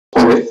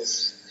হবে,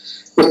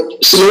 বাট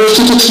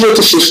সিলেবাসটা ছিল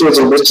তো শেষ হয়ে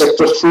যাবে।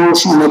 চ্যাপ্টার 4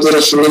 আমাদের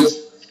আসলে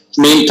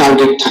মেইন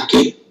টার্গেট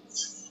থাকে।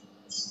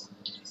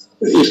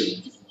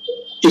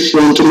 If you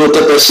want to know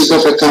the basics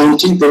of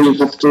accounting, then you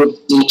have to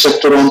know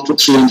chapter 1 to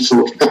 3 and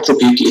 4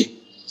 appropriately.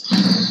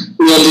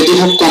 We already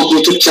have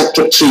completed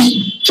chapter 3,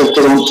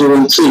 chapter 1, 2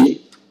 and 3,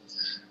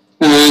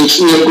 and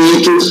we are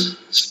going to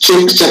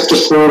check chapter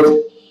 4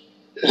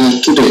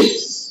 today.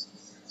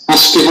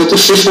 আজকে হয়তো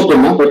শেষ হবে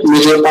না, but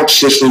major part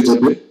শেষ হয়ে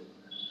যাবে।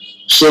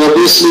 So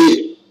obviously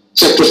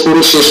chapter 4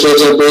 শেষ হয়ে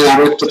যাবে,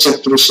 আরো একটা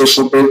চ্যাপ্টার শেষ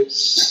হবে।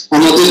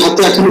 আমাদের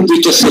হাতে এখনো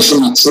 2টা সেশন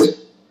আছে,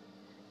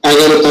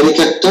 11 তারিখ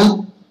একটা,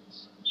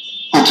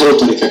 18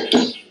 তারিখ একটা।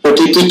 বাট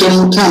এই 2টার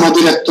মধ্যে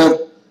আমাদের একটা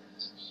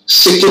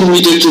সেকেন্ড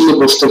মিডের জন্য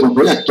বসতে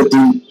হবে, একটা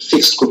দিন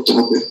ফিক্সড করতে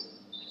হবে।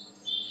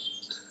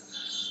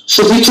 So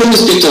which one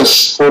is better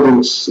for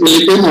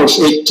 11 or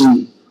 18?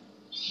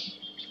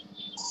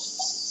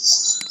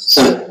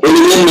 Sir,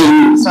 11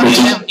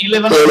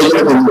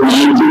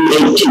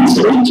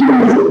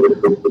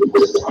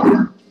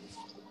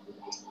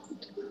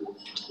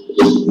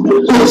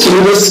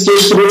 syllabus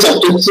শেষ করে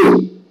চ্যাপ্টার 2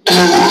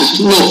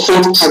 নো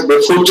 4 থাকবে।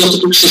 4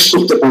 যতটুকু শেষ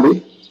করতে পারি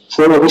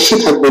 4 অবশ্যই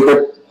থাকবে, বাট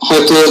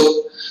হয়তো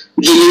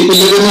যদি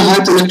 11 এ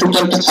হয় তাহলে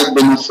টোটালটা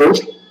থাকবে না, 4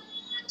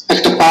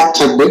 একটা পার্ট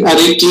থাকবে, আর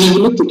 18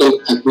 হলো টোটাল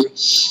থাকবে।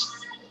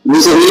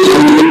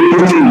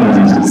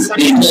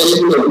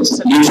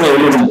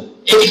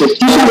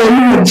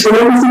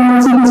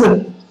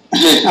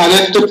 হ্যাঁ, আর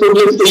একটা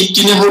প্রবলেম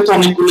 18 এ হয়তো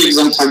অনেকগুলো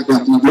এক্সাম থাকবে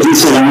আপনাদের।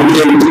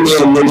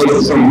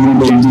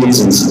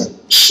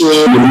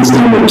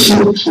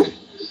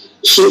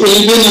 সো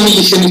এইবার আমি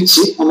লিখে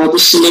নিচ্ছি,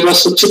 আমাদের সিলেবাস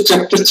হচ্ছে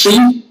চ্যাপ্টার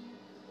 3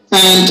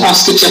 and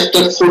আজকে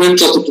চ্যাপ্টার 4 এর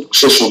যতটুকু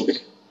শেষ হবে।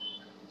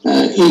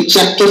 In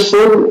chapter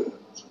 4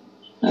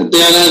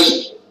 there are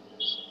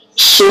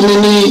so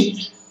many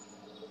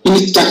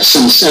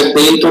instructions at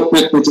the end of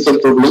mathematical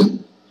problem,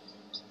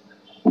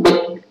 but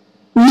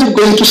we are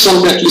going to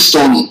solve at least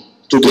one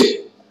today.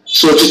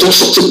 So যেটা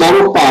সবচেয়ে বড়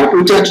পার্ট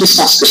ওইটা at least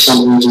আজকে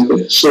সলভ হয়ে যাবে।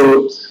 সো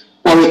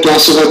পরের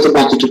ক্লাসে হয়তো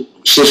বাকিটুকু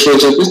শেষ হয়ে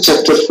যাবে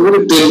চ্যাপ্টার 4,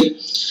 দেন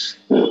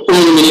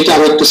 15 মিনিট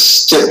আবার একটা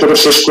চ্যাপ্টারও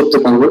শেষ করতে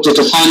পারবো,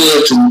 যেটা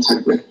ফাইনালের জন্য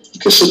থাকবে।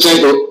 ওকে, সো যাই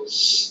হোক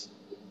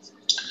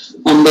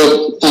আমরা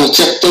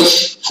চ্যাপ্টার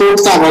 4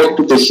 টা আবার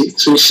একটু দেখি,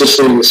 3 শেষ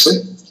হয়ে গেছে।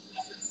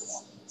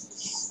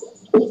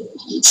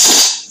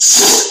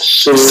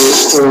 সো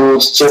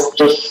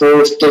চ্যাপ্টার 4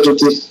 টা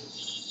যদি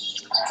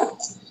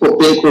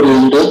ওপেন করি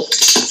আমরা,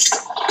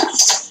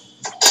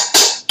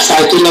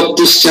 title of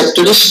this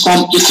chapter is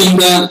completing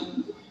the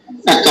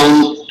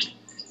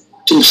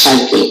accounting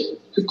cycle.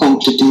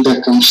 Completing the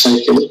account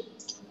cycle.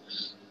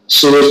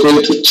 So we're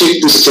going to check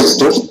this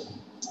chapter,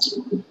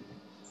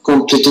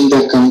 completing the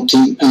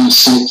accounting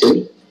cycle.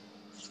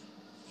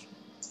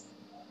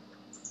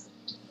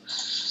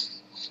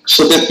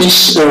 So that means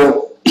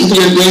we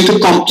are going to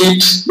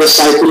complete the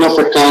cycle of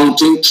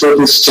accounting through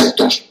this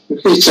chapter.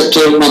 Okay,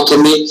 chapter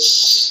মাধ্যমে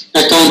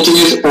accounting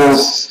এর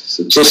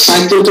যে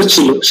সাইকেলটা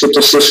ছিল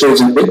সেটা শেষ হয়ে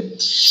যাবে।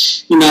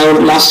 In our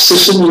last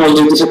session we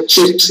already have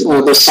checked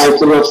the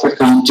cycle of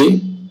accounting.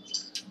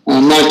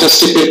 9টা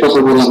স্টেপের কথা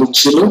বলা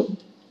হচ্ছিল,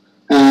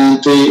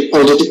 and we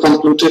already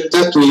concluded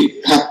that we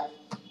have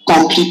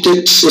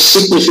completed a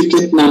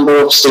significant number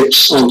of steps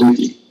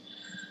already.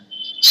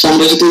 So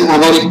আমরা যদি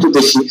আবার একটু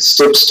দেখি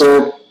স্টেপসটা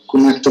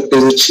কোন একটা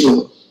পেজে ছিল,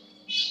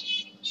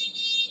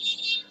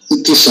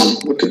 this one,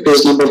 okay,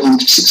 page number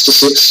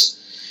 166.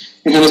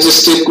 এখানে যে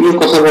স্টেপগুলোর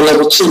কথা বলা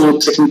হচ্ছে এর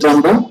মধ্যে কিন্তু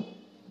আমরা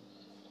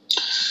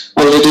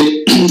অলরেডি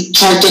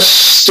 6টা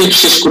স্টেপ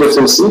শেষ করে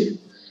ফেলছি,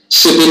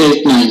 7, 8,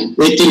 9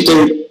 এই 3টা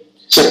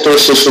চ্যাপ্টার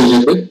শেষ হয়ে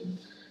যাবে।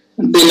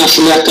 দেন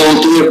আসলে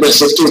অ্যাকাউন্টিং এর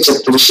বেসিকটা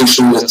চ্যাপ্টার শেষ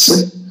হয়ে যাচ্ছে।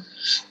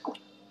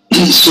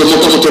 সো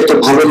মোটামুটি একটা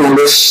ভালো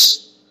নলেজ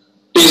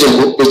পেয়ে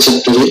যাবো এই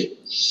চ্যাপ্টারে।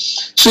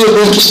 So you are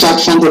going to start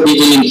from the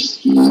beginning,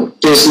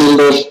 page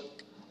number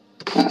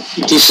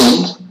this one,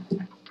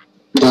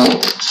 the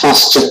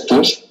first chapter,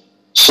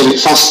 sorry,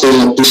 first page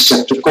of this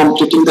chapter,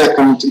 completing the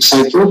accounting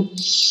cycle.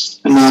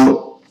 And now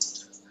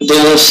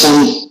there are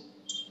some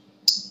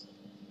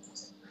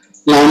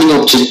learning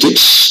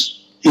objectives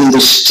in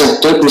this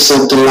chapter. These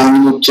are the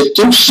learning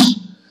objectives.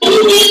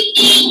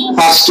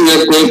 First, we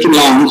are going to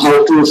learn how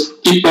to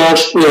prepare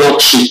a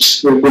worksheet.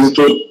 We are going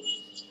to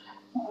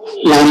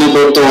learn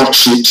about the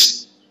worksheet.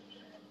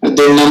 And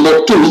then number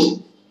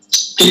 2,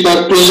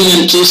 prepare closing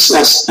entries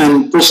and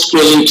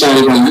post-closing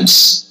trial balance.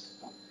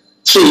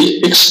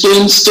 3,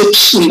 explain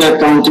steps in the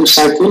accounting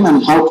cycle and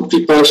how to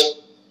prepare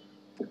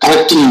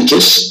correcting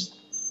entries,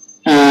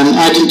 and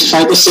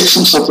identify the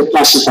sections of the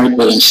classified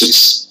balance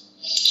sheets.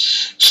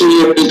 So we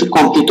are going to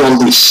complete all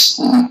this,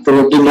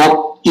 probably not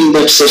in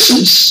that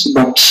sessions,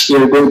 but we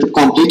are going to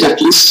complete at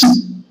least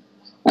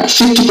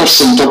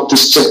 50% of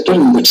this chapter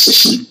in that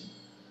session.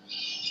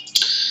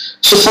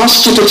 So first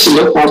যেটা ছিল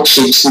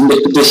worksheets, আমরা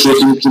একটু দেখি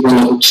এখানে কি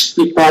বলা হচ্ছে,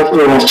 prepare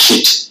a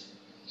worksheet.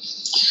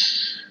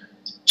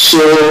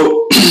 So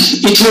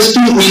it has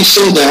been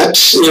mentioned that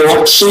a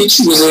worksheet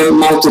is a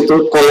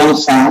multiple column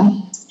form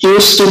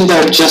used in the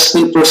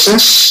adjustment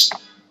process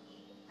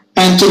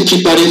and to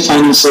preparing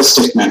financial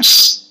statements.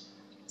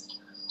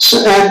 So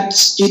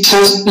as it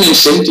has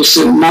mentioned, it's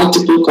a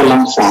multiple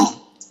column form.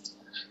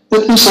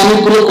 That means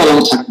অনেকগুলো column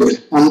থাকবে,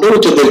 আমরা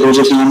এটা দেখবো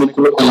যে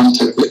অনেকগুলো column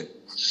থাকবে,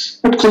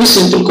 but খুবই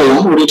simple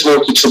column, ওরিট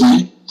হওয়ার কিছু নাই।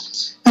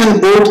 And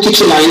bold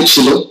কিছু লাইন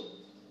ছিল,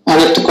 আর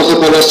একটা কথা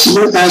বলা ছিল,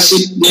 as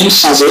it name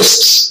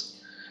suggests,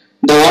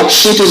 the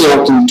worksheet is a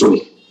working tool.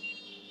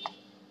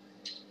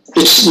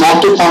 It's not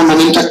a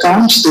permanent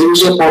account, the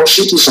use of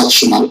worksheet is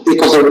optional. এই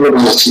কথাগুলো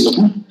বলা ছিল।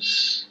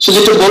 So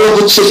যেটা বলা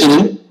হচ্ছে এখানে,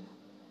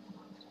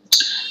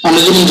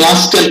 আমরা যখন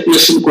রাফ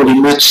ক্যালকুলেশন করি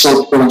ম্যাথ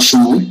সলভ করার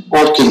সময়,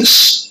 workings,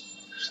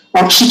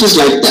 worksheet is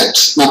like that,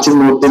 nothing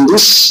more than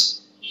this.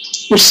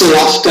 It's a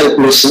rough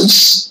calculations,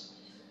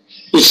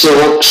 it's a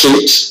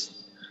worksheet,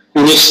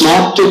 and it's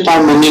not a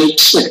permanent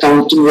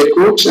accounting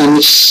record, and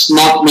it's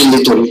not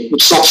mandatory,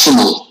 it's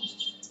optional.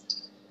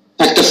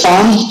 একটা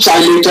farm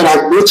চাইলে এটা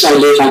রাখবে,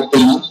 চাইলে রাখবে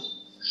না,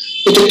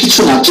 এটা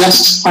কিছু না,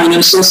 জাস্ট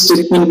ফাইন্যান্সিয়াল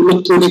স্টেটমেন্ট গুলো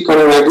তৈরি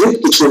করার আগে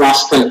কিছু রাফ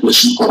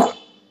ক্যালকুলেশন করা,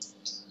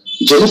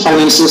 যেন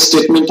ফাইন্যান্সিয়াল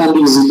স্টেটমেন্ট আমরা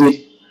ইজিলি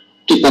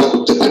প্রিপেয়ার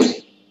করতে পারি।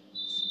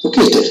 ওকে,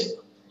 এটাই।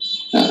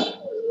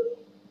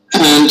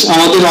 And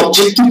আমাদের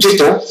অবজেক্টিভ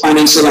যেটা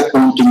ফাইন্যান্সিয়াল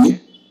অ্যাকাউন্টিং এ,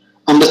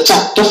 আমরা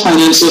 4টা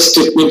ফাইন্যান্সিয়াল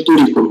স্টেটমেন্ট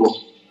তৈরি করব।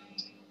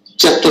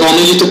 চ্যাপ্টার 1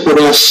 যেটা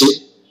পড়ে আসছি,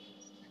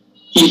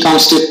 income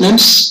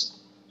statements,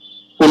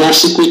 owners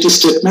equity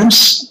statements,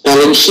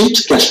 balance sheet,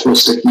 cash flow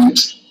statement.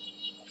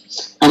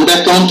 আমরা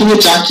অ্যাকাউন্টিং এ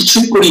যা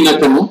কিছুই করি না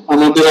কেন,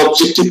 আমাদের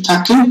অবজেক্টিভ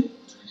থাকে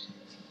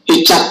এই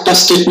 4টা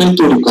স্টেটমেন্ট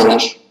তৈরি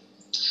করার।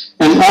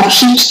 এন্ড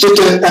ওয়ার্কশিট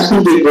যেটা এখন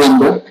দেখবো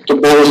আমরা, একটা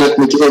বড়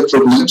ম্যাথমেটিক্যাল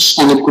প্রবলেম,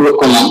 অনেকগুলো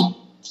কলাম,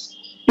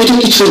 এটা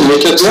কিছু না,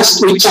 এটা জাস্ট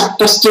ওই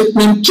 4টা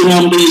স্টেটমেন্ট যেন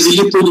আমরা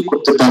ইজিলি তৈরি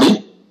করতে পারি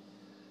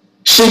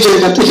সেই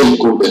জায়গাতে হেল্প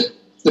করবে।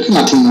 দেখুন,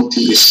 nothing more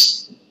than this.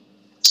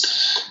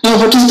 Now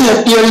what is the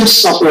appearance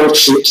of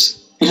worksheet?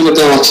 এখানে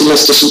দেওয়া আছে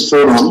illustration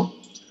 4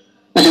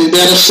 and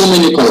there are so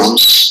many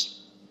columns.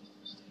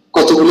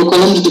 কতগুলো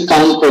কলাম যদি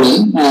কাউন্ট করেন,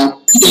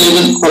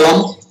 11 কলাম,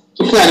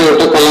 ওকে,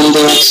 11টা কলাম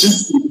দেওয়া আছে।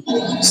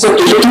 সো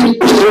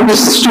এটা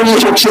সিস্টেম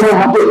সবসময়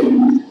হবে,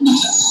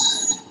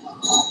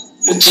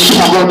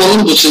 আবার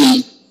বলুন, বুঝিনি।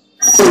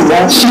 So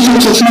worksheet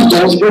সবসময়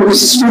ড্যাশবোর্ড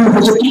সিস্টেম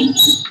হবে।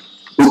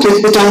 ওকে,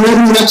 এটা আমরা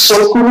যখন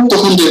সলভ করব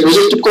তখন দেখবো যে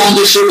একটু কম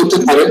বেশি হতে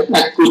পারে,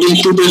 according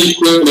to the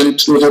requirement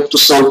we have to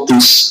solve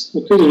this.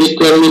 Okay,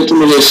 requirement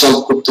অনুযায়ী সলভ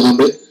করতে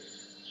হবে।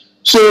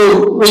 সো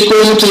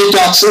রিকোয়ারমেন্ট যেটা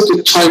আছে,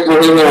 6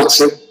 ঘরের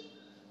আছে,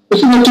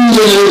 এখানে in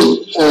general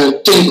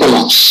 10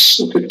 columns.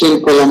 Okay, 10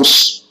 columns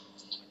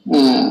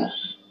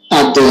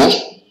are there.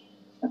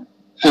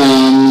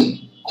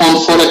 On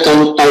for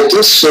account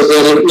titles, so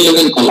there are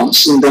 11 columns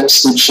in that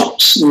snapshot.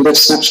 In that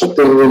snapshot,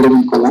 there are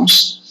 11 columns.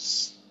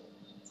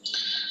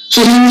 So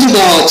here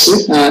দেওয়া আছে,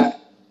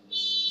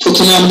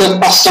 প্রথমে আমরা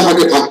 5টা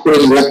ভাগে ভাগ করে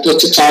নিব। একটা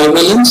হচ্ছে trial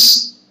balance,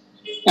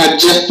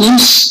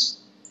 অ্যাডজাস্টমেন্টস,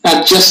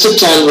 adjusted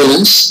trial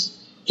balance,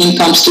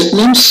 income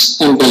statements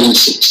and balance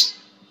sheet.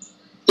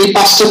 এই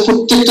 5টা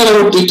প্রত্যেকটার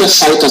আবার 2টা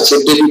সাইট আছে,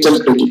 ডেবিট এন্ড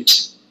ক্রেডিট।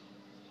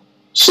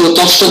 সো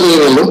 10টা হয়ে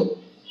গেল,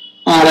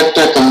 আর একটা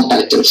অ্যাকাউন্ট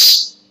টাইটেলস।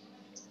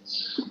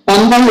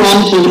 1 by 1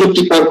 এগুলো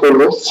প্রিপেয়ার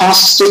করবো।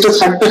 ফার্স্ট যেটা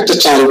থাকবে একটা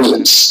ট্রায়াল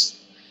ব্যালেন্স,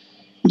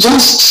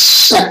 জাস্ট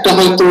একটা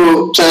হয়তো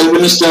ট্রায়াল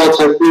ব্যালেন্স দেওয়া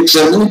থাকবে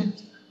এক্সামে,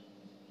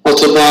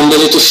 অথবা আমরা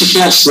যেটা শিখে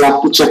আসছি আপ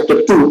টু চ্যাপ্টার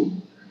 2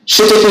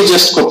 সেটাকে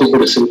জাস্ট কপি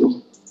করে ফেলবো।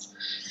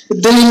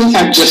 দেন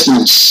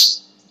অ্যাডজাস্টমেন্টস,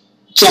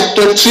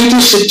 চ্যাপ্টার 3 টু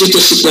যেটা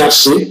শিখে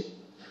আসছি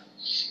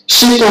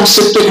সেই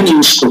কনসেপ্ট এখানে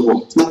ইউজ করবো,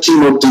 nothing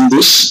more than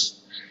this.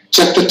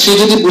 Chapter 3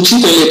 যদি বুঝি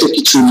তাহলে এটা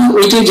কিছু না,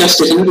 ওইটাই জাস্ট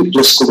এখানে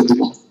রিপ্লেস করে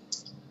দিব।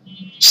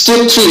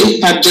 Step 3,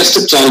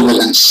 adjusted trial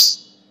balance.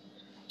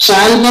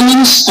 Trial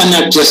balance and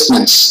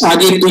adjustments,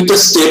 আগে 2টা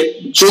স্টেপ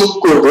যোগ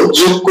করব,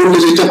 যোগ করলে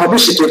যেটা হবে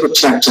সেটা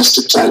হচ্ছে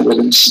adjusted trial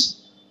balance.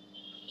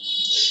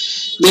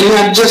 Then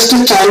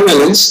adjusted trial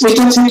balance,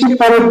 এটা থেকে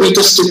পরে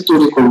 2টা স্টেপ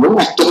তৈরি করব,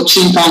 একটা হচ্ছে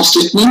ইনকাম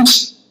স্টেটমেন্ট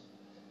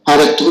আর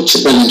একটা হচ্ছে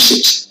balance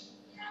sheet.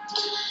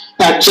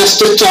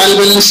 adjusted trial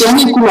balance এ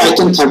অনেকগুলো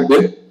আইটেম থাকবে,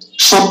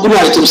 সবগুলো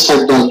আইটেমস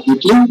থাকবে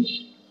আলটিমেটলি।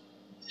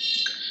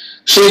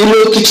 সেগুলো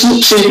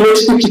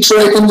থেকে কিছু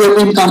আইটেম যাবে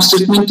ইনকাম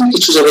স্টেটমেন্টে,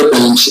 কিছু যাবে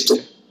ব্যালেন্স শিটে।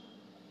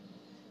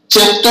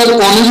 চ্যাপ্টার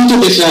 1 যেটা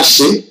দেখে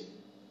আসছি,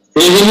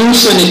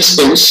 রেভিনিউস এন্ড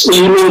এক্সপেন্স,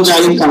 এগুলো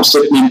যায় ইনকাম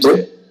স্টেটমেন্টে।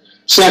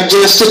 সো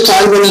অ্যাডজাস্টেড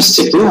ট্রায়াল ব্যালেন্স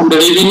থেকে আমরা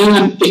রেভিনিউ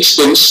এন্ড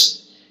এক্সপেন্স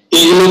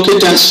এগুলোকে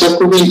ট্রান্সফার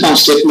করবো ইনকাম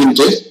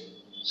স্টেটমেন্টে,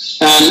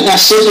 and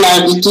asset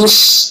liabilities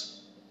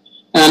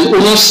and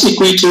owners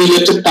equity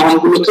related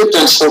টার্মগুলোকে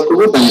transfer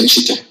করবো ব্যালেন্স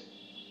শিটে।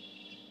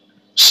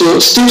 সো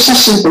স্টেপস আর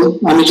সিম্পল,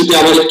 আমি যদি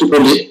আবার একটু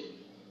বলি,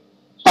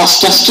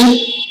 5টা step: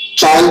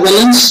 trial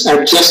balance,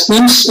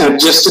 অ্যাডজাস্টমেন্টস,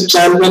 adjusted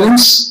trial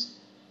balance,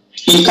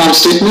 income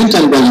statement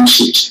and balance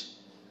sheet.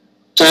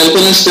 Trial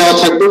balance দেওয়া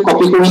থাকবে,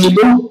 কপি করে নিব।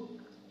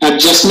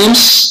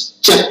 অ্যাডজাস্টমেন্টস,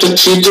 চ্যাপ্টার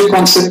 3 যে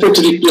কনসেপ্ট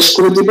এটা রিপ্লেস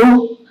করে দিব।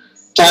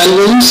 ট্রায়াল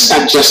ব্যালেন্স,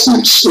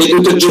 অ্যাডজাস্টমেন্টস, এই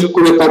দুটো যোগ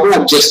করে পাবো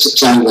adjusted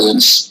trial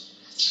balance.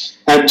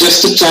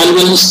 Adjusted trial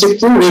balance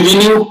থেকে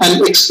রেভিনিউ এন্ড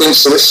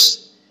এক্সপেন্সেস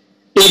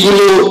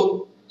এগুলো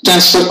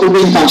ট্রান্সফার করবে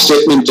ইনকাম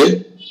স্টেটমেন্টে।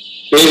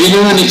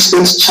 রেভিনিউ এন্ড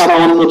এক্সপেন্স ছাড়া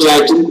অন্য যে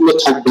আইটেমগুলো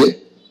থাকবে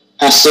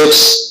assets,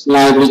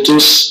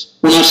 liabilities,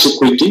 owners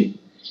equity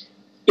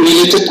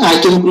related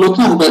item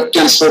গুলোকে আমরা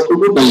ট্রান্সফার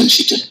করব ব্যালেন্স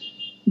শিটে।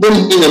 দেন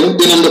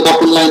আমরা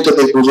বটম লাইনটা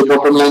দেখবো যে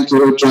বটম লাইন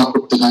কিভাবে ড্র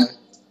করতে হয়।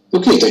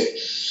 ওকে, এটাই।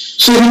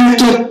 সো এখানে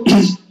একটা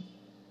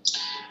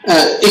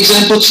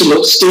এক্সাম্পল ছিল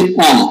স্টেপ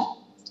 1।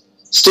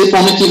 স্টেপ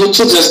 1 এ কি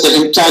হচ্ছে, জাস্ট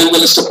দেখেন ট্রায়াল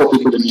ব্যালেন্সটা কপি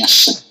করে নিয়ে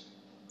আসছে।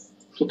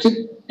 ওকে,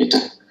 এটা।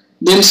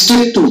 দেন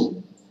স্টেপ 2,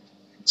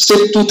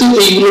 স্টেপ 2 তে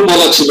এইগুলো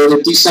বলা ছিল যে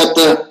this are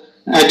the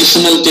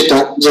additional data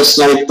just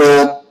like the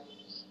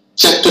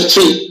chapter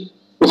 3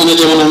 ওখানে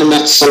যেমন আমরা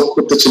ম্যাথ সলভ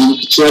করতেছিলাম,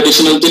 কিছু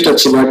অ্যাডিশনাল ডেটা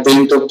ছিল at the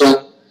end of the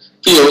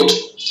period,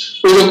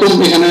 এরকম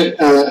এখানে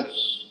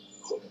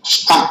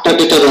 8টা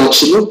ডেটা দেওয়া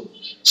ছিল,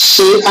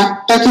 সেই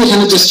 8টাকে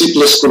এখানে জাস্ট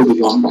রিপ্লেস করে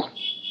দিব। আমরা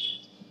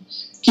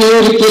কিভাবে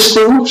রিপ্লেস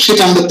করবো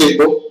সেটা আমরা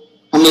দেখবো,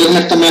 আমরা যখন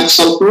একটা ম্যাথ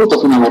সলভ করবো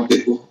তখন আবার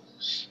দেখবো।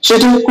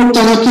 সেটা করতে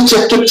আমাকে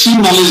চ্যাপ্টার 3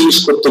 নলেজ ইউজ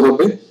করতে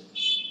হবে,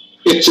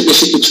 এর চেয়ে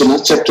বেশি কিছু না।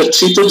 চ্যাপ্টার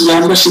 3 তে যা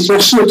আমরা শিখে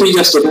আসছি ওটাই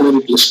জাস্ট এখানে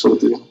রিপ্লেস করে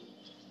দিব।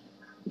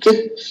 ওকে,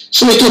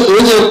 সো এটা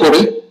হয়ে যাওয়ার পরে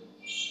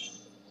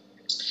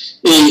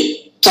এই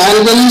ট্রায়াল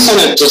ব্যালেন্স আর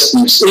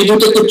অ্যাডজাস্টমেন্টস এই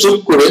দুটোকে যোগ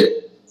করে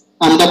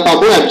আমরা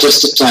পাবো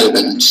অ্যাডজাস্টেড ট্রায়াল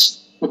ব্যালেন্স।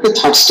 ওকে,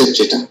 থার্ড স্টেপ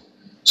যেটা।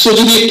 সো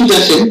যদি একটু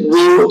দেখেন,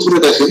 রো ধরে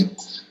দেখেন,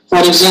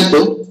 ফর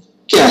এক্সাম্পল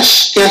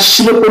ক্যাশ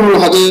ছিল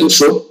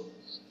 15,200,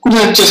 কোনো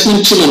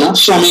অ্যাডজাস্টমেন্ট ছিল না,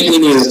 সো আমি এখানে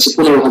নিয়ে যাচ্ছি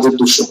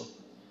 15,200।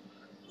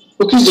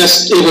 ওকে, জাস্ট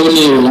এইভাবে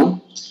নিয়ে গেলাম।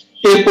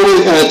 এরপরে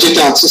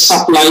যেটা আছে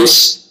সাপ্লাইস,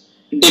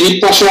 ডেবিট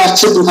পাশে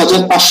আছে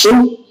 2,500,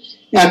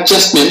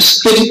 অ্যাডজাস্টমেন্টস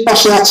ক্রেডিট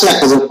পাশে আছে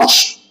 1,500।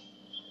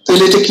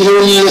 তাহলে এটা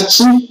কিভাবে নিয়ে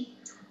যাচ্ছি,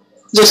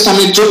 জাস্ট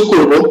আমি যোগ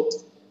করবো।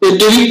 এই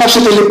ডেবিট পাশে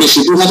তাহলে বেশি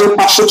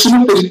 2,500 ছিল,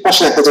 ক্রেডিট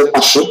পাশে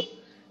 1,500,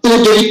 তাহলে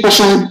ডেবিট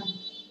পাশে আমি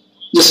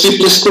জাস্ট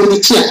রিপ্লেস করে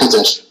দিচ্ছি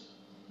 1,000।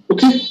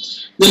 ওকে,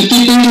 দেন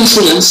প্রিপেইড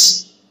ইন্স্যুরেন্স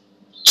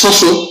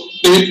 600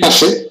 ডেবিট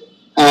পাশে,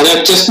 আর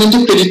অ্যাডজাস্টমেন্টে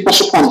ক্রেডিট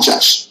পাশে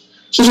 50।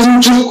 সেটা আমি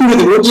যোগ করে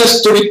দেবো, জাস্ট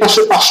ডেবিট পাশে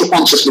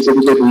 550 লিখে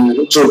দিলে হয়ে গেল,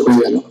 যোগ হয়ে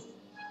গেল।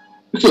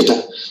 ওকে, এটা।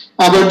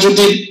 আবার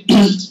যদি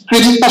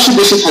ক্রেডিট পাশে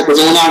বেশি থাকে,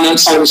 যেমন আর্ন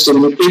সার্ভিস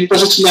রেভিনিউ, ক্রেডিট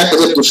পাশে ছিল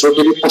 1,200,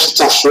 ডেবিট পাশে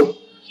 400,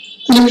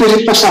 তাহলে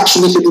ক্রেডিট পাশে 800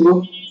 লিখে দিব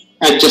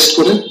অ্যাডজাস্ট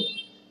করে।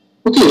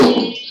 ওকে,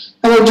 এরকম।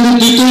 আবার যদি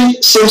দুইটাই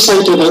সেম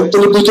সাইটে হয়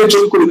তাহলে দুইটা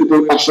যোগ করে দিব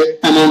ওই পাশে,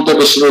 অ্যামাউন্টটা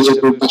বেশি হয়ে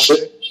যাবে ওই পাশে।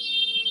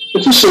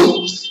 ওকে, সো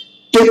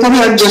এরপরে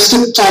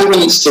অ্যাডজাস্টেড ট্রায়াল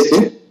ব্যালেন্স থেকে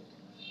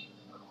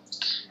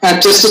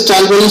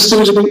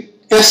যদি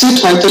অ্যাসেট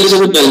হয় তাহলে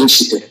যাবে ব্যালেন্স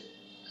শিটে,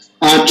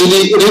 আর যদি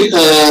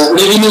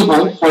রেভিনিউ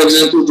হয়, ফর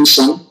এক্সাম্পল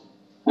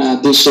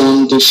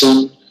দিশন,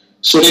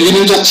 সো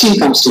রেভিনিউ যাচ্ছে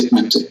ইনকাম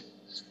স্টেটমেন্টে।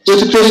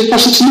 যেহেতু ক্রেডিট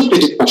পাশে ছিল,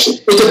 ক্রেডিট পাশে,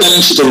 এটা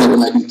ব্যালেন্স শিটে যাবে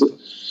না কিন্তু।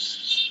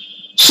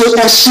 So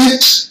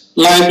asset,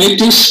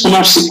 liabilities,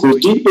 owners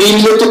equity এই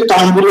রিলেটেড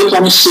টার্মগুলোকে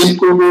আমি সেন্ড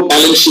করবো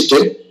ব্যালেন্স শিটে,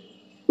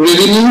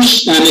 রেভিনিউস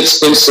এন্ড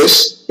এক্সপেন্সেস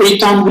এই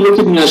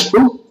টার্মগুলোকে নিয়ে আসবো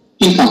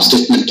ইনকাম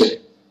স্টেটমেন্টে।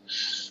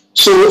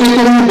 সো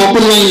এরপর আমি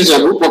বটম লাইনে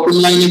যাবো, বটম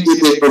লাইনে দিয়ে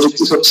দেখবো যে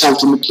কি হচ্ছে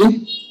আলটিমেটলি।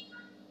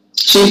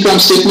 সেই ইনকাম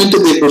স্টেটমেন্টে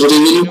দেখবো যে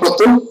রেভিনিউ কত,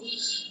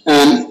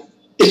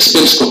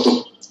 এক্সপেন্স কত।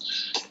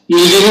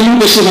 রেভিনিউ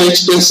বেশি হয়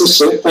এক্সপেন্সেস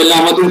হয়, তাহলে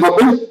আমাদের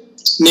হবে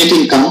নেট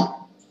ইনকাম,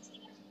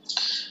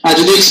 আর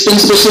যদি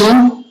এক্সপেন্স বেশি হয়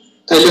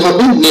তাহলে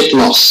হবে নেট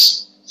লস।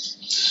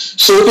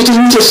 সো এটা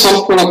নিচে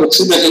সলভ করা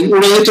হচ্ছে, দেখেন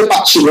ওরা এটা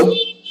পাচ্ছিল।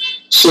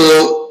 সো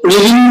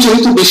রেভিনিউ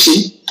যেহেতু বেশি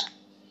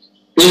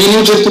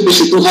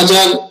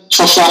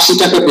 2,680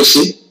 টাকা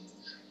বেশি,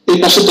 এই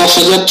পাশে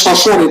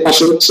 10,600 আর এই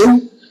পাশে হচ্ছে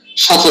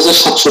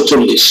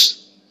 7,740।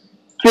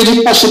 ক্রেডিট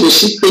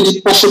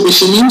পাশে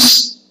বেশি মিনস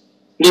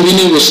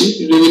রেভিনিউ বেশি,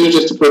 রেভিনিউ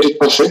যেহেতু ক্রেডিট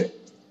পাশে,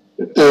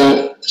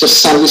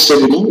 সার্ভিস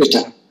রেভিনিউ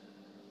এটা।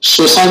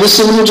 সো সার্ভিস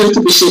রেভিনিউ যেহেতু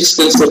বেশি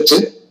এক্সপেন্স হচ্ছে,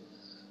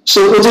 সো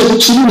ওদের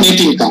হচ্ছিল নেট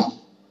ইনকাম।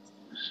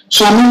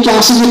 সো আমি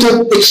ক্লাসে যেটা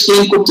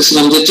এক্সপ্লেন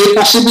করতেছিলাম যে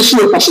পাশে বেশি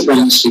ওই পাশে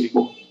ব্যালেন্স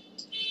লিখবো।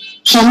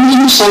 সো আমি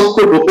যখন সলভ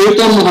করবো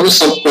বইটা অন্যভাবে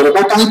সলভ করে,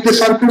 বাট আমি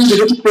প্রেফার করি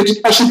যেহেতু ক্রেডিট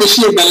পাশে বেশি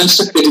এই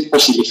ব্যালেন্সটা ক্রেডিট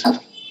পাশে লেখার।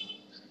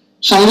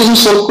 সো আমি যখন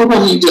সলভ করবো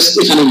আমি জাস্ট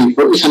এখানে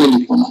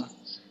লিখবো না,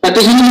 বাট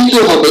এখানে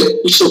লিখলেও হবে,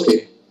 ইটস ওকে।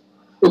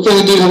 ওকে,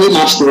 আমি দুইভাবে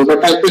মার্কস দেবো, but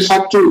I prefer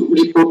to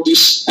report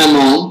this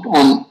amount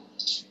on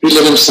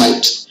relevant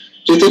site.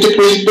 যেহেতু এটা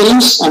ক্রেডিট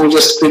ব্যালেন্স, আমি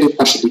জাস্ট ক্রেডিট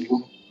পাশে লিখবো।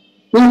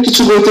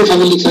 কিছু বইতে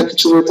এভাবে লেখা,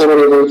 কিছু বইতে আবার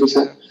এভাবে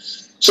লেখা।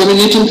 সো আমি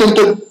নেট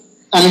ইনকামটা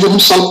আমি যখন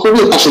সলভ করবো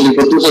এর পাশে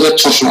লিখবো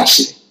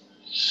 2,680।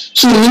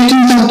 সো নেট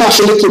ইনকামটা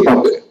আসলে কি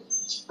পাবে,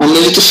 আমরা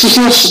যেটা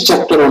শিখে আসছি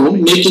chapter 1,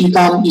 net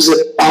income is a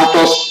part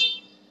of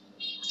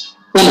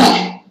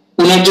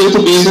ওনার যেহেতু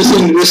বিজনেসে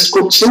ইনভেস্ট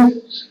করছে,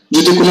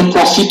 যদি কোনো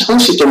প্রফিট হয়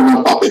সেটা ওনার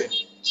পাবে।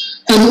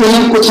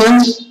 ওনার কোথায়,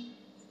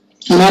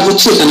 ওনার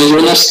হচ্ছে এখানে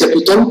ওনার্স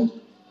ক্যাপিটাল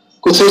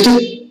কোথায়, এটা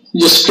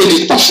জাস্ট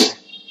ক্রেডিট পাশে।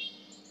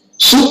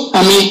 সো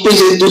আমি এই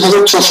যে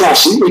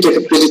 2,680 এটাকে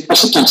ক্রেডিট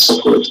পাশে ট্রান্সফার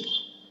করে দেব।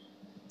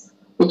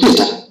 ওকে,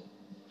 এটা।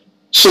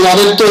 সো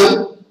আরেকটা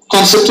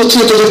কনসেপ্ট হচ্ছে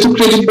এটা যেহেতু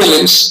ক্রেডিট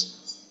ব্যালেন্স,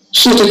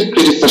 সো এটাকে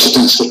ক্রেডিট পাশে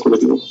ট্রান্সফার করে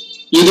দেব।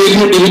 যদি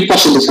এখানে ডেবিট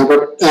পাশে লেখা,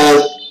 but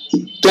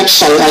that's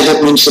why I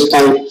have mentioned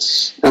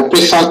I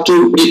prefer to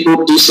report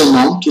this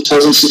amount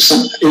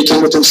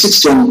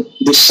 2,860 on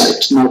this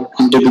side, not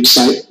on debit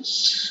side.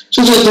 So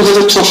just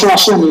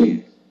 2,680 আমি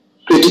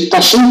ক্রেডিট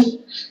পাশে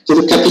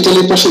যদি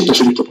ক্যাপিটালের পাশে এই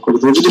পাশে রিপোর্ট করে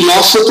দেবো। যদি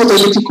লস হতো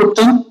তাহলে কি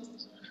করতাম,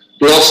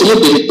 লস হলে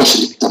ডেবিট পাশে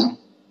লিখতাম,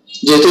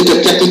 যেহেতু এটা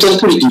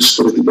ক্যাপিটালকে রিডিউস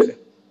করে দিবে।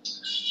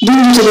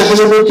 যেটা দেখা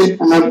যাবে যে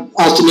আমার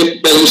আলটিমেট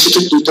ব্যালেন্স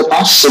শিটের দুইটা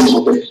পাশ সেম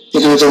হবে।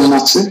 এখানে যেমন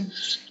আছে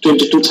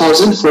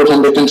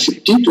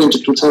 22,450,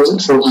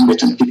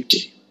 22,450।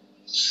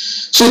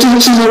 সেটা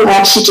হচ্ছে আমার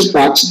ওয়ার্কশিটের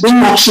কাজ। এই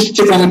ওয়ার্কশিট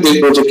থেকে আমি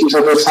দেখবো যে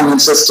কিভাবে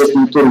ফাইন্যান্সিয়াল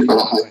স্টেটমেন্ট তৈরি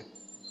করা হয়।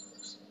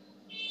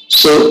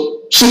 সো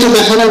সেটা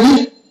দেখার আগে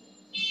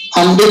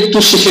আমরা একটু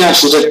শিখে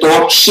আসি যে একটা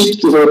ওয়ার্কশিট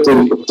কিভাবে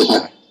তৈরি করতে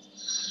হয়।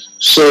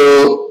 So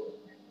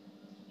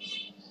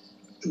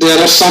there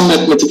are some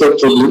mathematical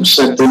problems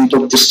at the end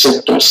of these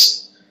chapters.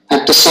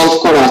 একটা সলভ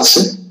করা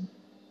আছে,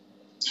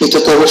 এটা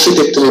তো অবশ্যই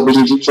দেখতে হবে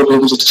রিভিউ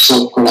প্রবলেম যেটা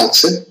সলভ করা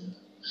আছে,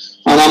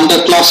 আর আমরা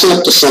ক্লাসে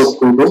একটা সলভ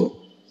করব।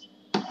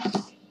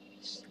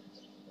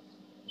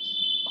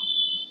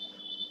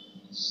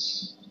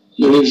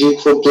 রিভিউ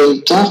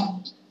প্রবলেমটা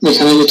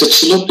এখানে যেটা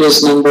ছিল page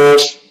number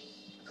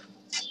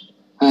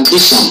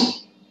this one,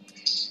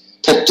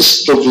 practice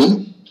problem.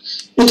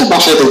 এটা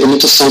বাসায় দেখবেন,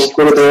 এটা সলভ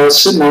করে দেওয়া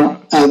আছে না,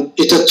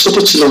 এটা ছোট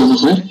ছিল মনে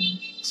হয়,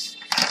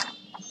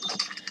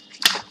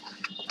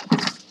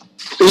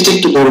 এটা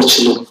একটু বড়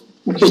ছিল।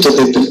 এটা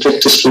দেখবেন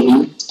প্র্যাকটিস প্রবলেম,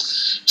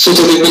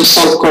 সেটা দেখবেন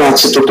সলভ করা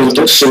আছে,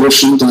 টোটালটা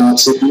সলিউশন দেওয়া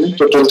আছে এখানে,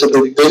 টোটালটা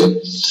দেখবেন।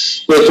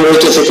 এরপর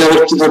এটা থেকে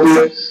আবার কিভাবে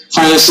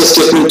ফাইন্যান্সিয়াল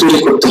স্টেটমেন্ট তৈরি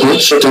করতে হয়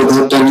সেটা আবার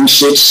balance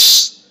shits,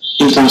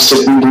 income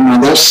statement and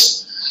others.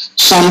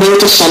 So আমরা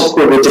এটা সলভ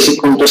করবো, দেখি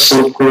কোনটা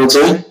সলভ করা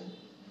যায়।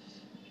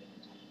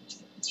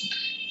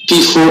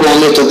 T4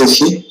 আমি এটা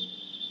দেখি,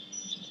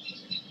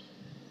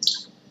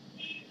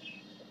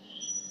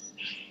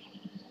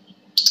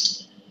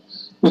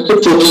 ওকে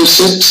প্রবলেম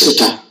সেট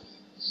এটা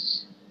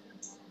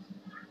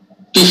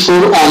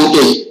T4 on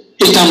A,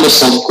 এটা আমরা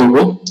সলভ করব।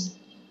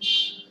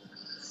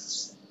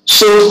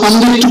 সো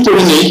আমরা একটু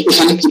পড়ে নেই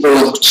এখানে কি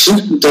বলা হচ্ছে।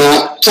 The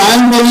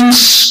trial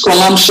balance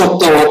columns of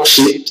the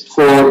worksheet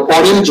for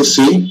orange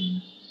roofing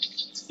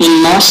in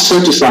March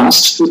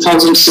 31st,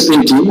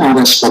 2017 are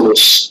as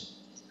follows.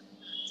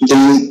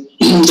 Then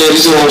there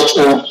is a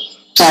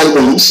trial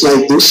balance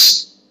like this.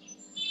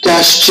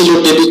 Cash ছিল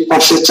ডেবিট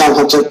পাশে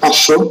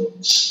 4,500,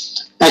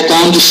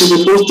 account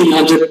receivable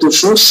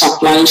 300-200,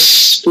 supplies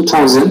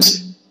 2,000,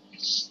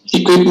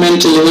 equipment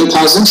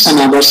 11,000, and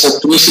others are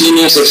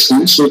miscellaneous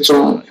expense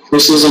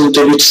which is on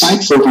debit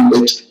side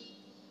 400,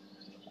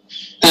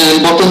 and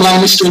bottom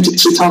line is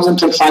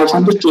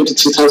 23,500,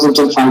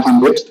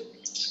 23,500.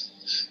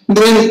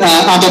 Then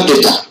other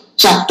data,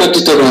 চারটা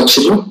data দেওয়া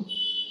ছিল।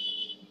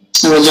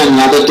 আমরা জানি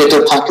আদার data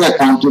থাকলে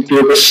accounting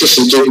পিরিয়ডের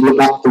শেষে যেগুলো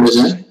বাদ পড়ে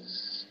যায়,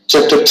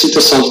 চ্যাপ্টার 3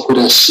 তে সলভ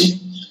করে আসছি।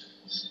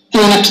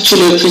 এবং একটা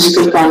ছিল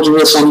physical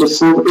conjugates on the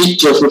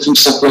 480 of roofing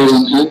supplies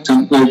on hand,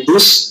 like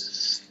this.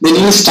 Then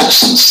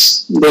instructions,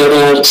 there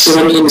are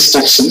several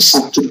instructions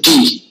up to D,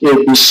 A,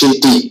 B, C,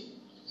 D.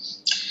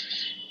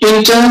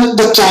 Enter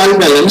the trial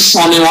balance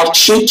on a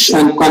worksheet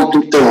and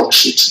complete the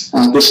worksheet.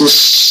 This is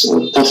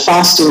the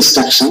first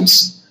instructions.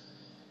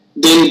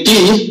 Then D,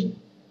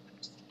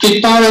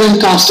 prepare an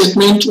income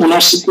statement,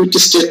 owner's equity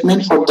statement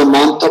for the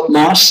month of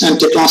March and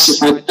a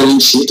classified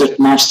balance sheet at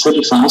March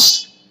 31st.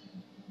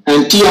 And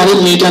TRL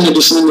made an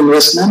additional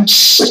investment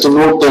at a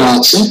note there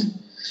আছে।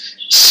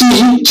 C,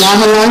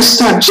 journalize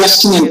the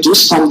adjusting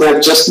entries from the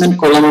adjustment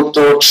column of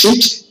the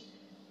worksheet.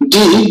 D,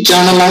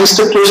 journalize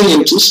the closing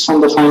entries from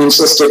the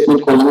financial statement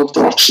column of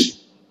the worksheet.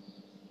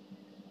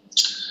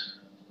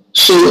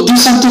 So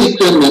these are the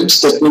requirements,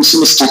 that means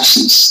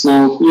instructions.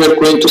 Now we are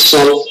going to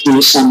solve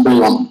these one by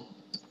one.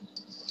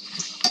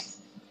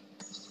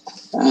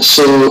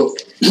 So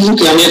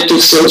আমি একটা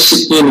Excel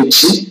sheet নিয়ে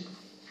নিচ্ছি,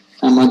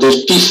 আমাদের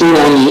T4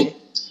 on A.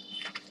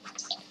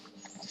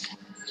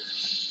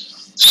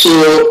 So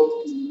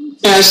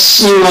as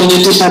you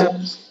already have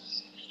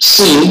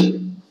seen,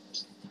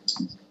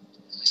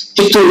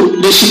 একটু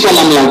বেশি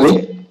column লাগে,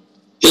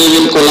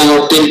 11 column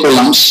or 10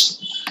 columns.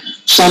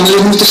 So আমরা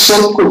যখন এটা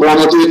সলভ করবো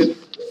আমাদের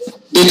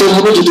বেটার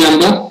হবে যদি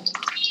আমরা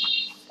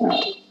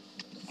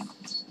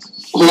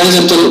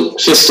horizontal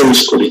ফেসটা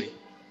ইউজ করি।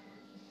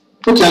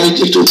 ওকে, আমি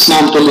একটু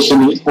নামটা লিখে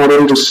নিই,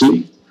 orange roofing,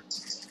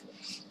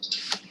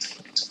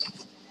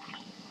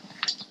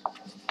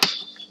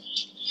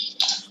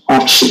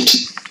 worksheet.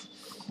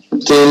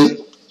 Then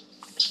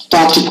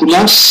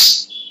particulars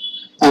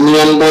আমি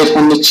আমরা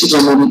এখন নিচ্ছি,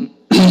 যেমন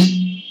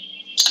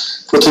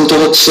প্রথমটা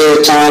হচ্ছে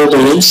trial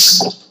balance,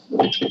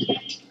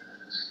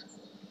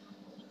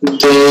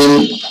 then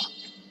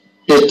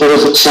এরপরে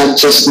হচ্ছে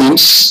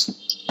adjustments,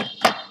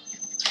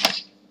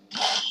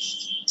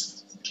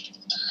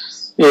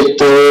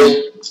 এরপরে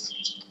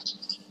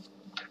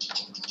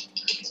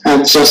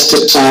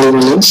adjusted trial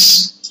balance,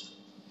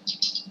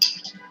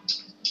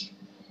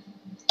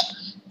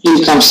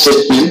 income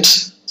statement,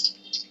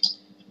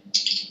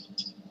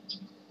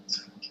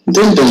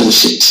 then balance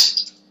sheet.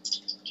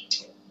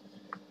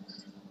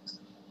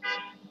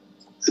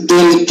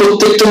 Then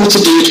প্রত্যেকটা হচ্ছে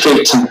ডেবিট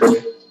ক্রেডিট থাকবে।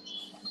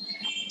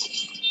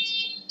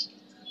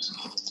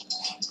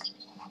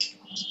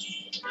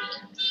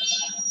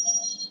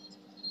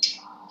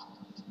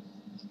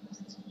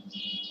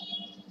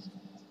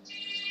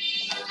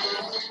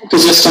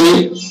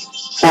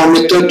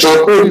 ফরম্যাটটা ড্র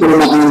করে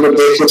পুরোনো আমরা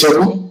দেখে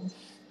যাবো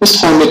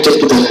ফরম্যাটটা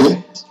একটু দেখো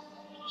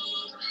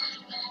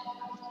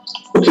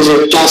ওকে যে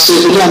ক্লাসে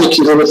গেলে আমি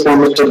কিভাবে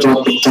ফরম্যাটটা ড্র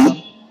করতাম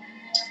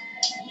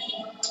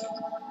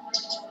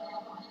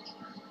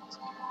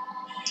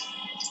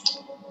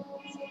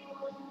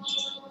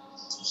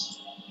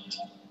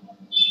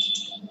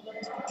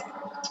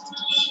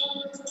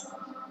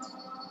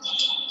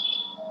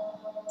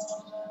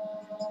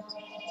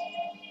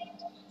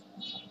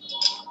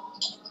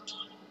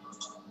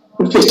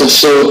Okay,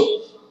 so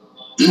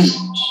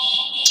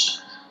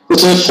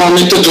প্রথমে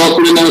ফরম্যাটটা ড্র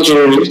করে নেওয়া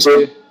জরুরি যে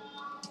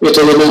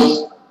এটা যেন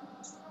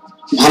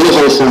ভালো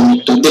হয়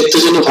ফরম্যাটটা দেখতে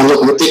যেন ভালো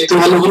হয় দেখতে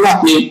ভালো হলে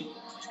আপনি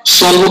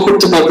সলভ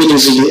করতে পারবেন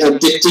ইজিলি আর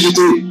দেখতে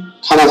যদি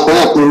খারাপ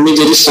হয় আপনি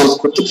নিজেরই সলভ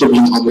করতে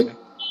প্রবলেম হবে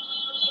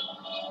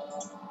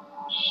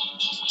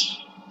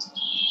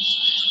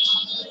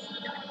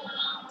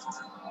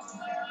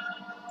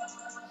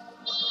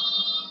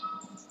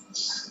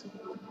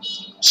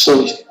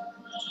সরি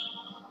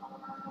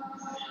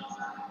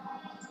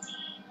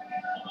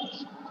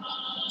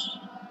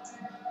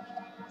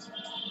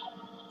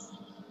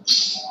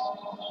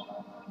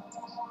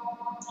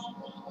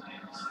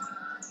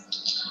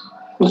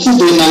ওকে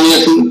দেন আমি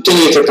এখন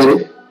টেনে নিতে পারি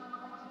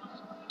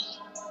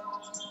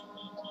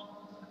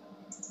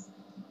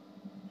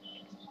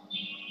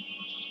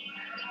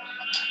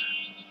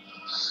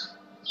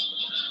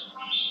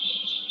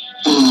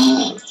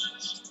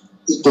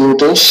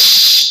দশ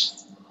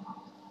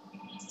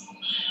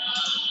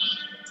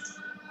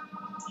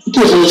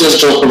এভাবে জাস্ট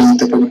ড্র করে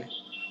নিতে পারি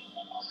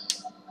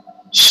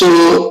সো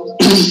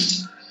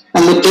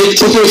আমরা ব্রেক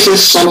থেকে এসে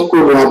সলভ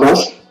করবো আবার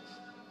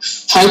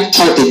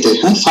 5:30 তে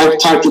হ্যাঁ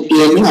 5:30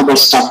 PM এ আবার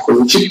স্টার্ট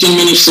করবো 15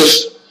 মিনিটসের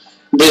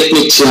ব্রেক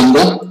নিচ্ছি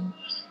আমরা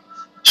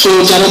সো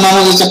যারা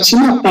নামাজে যাচ্ছি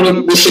না আপনারা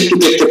বসে একটু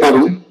দেখতে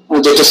পারেন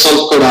যেটা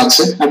সলভ করা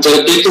আছে আর যারা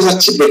ব্রেকে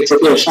যাচ্ছে ব্রেক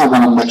থেকে এসে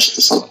আবার আমরা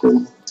একসাথে সলভ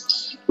করবো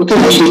ওকে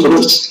মিট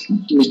করেছি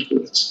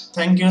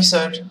থ্যাংক ইউ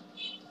স্যার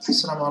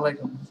আসসালামু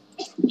আলাইকুম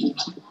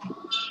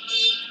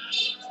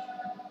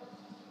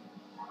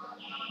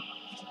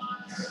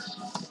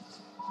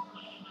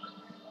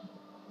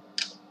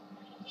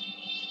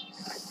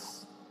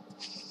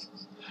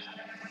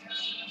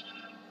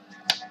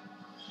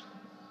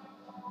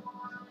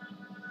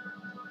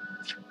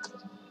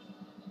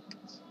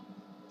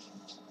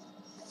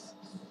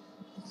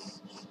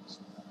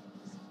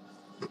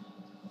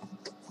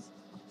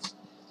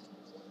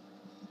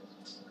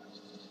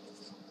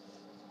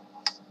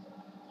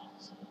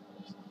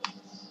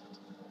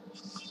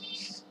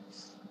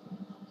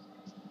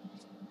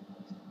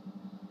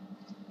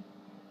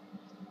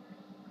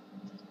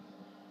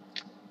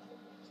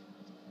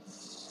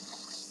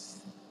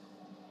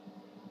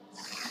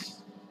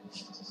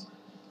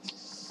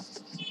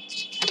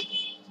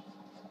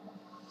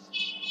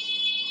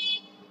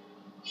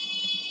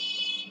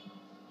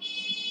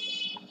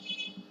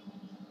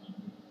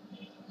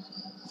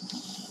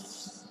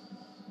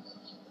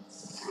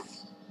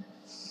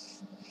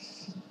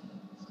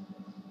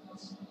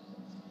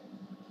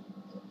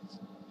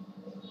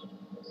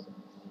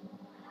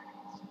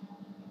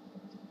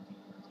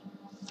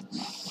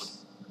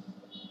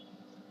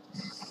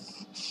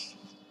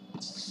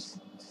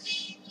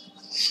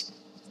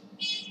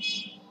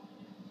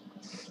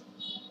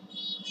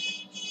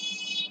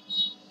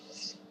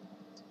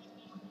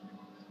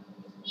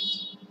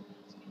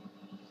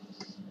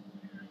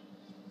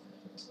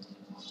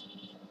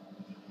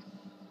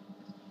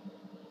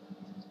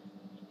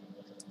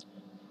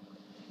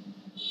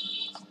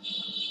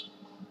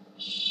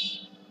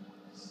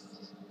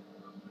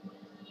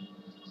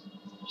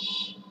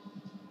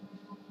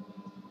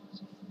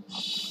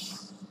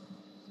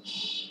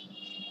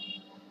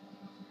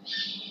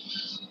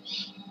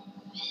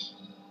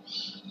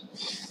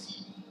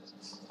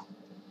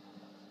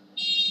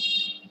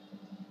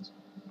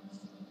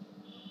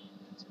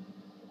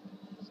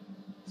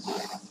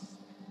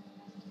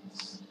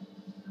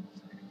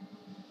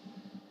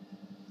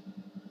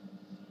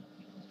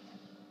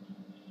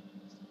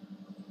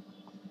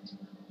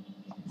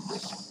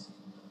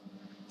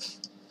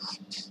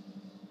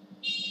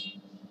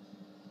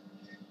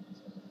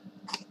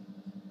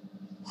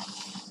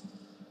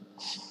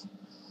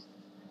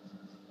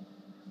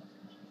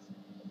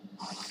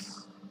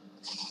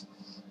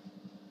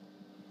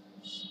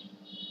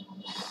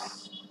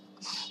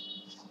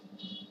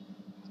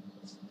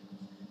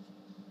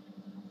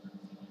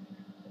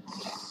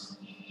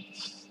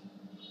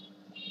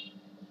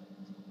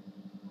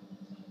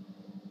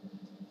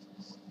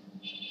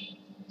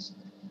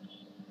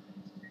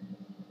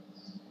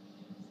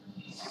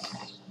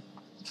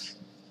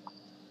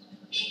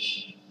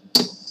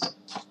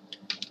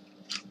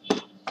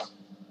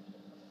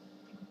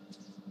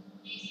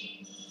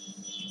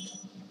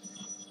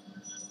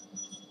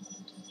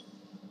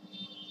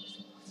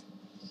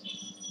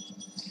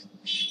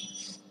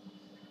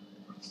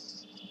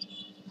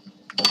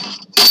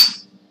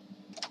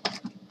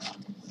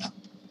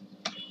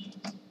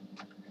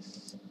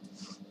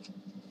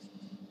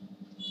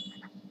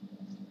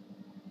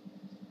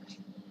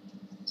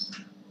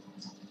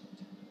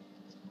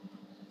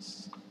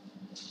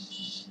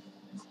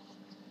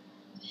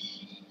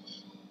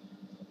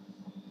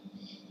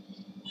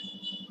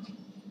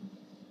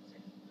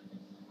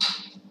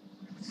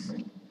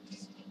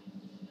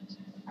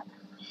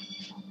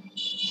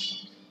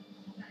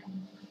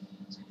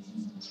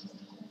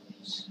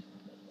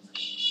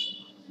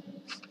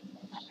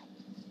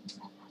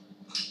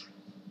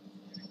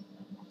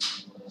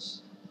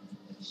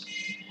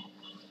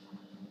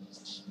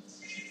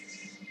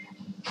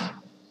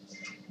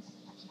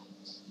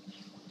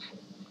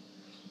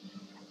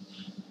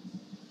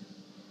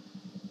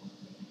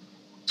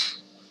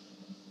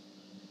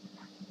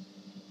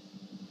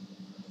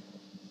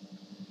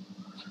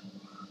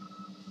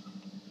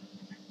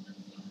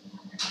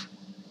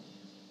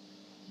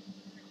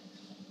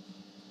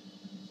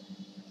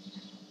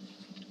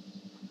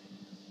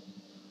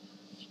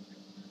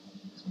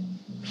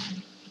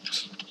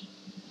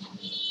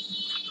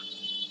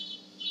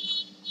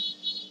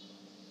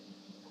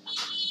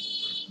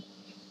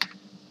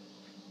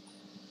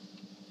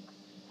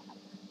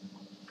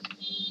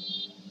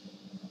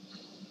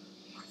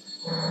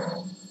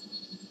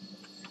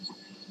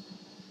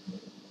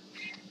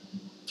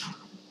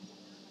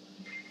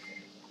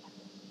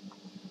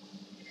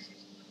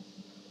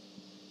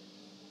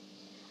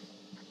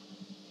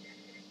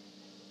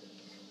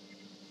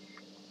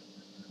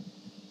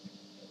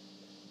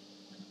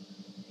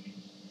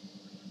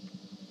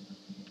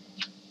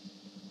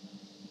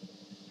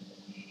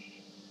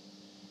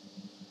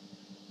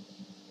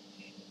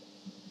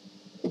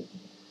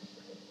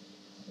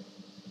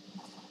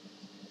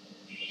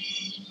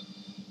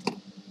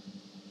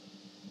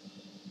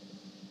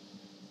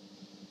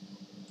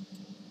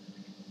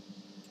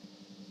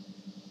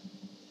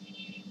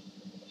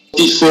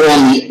 44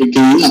 on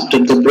again after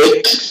the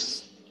break.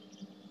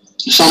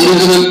 So আমরা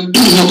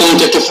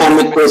মোটামুটি একটা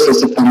ফরম্যাট করে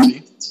ফেলতে পারি।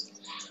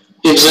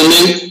 এক্সামে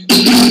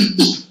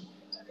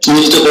আমি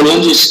যেটা বললাম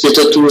যে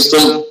better to use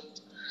the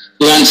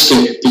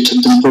landscape better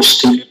than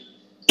postscape.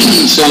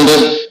 So আমরা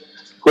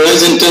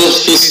horizontal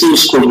face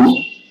use করব।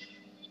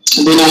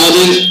 Then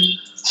আমাদের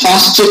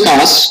ফার্স্ট যে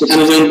কাজ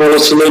এখানে যেমন বলা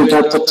ছিল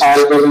enter the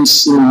trial balance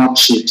in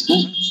worksheet.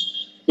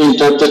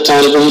 Enter the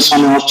trial balance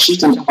on worksheet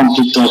and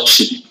complete the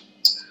worksheet.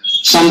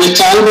 So আমরা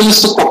trial balance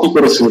টা কপি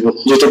করে ফেলবো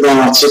যেটা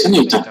দেওয়া আছে এখানে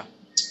এটা।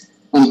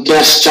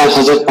 ক্যাশ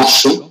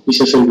 4500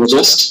 লিখে ফেলবো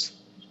জাস্ট।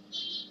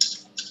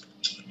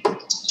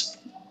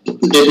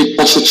 ডেবিট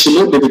পাশে ছিল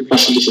ডেবিট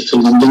পাশে লিখে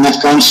ফেললাম। দেন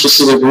অ্যাকাউন্টস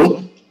রিসিভেবল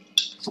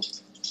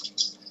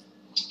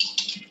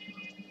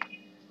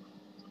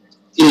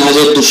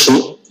 3200।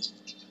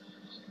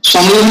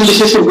 আমরা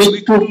লিখে ফেলবো,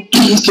 একটু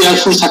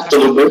কেয়ারফুল থাকতে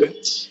হবে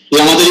যে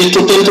আমাদের এই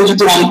টোটালটা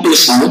যদি ওয়ান পেজ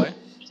হয়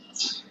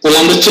তাহলে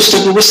আমরা চেষ্টা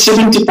করবো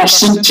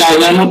 70%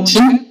 চাইলার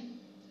মধ্যে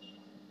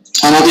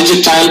আমাদের যে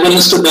ট্রায়াল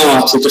ব্যালেন্সটা দেওয়া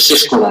আছে এটা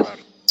শেষ করার।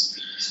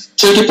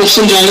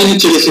 30% জায়গা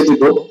নিচে রেখে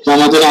দিব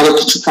আমাদের আরো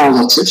কিছু কাজ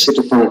আছে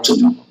সেটা করার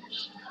জন্য।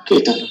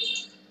 এটা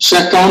সো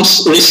অ্যাকাউন্টস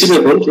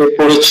রিসিভেবল,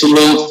 এরপরে ছিল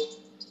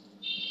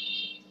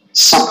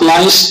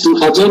supplies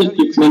 2000,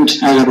 equipment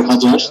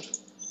 11000।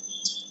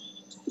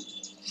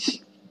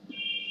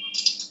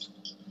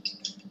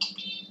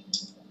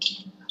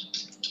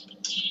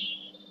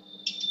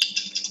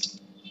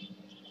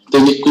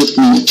 Then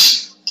equipment,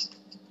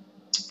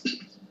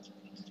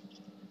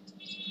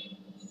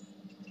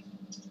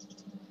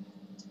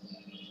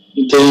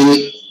 then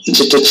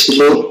যেটা ছিল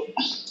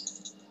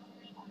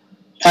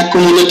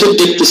accumulated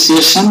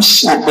depreciations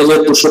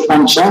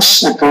 1250,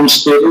 accounts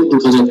payable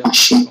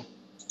 2500।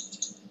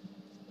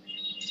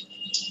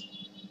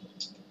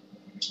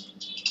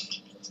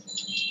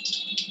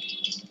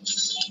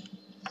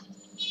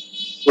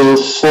 So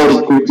for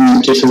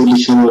equipment এসব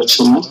লিখে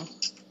রয়েছে না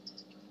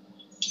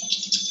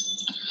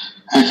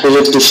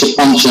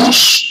 1250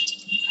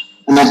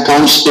 and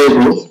accounts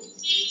payable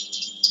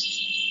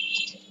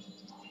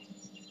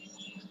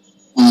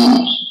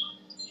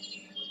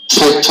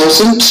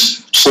 5000,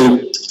 sorry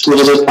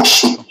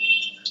 2500।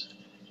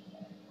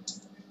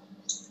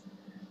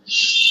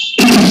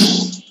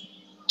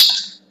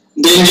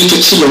 Then যেটা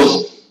ছিল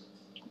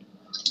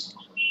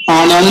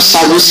unearned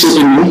service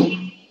revenue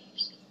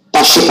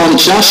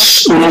 550,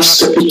 owners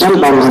capital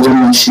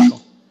 12900।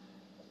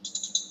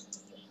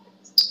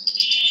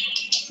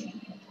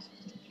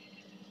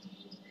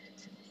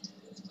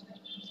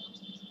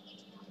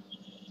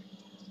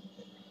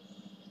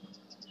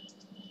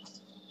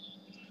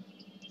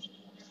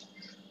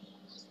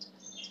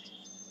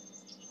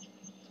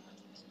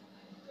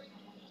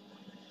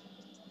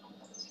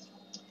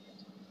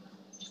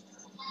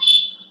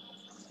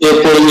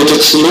 এরপরে যেটা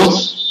ছিল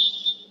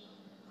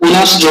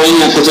owners drawing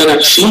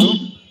 1100,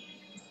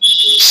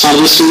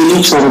 service revenue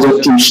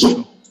 6300।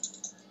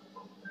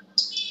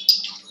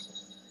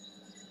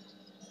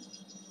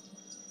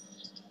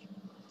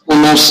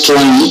 Owners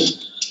drawing,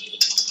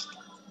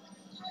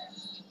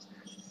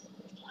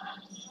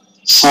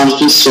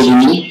 service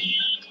revenue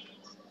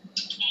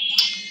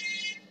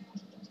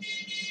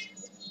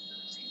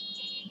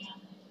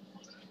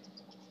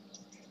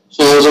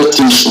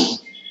 6300।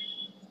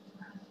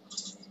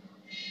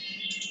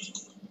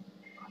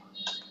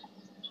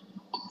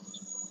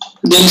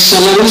 Then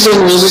salaries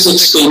and wages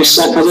expense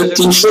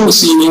 1300,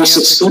 miscellaneous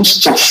expense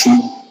 400।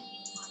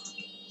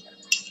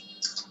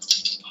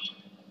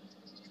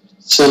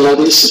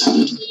 Salaries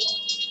and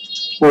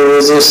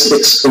wages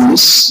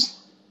expense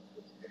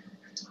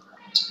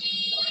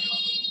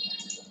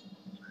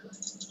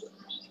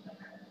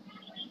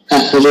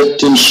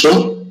 1300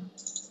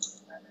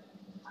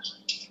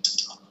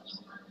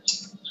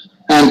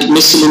 and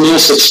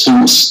miscellaneous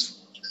expense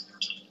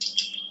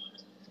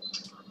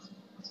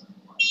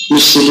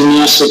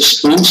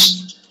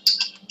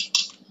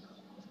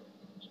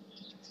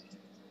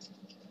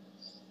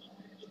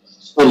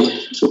sorry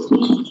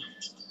 400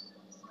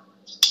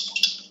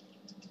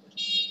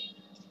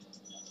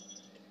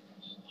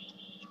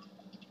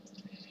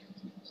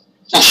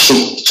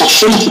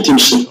 নাকি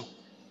 300?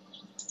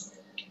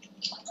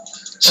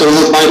 So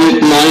আমার বাইরে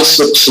noise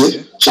হচ্ছে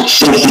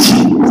 400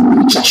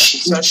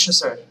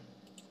 sir.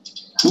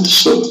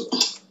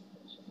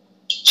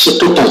 So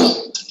total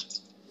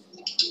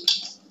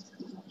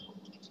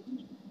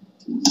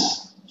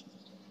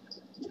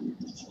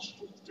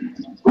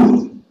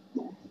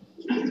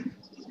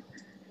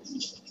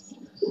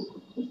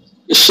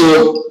so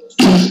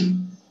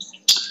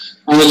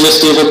আমরা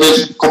just এভাবে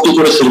copy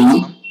করে ফেললাম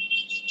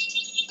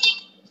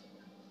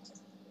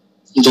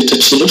যেটা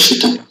ছিল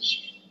সেটা।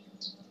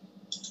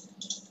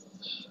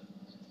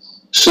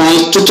 So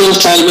total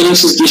trial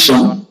balance is this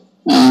one.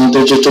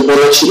 যেটা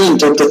বলা ছিল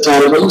enter the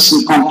trial balance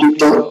and complete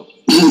the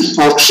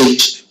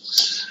worksheet.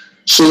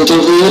 So এটা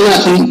হয়ে গেল।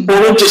 এখন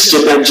পরের যে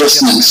স্টেপ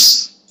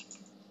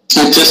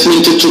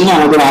অ্যাডজাস্টমেন্টের জন্য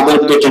আমাদের আদার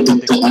ডেটা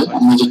দেখতে হয়,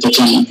 আমরা যেটা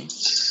জানি।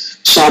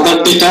 So other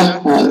data,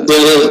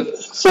 there are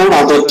 4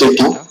 other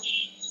data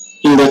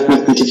in that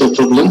mathematical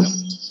problem.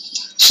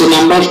 So so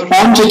number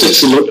 1 যেটা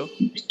ছিল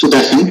একটু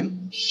দেখেন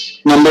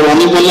নাম্বার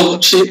 1 এ বলা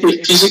হচ্ছে a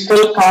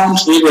physical count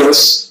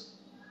reveals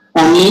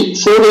only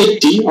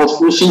 480 of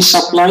roofing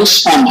supplies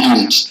on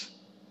hand.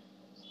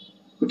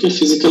 Okay,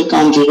 physical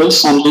count reveals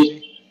only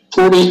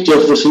 480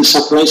 of roofing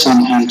supplies on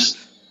hand.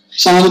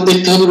 So আমাদের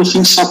দেখতে হবে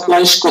roofing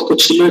supplies কত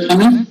ছিল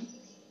এখানে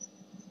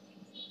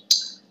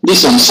this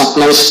one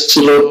supplies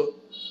ছিল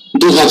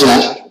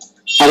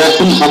 2000 আর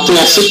এখন হাতে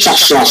আছে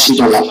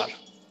 $480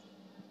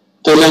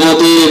 তাহলে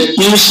আমাদের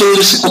ইউজ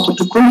হয়েছে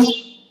কতটুকু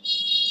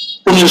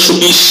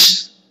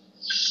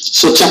 1520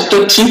 সো চ্যাপ্টার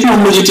 3 তে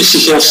আমরা যেটা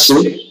শিখে আসছি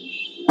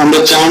আমরা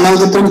জার্নাল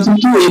দিতাম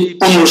কিন্তু এই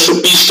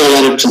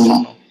 $1520 জন্য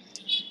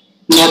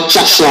নট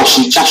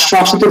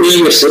 480 তো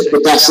রয়ে গেছে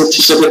এটা অ্যাসেট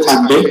হিসেবে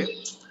থাকবে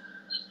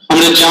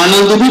আমরা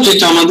জার্নাল দেব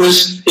যেটা আমাদের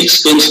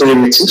এক্সপেন্স হয়ে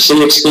গেছে সেই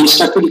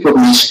এক্সপেন্সটাকে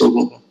রিকগনাইজ করব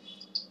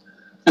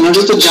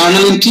আমাদের তো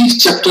জার্নাল এন্ট্রি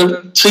চ্যাপ্টার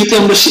 3 তে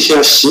আমরা শিখে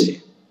আসছি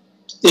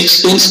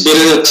এক্সপেন্স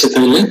বেড়ে যাচ্ছে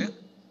তাহলে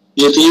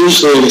যেটা ইউজ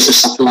হয়ে গেছে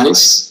supplies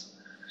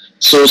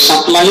so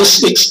supplies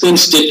expense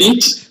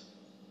debit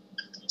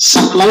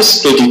supplies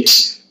credit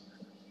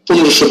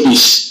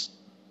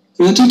 1520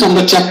 কিন্তু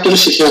আমরা চ্যাপ্টারে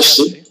শিখে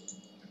আসছি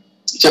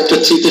চ্যাপ্টার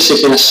 3 তে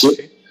শিখে আসছি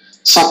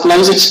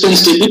supplies expense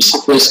debit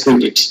supplies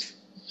credit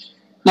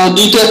নাও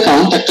দুইটা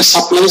অ্যাকাউন্ট একটা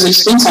সাপ্লাইজ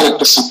এক্সপেন্স আর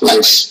একটা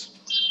সাপ্লাইজ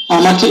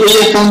আমাকে এই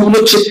অ্যাকাউন্টগুলো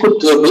চেক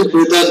করতে হবে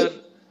whether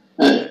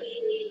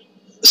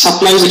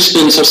supplies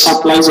expense or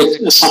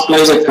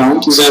supplies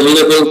account is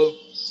available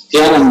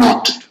here or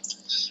not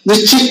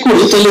this check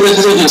করি তাহলে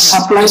দেখা যায় হ্যাঁ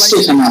সাপ্লাইজ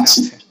এখানে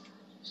আছে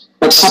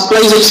বাট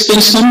সাপ্লাইজ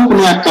এক্সপেন্স নামে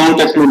কোনো অ্যাকাউন্ট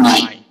এখন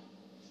নাই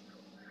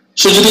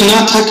সো যদি না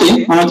থাকে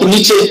আমাকে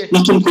নিচে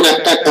নতুন করে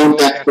একটা অ্যাকাউন্ট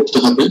অ্যাড করতে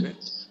হবে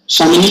সো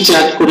আমি নিচে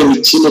অ্যাড করে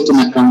নিচ্ছি নতুন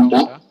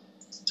অ্যাকাউন্টটা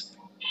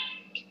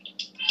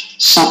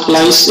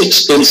সাপ্লাইজ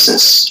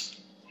এক্সপেন্সেস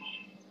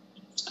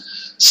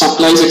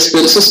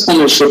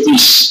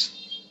 1520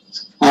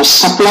 আর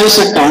সাপ্লাইজ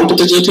অ্যাকাউন্ট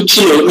এটা যেহেতু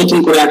ছিল নতুন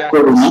করে অ্যাড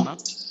করব না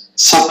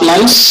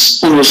সাপ্লাইজ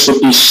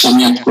 1520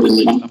 আমি অ্যাড করে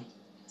নিলাম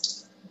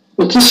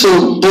ওকে সো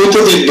বইতে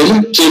দেখবেন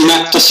যে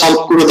ম্যাথটা সলভ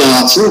করে দেওয়া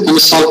আছে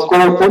এখানে সলভ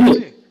করার পরে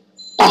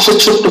পাশে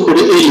ছোট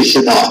করে এই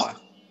লিখে দেওয়া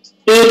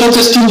এটা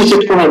জাস্ট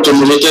ইন্ডিকেট করার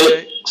জন্য যেটা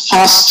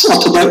ফার্স্ট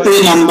অথবা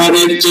এই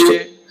নাম্বারের যে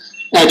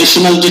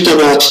অ্যাডিশনাল যেটা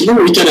দেওয়া ছিল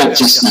ওইটার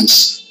অ্যাডজাস্টমেন্টস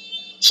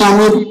সো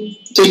আমি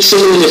টেক্সটে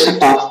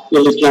লেখাটা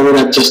লিখলে আবার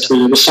অ্যাডজাস্ট হয়ে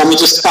যাবে সো আমি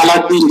জাস্ট কালার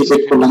দিয়ে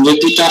ইন্ডিকেট করলাম যে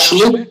দুইটা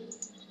আসলে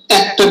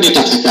একটা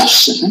ডেটা থেকে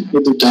আসছে হ্যাঁ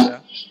এই দুটো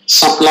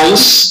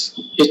সাপ্লাইজ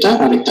এটা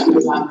আর এটা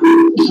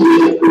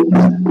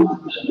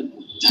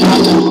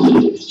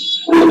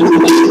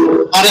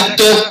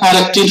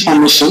আরেকটা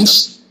ইনফরমেশনস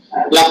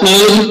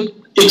আপনারা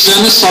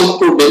এক্সামে সলভ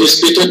করবেন it's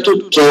better to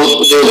draw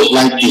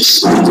like this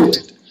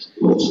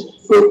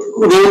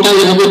rota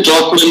এভাবে ড্র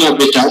করে না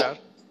বেটার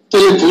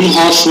তাহলে ভুল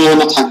হওয়ার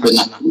সম্ভাবনা থাকবে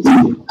না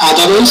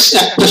আদারওয়াইজ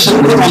একটা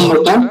সাথে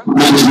অন্যটা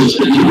ম্যাচ হয়ে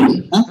যাবে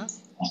হ্যাঁ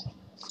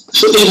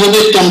সো এইভাবে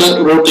একটা আমরা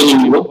রো টেনে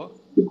নিব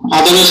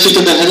আদারওয়াইজ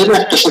যেটা দেখা যাবে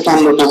একটা সাথে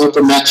অন্যটা হয়তো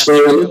ম্যাচ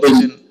হয়ে গেলে দেন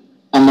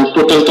আমার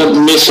টোটালটা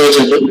মিস হয়ে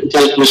যাবে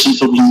ক্যালকুলেশন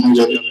প্রবলেম হয়ে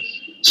যাবে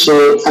সো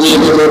আমি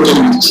এবার রো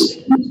টেনে নিচ্ছি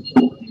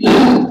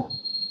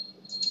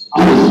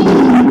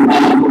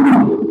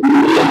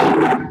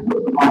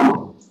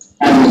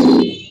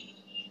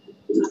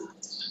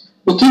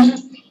ওকে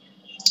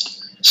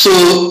সো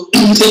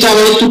এটা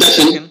আবার একটু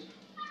দেখেন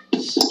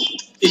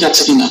ঠিক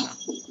আছে কিনা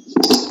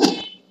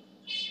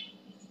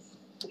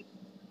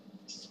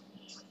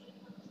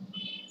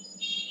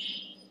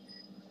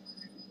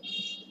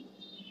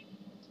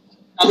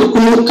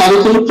কারো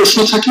কোনো প্রশ্ন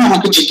থাকলে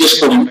আমাকে জিজ্ঞেস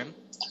করেন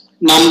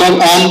নাম্বার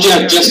 1 যে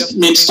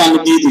অ্যাডজাস্টমেন্টসটা আমি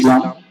দিয়ে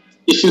দিলাম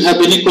if you have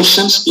any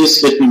questions please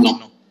let me know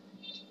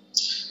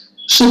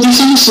so this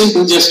is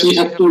simple just we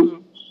have to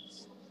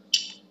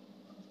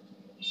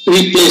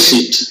replace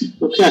it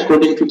okay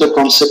according to the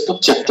concept of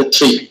chapter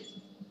 3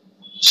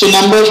 so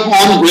number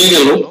 1 হয়ে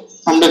গেল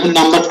আমরা এখন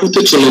নাম্বার 2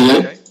 তে চলে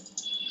যাই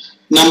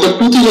নাম্বার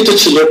 2 তে যেটা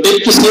ছিল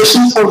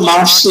depreciation for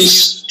March is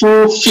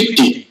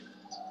 250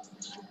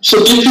 so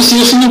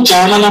depreciation এর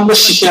জার্নাল আমরা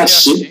শিখে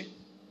আসছি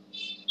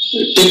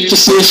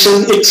depreciation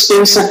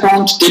expense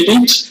account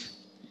debit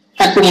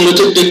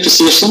accumulated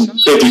depreciation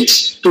credit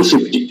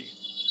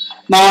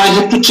 250 now I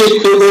have to check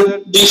whether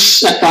this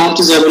account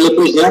is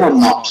available here or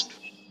not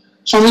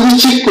so আমি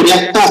চেক করি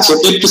একটা আছে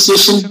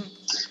depreciation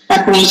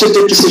accumulated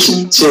depreciation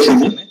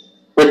সেখানে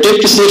but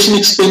depreciation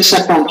expense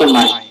account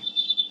নাই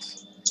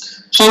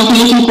so আমাকে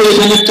নতুন করে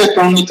এখানে একটা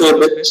অ্যাকাউন্ট নিতে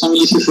হবে so আমি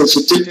লিখে ফেলছি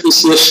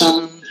depreciation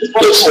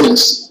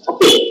expense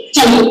okay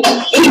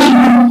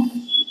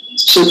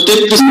so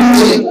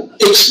depreciation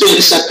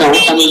expense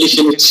account আমি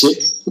লিখে নিচ্ছি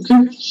okay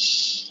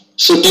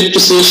so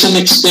depreciation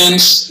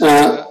expense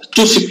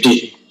 250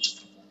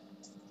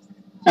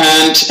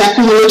 and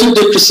accumulated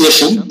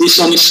depreciation this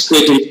one is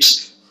credit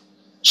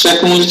so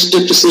accumulated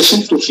depreciation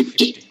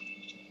 250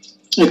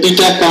 a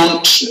data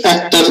account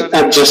actor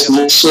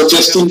adjustment so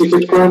just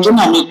indicate করার জন্য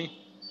আমি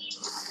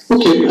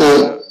okay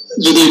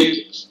যদি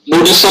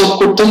বোর্ডে সলভ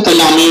করতাম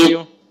তাহলে আমি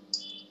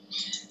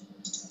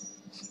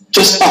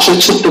জাস্ট পাশে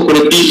ছোট করে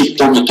বি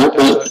লিখতাম এটা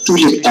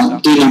 2 লিখতাম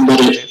 2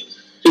 নম্বরের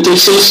এটা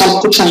এক্সেল সলভ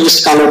করছি, আমি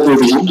জাস্ট কালার দিয়ে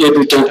দিলাম যে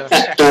দুইটা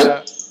একটা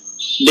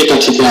ডেটা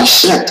থেকে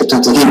আসছে, একটা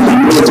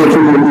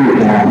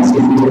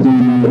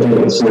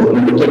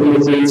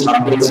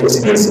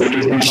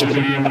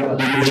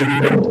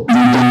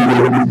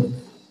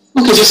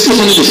ওকে জাস্ট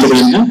এখানে লিখে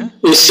দিন। হ্যাঁ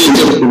এই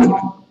সেটার উপর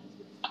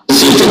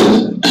সেটা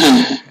হ্যাঁ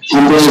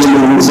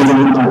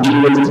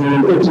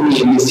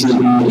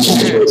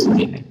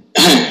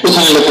হ্যাঁ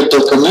ওখানে লেখার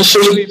দরকার না,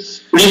 সেই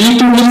রিভিউ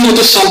প্রবলেম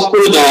এটা সলভ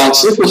করে দেওয়া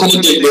আছে, ওখানে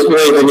দেখবেন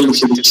ওরা এভাবে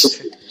লিখে দিচ্ছে।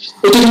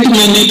 এটা কিন্তু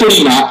ম্যান্ডেটরি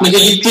না, আপনাকে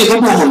লিখতে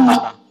হবে এমন না,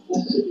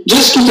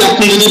 জাস্ট কি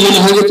আপনি যদি মনে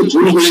হয় যে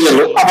ভুল হয়ে গেল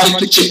আবার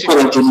একটু চেক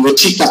করার জন্য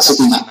ঠিক আছে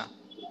কিনা,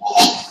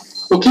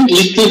 ওকে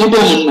লিখতে হবে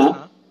এমন না,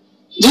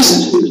 জাস্ট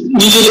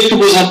নিজের একটু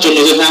বোঝার জন্য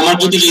যে আমার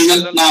যদি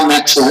রেজাল্ট না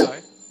ম্যাচ হয়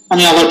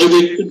আমি আবার যদি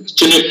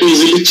একটু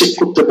ইজিলি চেক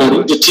করতে পারি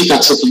যে ঠিক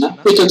আছে কিনা,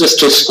 এটা জাস্ট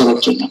টেস্ট করার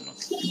জন্য।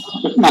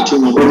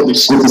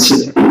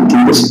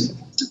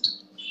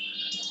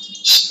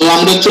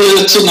 আমরা চলে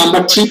যাচ্ছি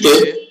নাম্বার 3 তে।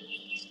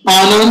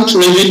 Unearned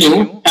revenue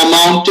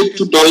amounted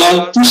to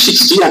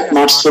 $260 at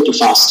March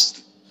 31st.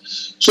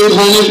 So এই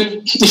ধরনের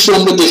ইস্যু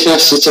আমরা দেখে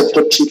আসছি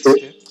চ্যাপ্টার 3 তে।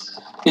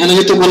 এখানে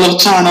যেটা বলা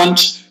হচ্ছে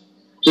unearned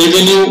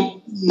revenue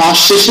মাস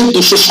শেষে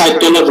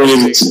 $260 রয়ে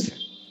গেছে।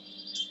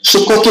 সো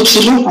কত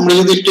ছিল আমরা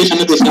যদি একটু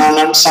এখানে দেখি,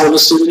 unearned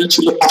service revenue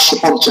ছিল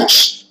 550।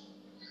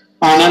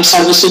 unearned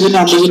service revenue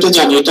আমরা যেটা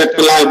জানি এটা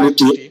একটা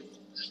লায়াবিলিটি,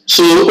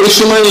 সো ওই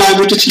সময়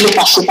লায়াবিলিটি ছিল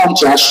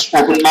 550,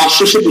 এখন মাস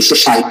শেষে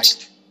 260।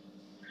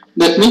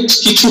 দ্যাট মিনস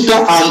কিছুটা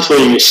আর্ন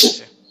হয়ে গেছে,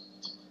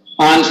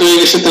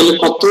 তাহলে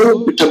কত,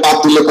 এটা বাদ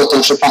দিলে কত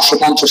আসে,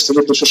 550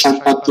 থেকে 260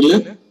 বাদ দিলে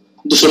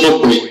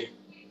 290,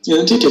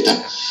 ঠিক এটা।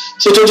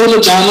 সেটার জন্য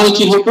জার্নাল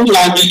কি হবে,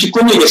 লায়াবিলিটি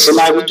কমে গেছে,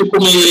 লায়াবিলিটি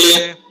কমে গেলে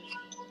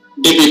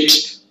debit,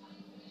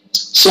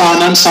 so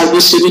unearned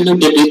service revenue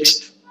debit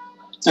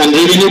and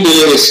revenue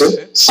বেড়ে গেছে,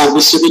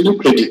 সার্ভিস রেভিনিউ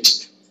ক্রেডিট।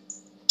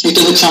 এটা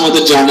হচ্ছে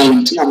আমাদের জার্নাল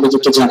এন্ট্রি, আমরা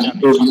যেটা জানি এই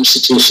ধরনের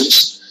situations.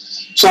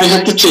 So I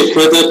have to check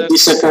whether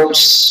these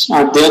accounts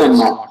are there or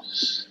not.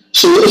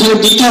 So এখানে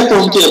দুইটা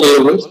অ্যাকাউন্ট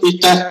অ্যাভেলেবল,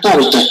 এটা একটা আর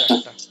এটা একটা।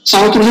 সো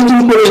আমাকে নতুন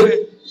করে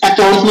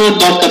অ্যাকাউন্ট নেওয়ার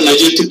দরকার নাই,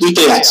 যেহেতু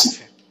দুইটাই আছে।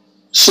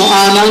 সো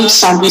unearned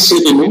সার্ভিস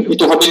রেভিনিউ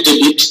এটা হবে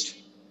ডেবিট,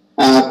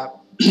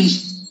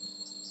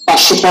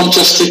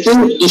 550 থেকে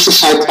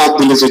 260 বাদ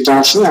দিলে যেটা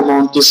আসে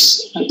amount is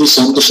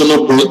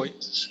 290,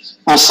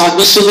 R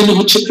service revenue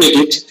হচ্ছে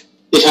ক্রেডিট,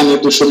 এখানে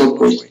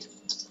 290।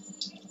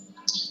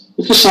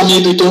 আমি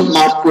দুটো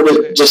মার্ক করে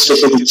জাস্ট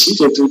রেখে দিচ্ছি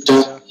যে দুইটা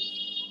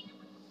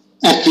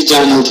একই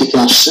জার্নাল থেকে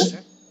আসছে।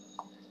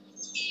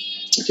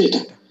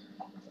 এটা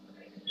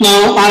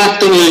নাও আর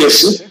একটা রয়ে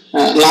গেছে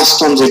লাস্ট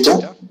ওয়ান, যেটা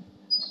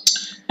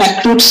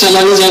accrued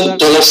salaries are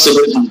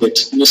 $700,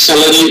 মানে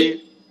স্যালারি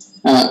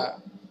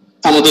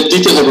আমাদের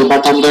দিতে হবে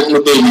বাট আমরা এখনো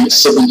দেইনি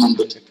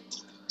 700।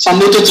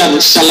 আমরা এটা জানি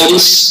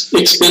salaries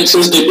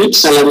expenses debit,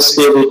 salaries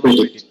payable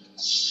credit.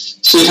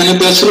 So এখানে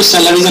দেওয়া ছিল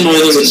salaries and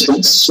wages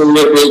expense, so we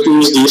are going to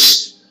use this.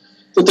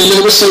 তো তাহলে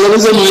হবে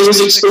salaries and wages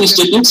expense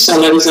debit,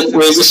 salaries and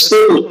wages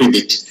payable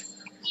credit,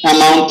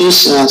 amount is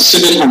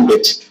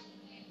 700।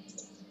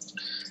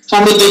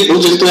 আমরা দেখবো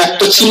যেহেতু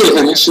একটা ছিল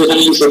এখানে,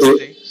 সেখানে লিখে দেয়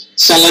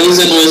salaries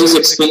and wages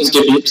expense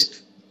debit,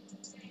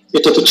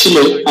 এটা তো ছিল,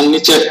 আর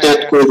নিচে একটা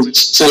অ্যাড করে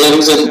দিচ্ছি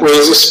salaries and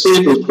wages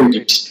payable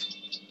credit.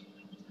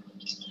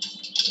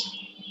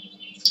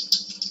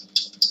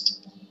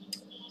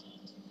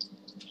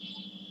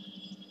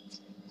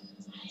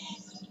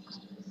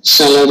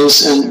 Salaries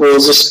and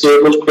wages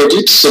payable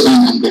credit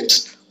 700.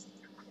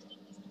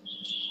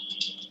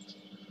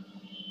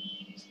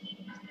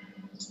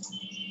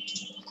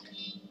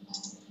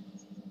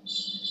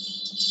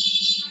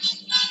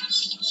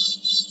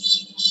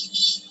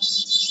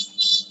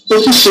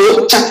 So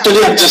চ্যাপ্টারে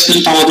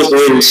অ্যাডজাস্টমেন্ট আমাদের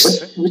হয়ে গেছে,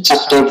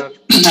 চ্যাপ্টার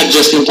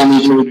অ্যাডজাস্টমেন্ট আমি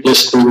এখানে রিপ্লেস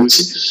করে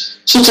দিচ্ছি।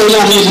 সো চাইলে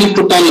আমি এখানে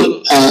টোটাল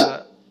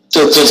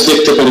জাস্ট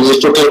দেখতে পারি যে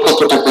টোটাল কত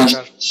টাকার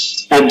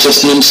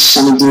অ্যাডজাস্টমেন্টস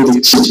আমি দিয়ে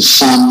দিচ্ছি।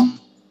 সাম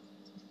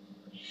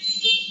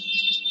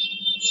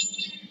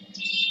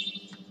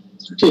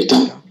এটা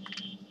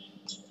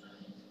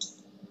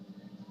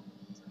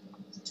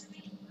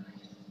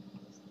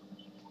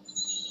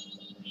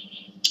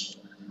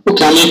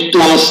ওকে, আমি একটু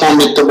আমার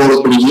ফর্মেটটা বড়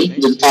করে নিই,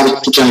 যে তার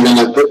একটু জায়গা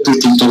লাগবে,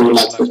 2-3টা রো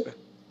লাগবে।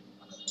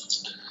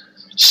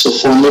 সো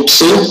ফর্মেট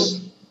সেভ,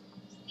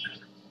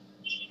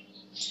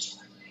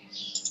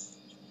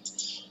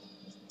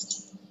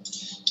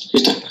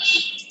 এটা।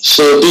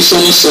 So this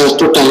one is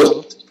total.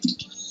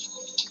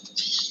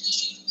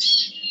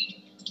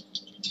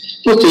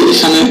 ওকে,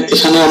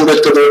 এখানে আমরা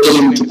একটা দরজা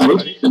নিতে পারি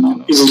যেন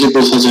ইজিলি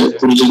বোঝা যায়,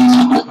 প্রয়োজন না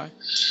হয়।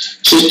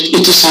 So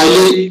it is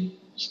highly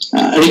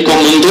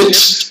recommended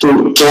to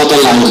draw the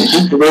line,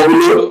 হ্যাঁ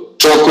এগুলো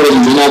ড্র করে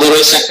নেবেন,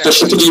 আদারওয়াইজ একটা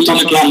সাথে যেহেতু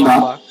অনেক লম্বা,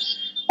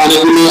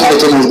 অনেকগুলো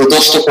আইটেম আসবে,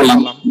 10টা কলাম,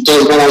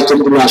 10 বার আইটেম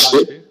গুলো আসবে।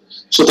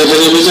 সো দেখা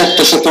যাবে যে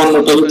একটা সাথে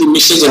অন্যটা যদি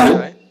মিশে যায়,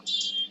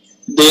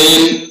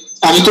 দেন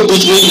আমি তো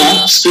বুঝবোই না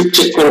স্ক্রিপ্ট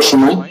চেক করার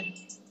সময়,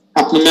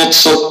 আপনি ম্যাথ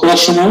সলভ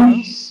করার সময়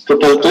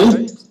টোটালটাই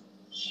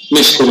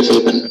মিস করে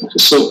ফেলবেন।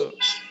 সো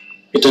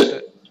এটা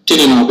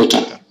টেনে নেওয়া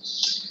বেটার।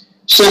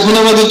 সো এখন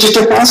আমাদের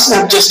যেটা কাজ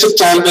অ্যাডজাস্টেড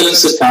ট্রায়াল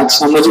ব্যালেন্সের কাজ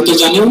আমরা যেটা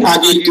জানি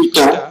আগে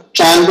দুইটা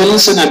ট্রায়াল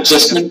ব্যালেন্স এন্ড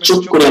অ্যাডজাস্টমেন্ট যোগ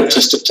করে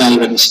অ্যাডজাস্টেড ট্রায়াল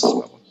ব্যালেন্স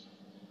পাবো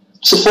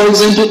সো ফর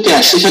এক্সাম্পল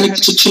ক্যাশ এখানে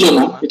কিছু ছিল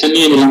না এটা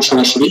নিয়ে নিলাম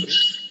সরাসরি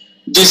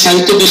যে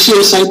সাইটে বেশি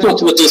ওই সাইটে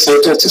অথবা যে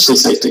সাইটে আছে সেই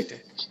সাইটে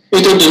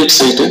এটা ডেবিট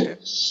সাইটে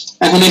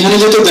এখন এখানে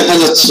যেটা দেখা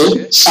যাচ্ছে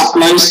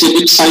সাপ্লাইজ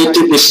ডেবিট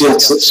সাইটে বেশি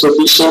আছে সো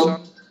দিশন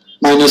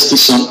মাইনাস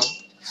দিশন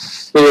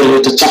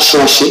এটা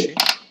 480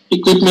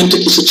 ইকুইপমেন্টে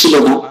কিছু ছিল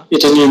না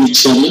এটা নিয়ে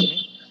নিচ্ছি আমি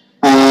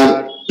আর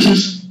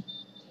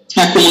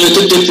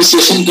অ্যাকুমুলেটেড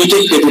ডেপ্রিসিয়েশন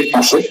দুইটাই ক্রেডিট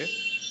পাশে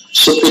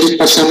সো ক্রেডিট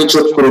পাশে আমি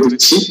যোগ করে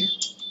দিচ্ছি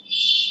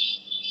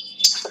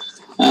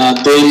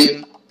দেন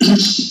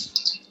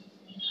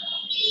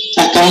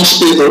অ্যাকাউন্টস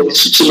পেয়েবল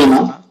কিছু ছিল না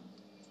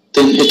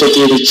দেন এটা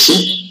দিয়ে দিচ্ছি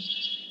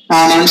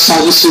আর্ন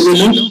সার্ভিস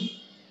রেভিনিউ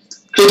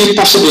ক্রেডিট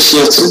পাশে বেশি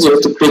আছে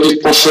যেহেতু ক্রেডিট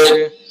পাশে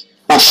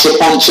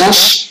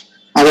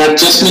 550 আর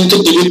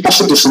অ্যাডজাস্টমেন্টের ডেবিট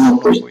পাশে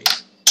 290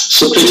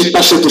 সো ক্রেডিট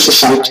পাশে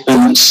 260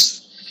 ব্যালেন্স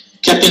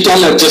ক্যাপিটাল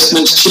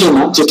অ্যাডজাস্টমেন্ট ছিল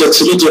না যেটা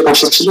ছিল যে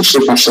পাশে ছিল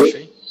সেই পাশে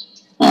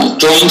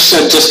ড্রয়িংস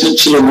অ্যাডজাস্টমেন্ট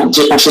ছিল না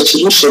যে পাশে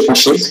ছিল সেই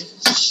পাশে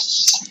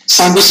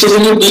সার্ভিস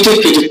রেভিনিউ দুইটাই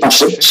ক্রেডিট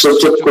পাশে সো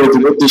যোগ করে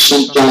দিব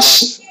ডিশন plus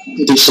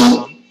ডিশন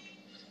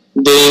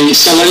then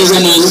salaries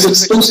and wages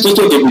expense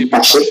দুইটাই ডেবিট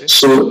পাশে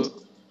সো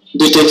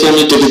দুইটাকে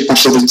আমি ডেবিট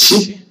পাশে দিচ্ছি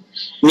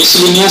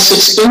মিসলিনিয়াস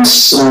এক্সপেন্স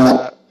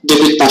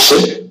ডেবিট পাশে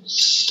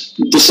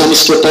দিস ওয়ান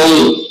ইজ টোটাল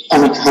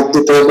আমাকে হাত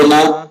দিতে হবে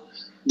না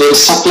দেন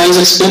সাপ্লাইজ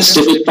এক্সপেন্স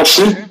ডেবিট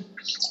পাশে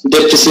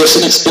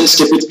ডেপ্রিসিয়েশন এক্সপেন্স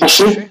ডেবিট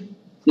পাশে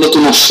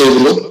নতুন আসছে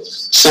এগুলো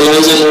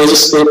salaries and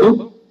wages payable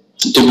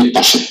debit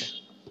পাশে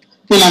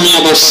then আমি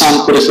আবার সাম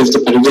করে ফেলতে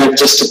পারি যে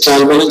অ্যাডজাস্টেড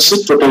ট্রায়াল ব্যালেন্স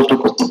টোটালটা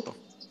কত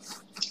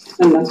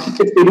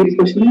ক্রেডিট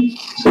পাশে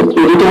সো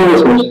ক্রেডিট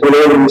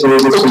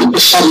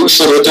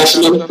সরি এটা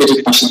আসলে ক্রেডিট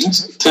পাশে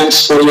থ্যাঙ্কস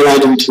ফর ইওর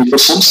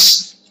আইডেন্টিফিকেশনস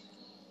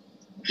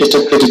এটা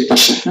ক্রেডিট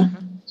পাশে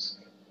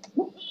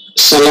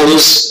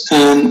salaries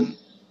and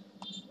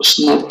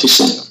not this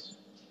one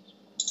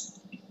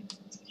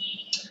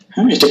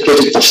এটা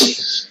ক্রেডিট পাশে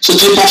সো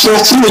যে পাশে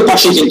আছে ওই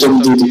পাশে কিন্তু আমি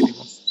দিয়ে দিব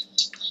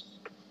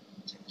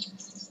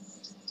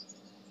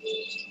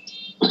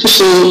ওকে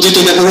সো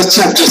যেটা দেখা যাচ্ছে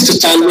অ্যাডজাস্টেড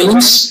ট্রায়াল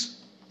ব্যালেন্স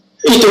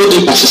এটাও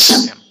দুই পাশে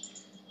সেম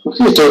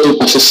ওকে এটাও দুই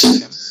পাশে সেম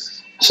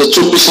সো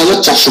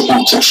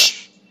 24450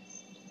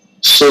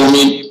 সো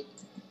আমি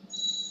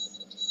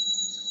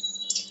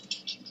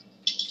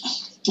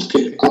ওকে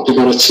কপি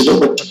করা ছিল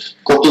বাট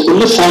কপি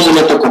করলে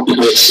ফর্মুলাটা কপি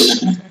হয়েছিল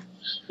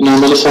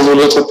নরমালি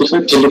ফর্মুলা কপি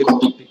হয় গেলে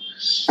কপি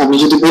আমি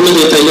যদি বলে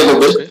দিই তাহলে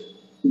হবে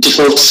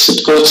ডিফল্ট সেট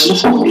করা ছিল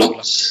ফর্মুলা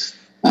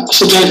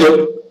সো যাই হোক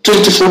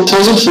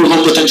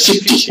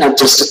 24,450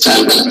 adjusted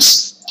trial balance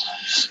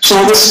so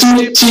আমাদের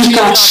স্টেপ 3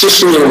 কাজ শেষ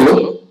হয়ে গেল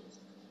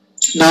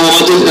না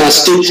আমাদের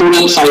স্টেপ 4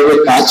 and 5 এর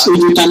কাজ এই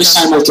দুটো আমি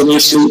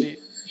সাইমালটেনিয়াসলি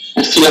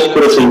ফিল আপ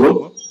করে ফেলবো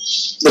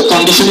the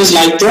condition is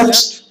like that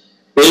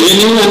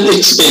revenue and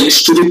expense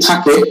যদি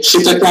থাকে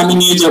সেটাকে আমি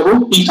নিয়ে যাব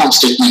ইনকাম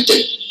স্টেটমেন্টে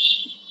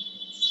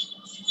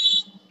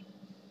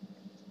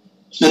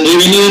and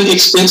revenue and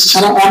expense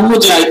ছাড়া অন্য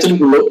যে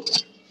আইটেমগুলো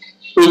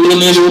ওইগুলো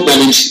নিয়ে যাব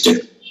ব্যালেন্স শিটে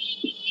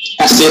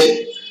asset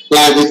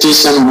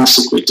liabilities and owner's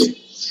equity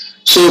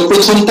so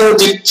প্রথমটা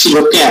যে ছিল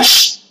ক্যাশ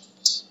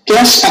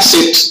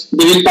অ্যাসেট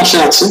ডেবিট পাশে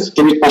আছে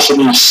ডেবিট পাশে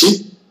নিয়ে আসছি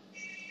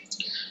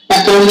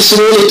অ্যাকাউন্ট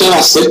রিসিভেবল এটাও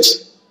অ্যাসেট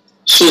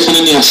সো এখানে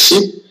নিয়ে আসছি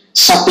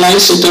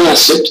সাপ্লাইজ এটাও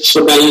অ্যাসেট সো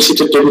ব্যালেন্স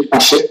শিটের ডেবিট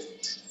পাশে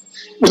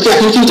ওকে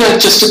এখন কিন্তু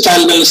অ্যাডজাস্টেড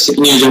ট্রায়াল ব্যালেন্স থেকে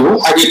নিয়ে যাব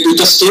আগের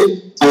দুটো স্টেপ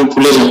আমি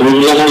ভুলে যাব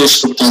এগুলো আমার ইউজ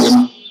করতে হবে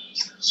না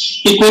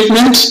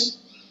ইকুইপমেন্ট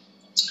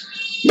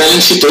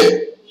ব্যালেন্স শিটে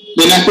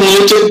then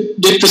accumulated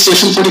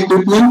depreciation for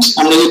equipment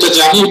আমরা যেটা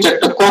জানি এটা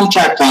একটা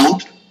কন্ট্রা অ্যাকাউন্ট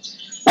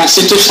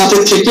অ্যাসেটের সাথে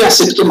থেকে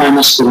অ্যাসেটকে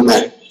মাইনাস করে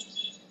দেয়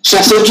সো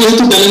অ্যাসেট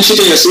যেহেতু ব্যালেন্স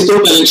শিটে আছে এটাও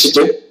ব্যালেন্স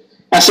শিটে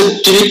অ্যাসেট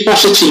ক্রেডিট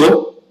পাশে ছিল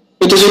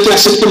এটা যেহেতু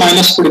অ্যাসেটকে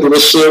মাইনাস করে দেবে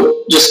সো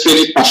জাস্ট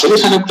ক্রেডিট পাশে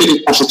এখানে ক্রেডিট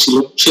পাশে ছিল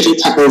সেটাই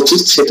থাকা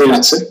উচিত সেটাই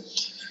আছে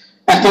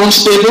অ্যাকাউন্টস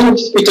পেয়েবল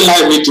এটা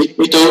লায়াবিলিটি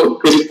এটাও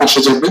ক্রেডিট পাশে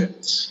যাবে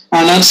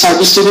আর্ন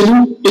সার্ভিস রেভিনিউ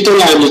এটাও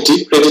লায়াবিলিটি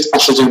ক্রেডিট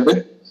পাশে যাবে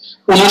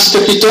ওনার্স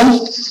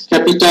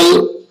ক্যাপিটাল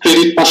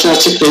credit পাশে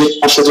আছে ক্রেডিট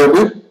পাশে যাবে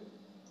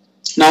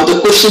now the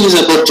question is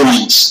about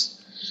drawings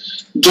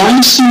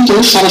কিন্তু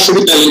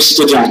সরাসরি ব্যালেন্স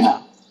শিটে যায় না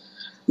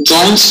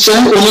drawings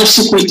যায় ওনার্স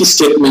ইকুইটি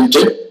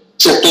স্টেটমেন্টে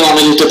চ্যাপ্টার 1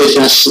 এ যেটা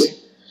দেখে আসছে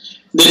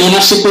দেন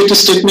ওনার্স ইকুইটি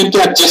স্টেটমেন্টে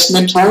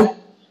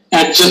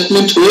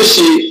অ্যাডজাস্টমেন্ট হয়ে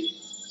সেই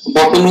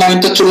বটম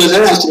লাইনটা চলে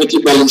যায় আলটিমেটলি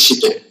ব্যালেন্স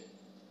শিটে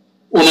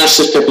ওনার্স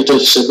এর ক্যাপিটাল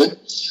হিসেবে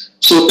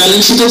সো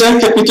ব্যালেন্স শিটে যায়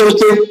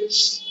ক্যাপিটালকে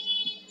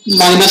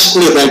মাইনাস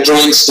করে দেয়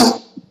ড্রয়িংসটা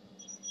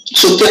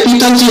সো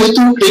ক্যাপিটাল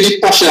যেহেতু ক্রেডিট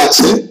পাশে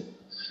আছে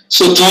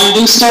সো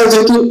ড্রয়িংসটা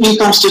যেহেতু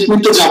ইনকাম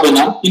স্টেটমেন্টে যাবে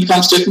না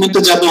ইনকাম স্টেটমেন্টে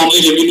যাবে only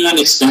revenue and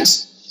expense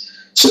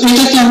so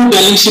এটাকে আমি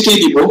ব্যালেন্স শিটেই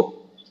দিব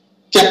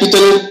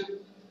ক্যাপিটালের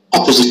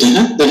অপোজিটে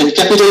দেখেন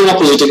ক্যাপিটালের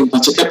অপোজিটে কিন্তু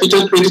আছে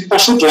ক্যাপিটাল ক্রেডিট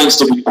পাশে ড্রয়িংস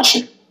ডেবিট পাশে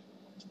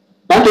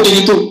বাট এটা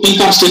কিন্তু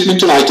ইনকাম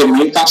স্টেটমেন্টের আইটেম না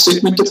ইনকাম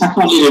স্টেটমেন্টে থাকে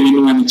only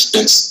revenue and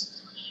expense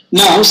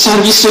now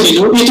service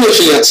revenue এটা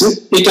এসে গেছে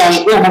এটা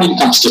আসবে আমার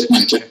ইনকাম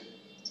স্টেটমেন্টে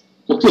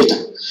ওকে এটা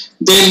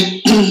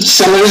then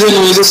salaries and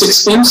wages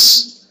expense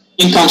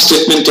income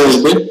স্টেটমেন্টে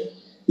আসবে,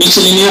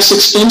 মিসেলেনিয়াস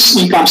এক্সপেন্স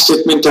ইনকাম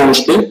স্টেটমেন্টে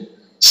আসবে,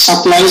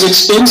 supplies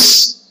expense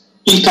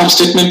income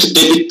statement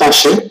debit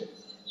পাশে,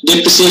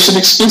 depreciation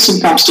expense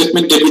income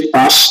statement debit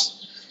pass,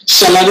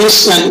 salaries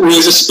and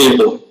wages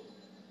payable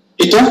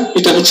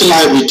এটা হচ্ছে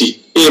liability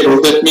payable,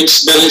 that means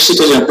balance sheet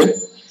এ যাবে,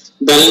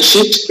 balance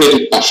sheet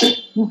credit পাশে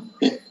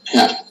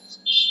here.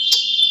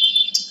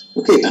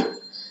 Okay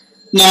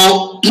now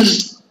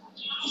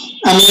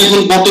আমি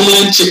এখন bottom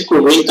line চেক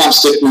করব ইনকাম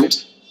স্টেটমেন্ট।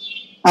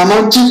 আমার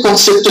যে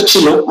কনসেপ্টটা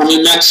ছিল, আমি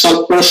ম্যাথ সলভ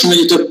করার সময়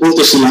যেটা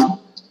বলতেছিলাম,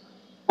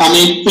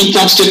 আমি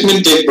ইনকাম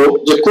স্টেটমেন্ট দেখবো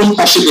যে কোন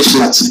পাশে বেশি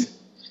আছে,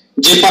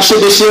 যে পাশে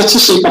বেশি আছে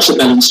সেই পাশে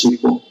ব্যালেন্স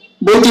লিখবো।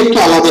 বইটি একটু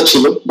আলাদা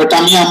ছিল, বাট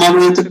আমি আমার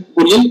ওয়েতে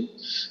বলি,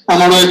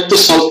 আমার ওয়েতে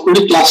সলভ করি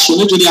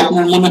ক্লাসরুমে। যদি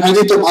আপনার মনে হয়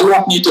যে এটা ভালো,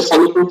 আপনি এটা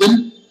ফলো করবেন,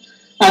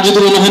 আর যদি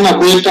মনে হয় না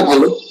বইয়েরটা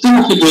ভালো, তাহলে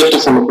আপনি বইয়েরটা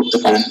ফলো করতে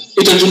পারেন,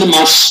 এটার জন্য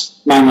মার্কস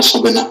মাইনাস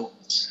হবে না।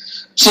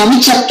 আমি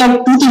চ্যাপ্টার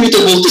 2 তে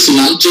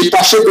বলতেছিলাম যে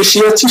পাশে বেশি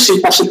আছে সেই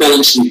পাশে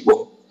ব্যালেন্স লিখবো।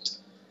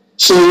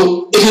 সো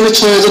এখানে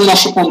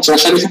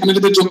 6,950 আর এখানে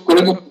যদি যোগ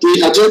করেন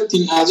 2,000,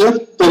 3,000,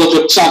 পরে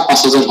যোগ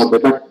 4-5,000 হবে,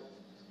 বাট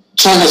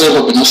 6,000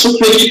 হবে না। সো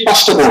ক্রেডিট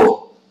পাশটা বড়,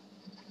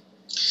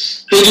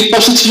 ক্রেডিট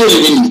পাশে ছিল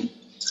রেভিনিউ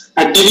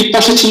আর ডেবিট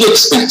পাশে ছিল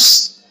এক্সপেন্স।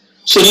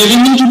 সো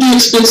রেভিনিউ যদি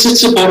এক্সপেন্সের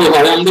চেয়ে বড়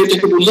হয়, আমরা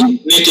এটাকে বলি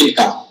নেট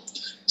ইনকাম।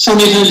 সো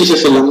আমি এখানে লিখে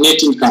ফেললাম নেট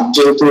ইনকাম,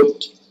 যেহেতু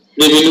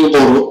রেভিনিউ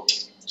বড়।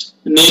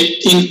 নেট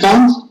ইনকাম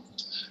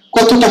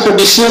কত টাকা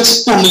বেশি আছে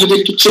আমরা যদি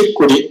একটু চেক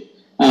করি,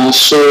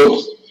 সো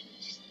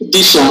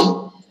দিস ওয়ান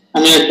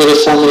আমি একবারে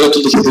ফর্মুলাটা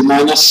লিখে দিই,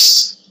 মাইনাস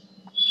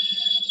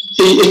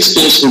এই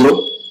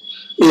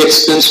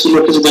এক্সপেন্স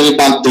গুলোকে যদি আমি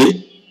বাদ দিই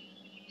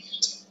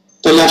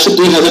তাহলে আসে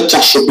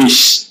 2,420।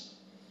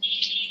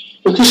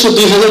 ওকে, সো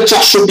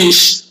 2,420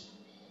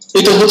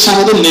 এটা হচ্ছে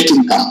আমাদের net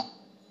income.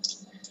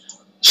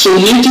 So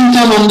net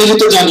income আমরা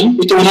যেটা জানি,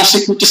 এটা ওনার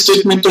সিকিউরিটি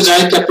স্টেটমেন্টে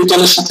যায়,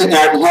 ক্যাপিটালের সাথে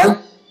অ্যাড হয়,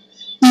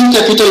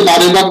 ক্যাপিটাল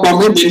বাড়ে বা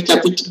কমে, দেন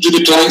ক্যাপিটাল যদি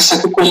ড্রয়িংস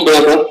থাকে কোন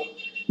বরাবর,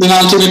 দেন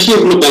আলটিমেটলি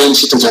এগুলো ব্যালেন্স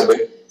শিটে যাবে,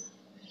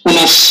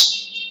 ওনার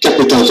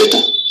ক্যাপিটাল যেটা।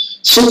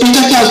 সো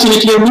এটাকে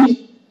আলটিমেটলি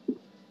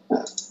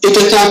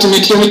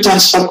আমি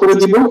ট্রান্সফার করে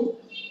দিব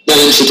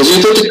ব্যালেন্স শিটে,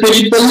 যেহেতু এটা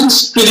ক্রেডিট ব্যালেন্স,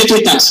 ক্রেডিটে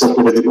ট্রান্সফার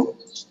করে দিব,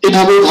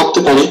 এভাবেও ভাবতে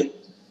পারি।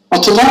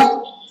 অথবা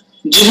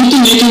যেহেতু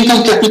নেট ইনকাম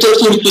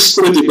ক্যাপিটালকে ইনক্রিজ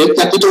করে দিবে,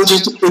 ক্যাপিটাল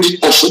যেহেতু ক্রেডিট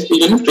পাশে, এই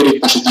জন্য ক্রেডিট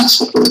পাশে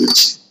ট্রান্সফার করে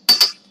দিচ্ছি।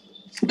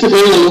 ওকে,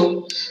 হয়ে গেল।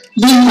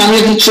 দেন আমি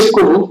এখন চেক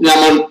করবো যে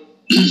আমার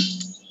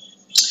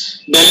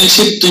ব্যালেন্স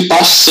শিট দুই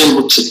পাশ সেম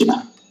হচ্ছে কিনা।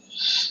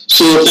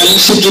 সো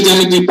ব্যালেন্স শিট যদি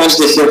আমি দুই পাশ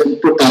দেখি, এখন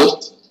টোটাল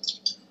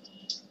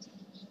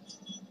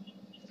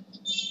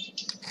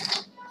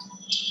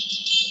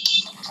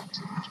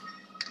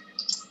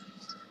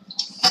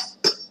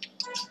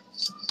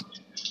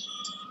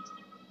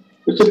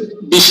ওকে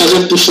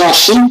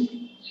 20,280,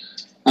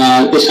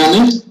 আর এখানে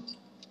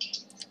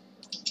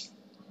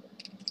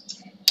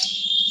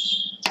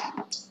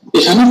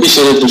এখানে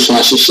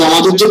 20,280। সো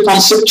আমাদের যে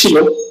কনসেপ্ট ছিল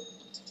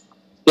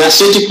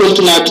asset equal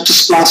to liabilities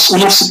plus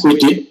owner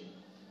security,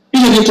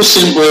 এটা কিন্তু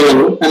সেম হয়ে গেল,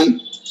 এন্ড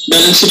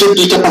ব্যালেন্স শিটের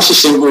দুইটা পাশে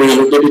সেম হয়ে গেল,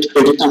 ডেবিট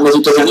ক্রেডিট। আমরা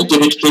যেটা জানি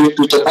ডেবিট ক্রেডিট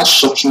দুইটা পাশ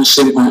সবসময়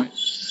সেম হয়,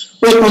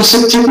 ওই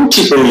কনসেপ্ট থেকেও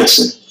ঠিক হয়ে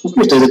গেছে। ওকে,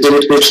 এটা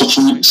ডেবিট ক্রেডিট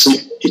সবসময়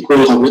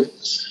ইকুয়াল হবে।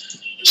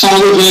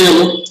 আমাদের হয়ে গেল,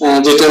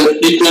 যেটা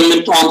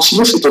রিকোয়ারমেন্ট অন ছিল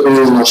সেটা হয়ে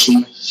গেল আসলে।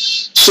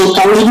 সো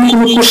কারো যদি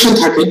কোনো কোশ্চেন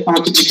থাকে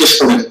আমাকে জিজ্ঞেস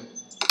করেন।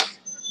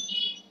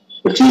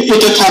 ওকে,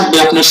 এটা থাকবে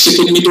আপনার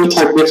সেকেন্ড মিডেও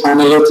থাকবে,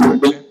 ফাইনালেও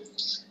থাকবে,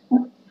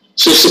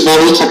 সে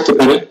বড় থাকতে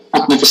পারে,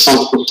 আপনাকে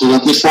সলভ করতে হবে।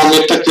 আপনি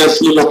ফর্মেটটা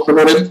কেয়ারফুলি লক্ষ্য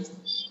করেন।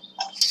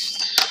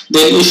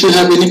 দেন if you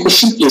have any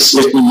question please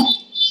let me no.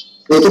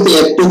 এটা কি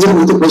এক পেজের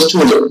মধ্যে পোস্ট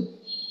হয়ে যাবে?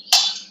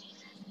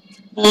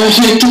 হ্যাঁ,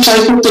 একটু ট্রাই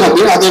করতে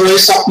হবে,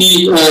 আদারওয়াইজ আপনি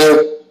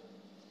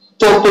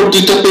পরপর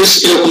দুইটা পেজ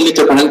এরকম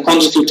নিতে পারেন,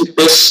 কনজিকিউটিভ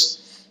পেজ।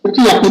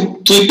 ওকে, আপনি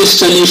দুই পেজ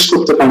স্টাইল ইউজ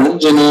করতে পারেন,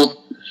 যেন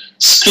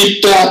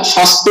স্ক্রিপ্টটা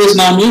ফার্স্ট পেজ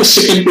না নিয়ে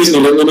সেকেন্ড পেজ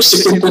নিলেন, যেন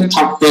সেকেন্ড এন্ড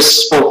থার্ড পেজ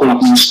পরপর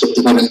আপনি ইউজ করতে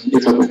পারেন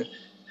এভাবে।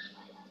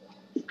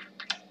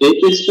 এই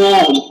পেজটা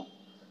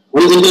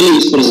হরিজন্টালি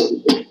ইউজ করা যাবে?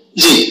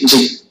 জি জি।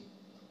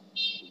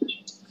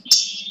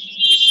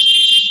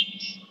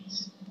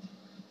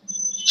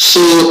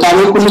 সো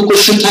কারো কোনো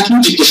কোশ্চেন থাকলে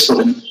জিজ্ঞেস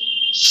করেন।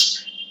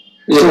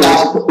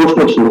 প্রশ্ন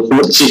ছিল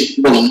স্যার। জি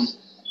বলুন।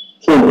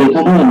 স্যার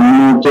এখানে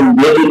যে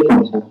ডেবিট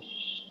কনসেপ্ট,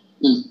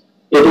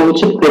 এটা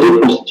হচ্ছে ক্রেডিট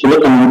পাশে ছিল,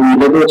 কারণ আমি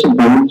এটাকে হচ্ছে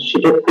ব্যালেন্স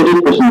শিটের ক্রেডিট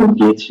পাশে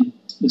দিয়েছি।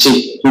 জি,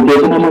 যদি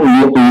এখানে আমার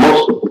নেট লস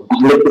হতো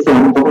তাহলে কি স্যার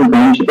আমি তখন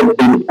ব্যালেন্স শিটের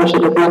ক্রেডিট পাশে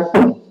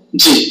রাখতাম?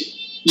 জি,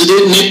 যদি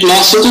নেট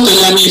লস হতো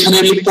তাহলে আমি এখানে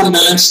লিখতাম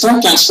ব্যালেন্সটা,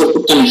 ট্রান্সফার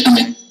করতাম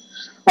এখানে।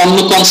 অন্য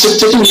কনসেপ্ট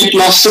থেকে নেট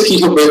লসে কি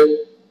হবে,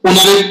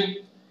 ওনার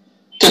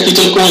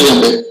ক্যাপিটাল কমে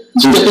যাবে,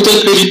 ক্যাপিটাল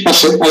ক্রেডিট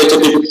পাশে আর এটা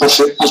ডেবিট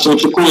পাশে,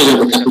 আলটিমেটলি কমে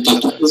যাবে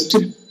ক্যাপিটালটা,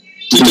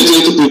 দুইটা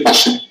যেহেতু দুই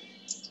পাশে।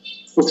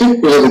 ওকে,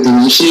 এভাবে দিব।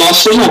 লস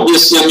হলে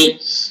অবভিয়াসলি আমি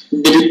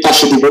ডেবিট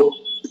পাশে দিব।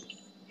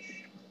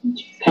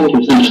 Thank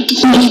you sir.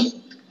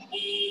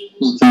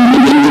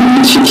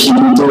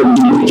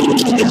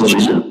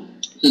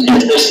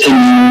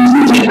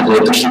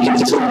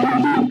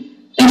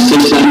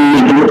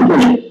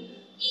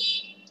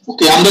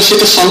 ওকে, আমরা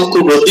সেটা সলভ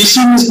করবো। This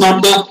is not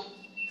the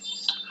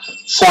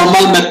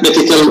formal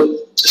mathematical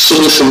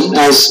solution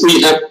as we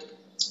have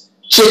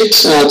checked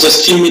just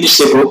few minutes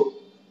ago.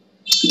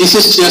 This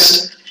is just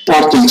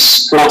workings,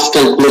 rough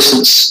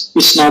calculations.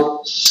 It's not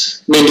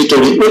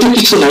mandatory. এটা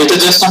কিছু না, এটা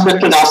জাস্ট আমরা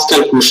একটা রাফ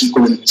ক্যালকুলেশন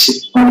করে নিচ্ছি।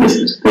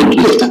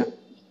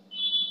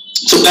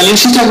 So ব্যালেন্স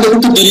শিটে আমরা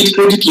কিন্তু ডেবিট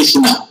ক্রেডিট লিখি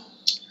না,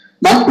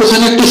 বাট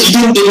ওখানে একটা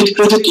হিডেন ডেবিট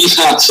ক্রেডিট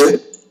লেখা আছে।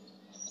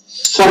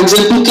 ফর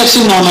এক্সাম্পল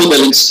ক্যাশের নর্মাল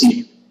ব্যালেন্স কি?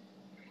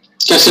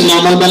 ক্যাশের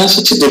নর্মাল ব্যালেন্স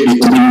হচ্ছে ডেবিট,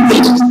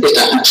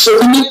 এটা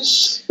সেখানে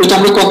এটা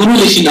আমরা কখনো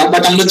লিখি না,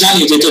 বাট আমরা জানি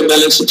যে এটার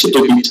ব্যালেন্স হচ্ছে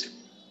ডেবিট।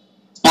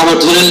 আবার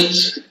ধরেন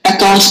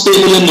অ্যাকাউন্টস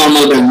পেয়েবল এর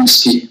নর্মাল ব্যালেন্স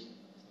কি?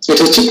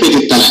 এটা হচ্ছে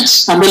ক্রেডিট ব্যালেন্স।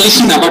 আমরা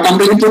লিখি না, বাট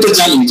আমরা কিন্তু এটা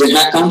জানি যে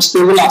অ্যাকাউন্টস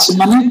পেয়েবল আছে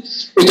মানে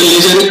এটা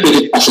লেজারের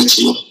ক্রেডিট পাশে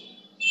ছিল।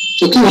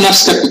 ওকে,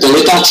 ওনার্স ক্যাপিটাল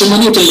এটা আছে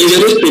মানে এটা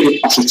লেজারের ক্রেডিট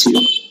পাশে ছিল।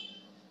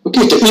 ওকে,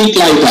 এটা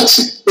ইমপ্লাইড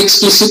আছে,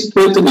 এক্সপ্লিসিট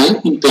বলতে নাই,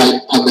 ইমপ্লাইড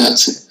ভাবে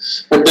আছে।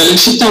 বাট ব্যালেন্স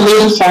শিটটা আমরা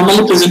যখন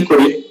ফর্মালি প্রেজেন্ট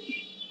করি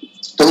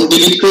তখন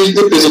ডেবিট ক্রেডিট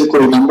দিয়ে প্রেজেন্ট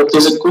করি না, আমরা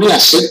প্রেজেন্ট করি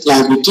asset,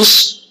 liabilities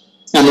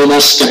and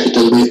owners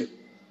capital দিয়ে।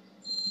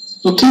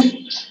 ওকে,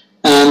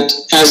 and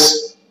as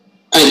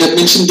I have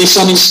mentioned, this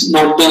one is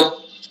not the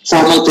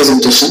formal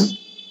presentation.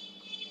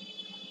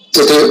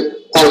 এটা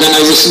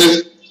অর্গানাইজেশনের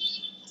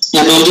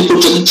অ্যানুয়াল রিপোর্ট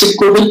যখন চেক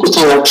করবেন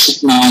কোথাও ওয়ার্কশিট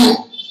নাই,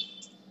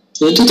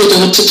 কিন্তু এটা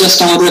হচ্ছে জাস্ট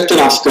আমাদের একটা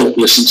রাফ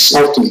ক্যালকুলেশন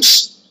ওয়ার্কিংস।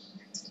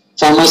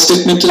 ফর্মাল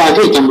স্টেটমেন্টের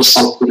আগে এটা আমরা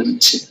সলভ করে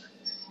নিচ্ছি।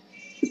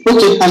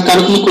 ওকে, আর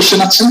কারো কোনো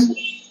কোশ্চেন আছে?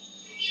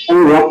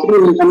 আমি ওয়ার্কিং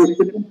ইনকাম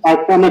স্টেটমেন্ট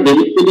তারপর আমরা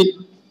ডেবিট ক্রেডিট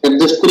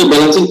অ্যাডজাস্ট করে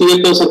ব্যালেন্সিং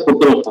পিরিয়ডটাও স্যার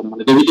করতে পারতাম,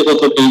 মানে ডেবিটে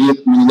কত ক্রেডিট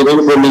মানে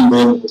যেভাবে বললেন।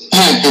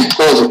 হ্যাঁ হ্যাঁ,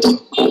 করা যেত।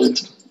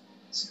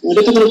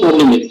 এটা তো কোনো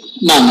প্রবলেম নেই।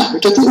 না না,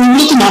 এটা তো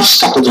ওগুলো তো মার্কস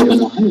কাটা যাবে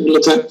না। হ্যাঁ,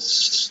 এগুলোতে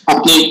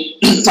আপনি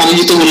আমি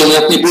যেটা বললাম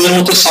আপনি বইয়ের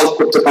মতো সলভ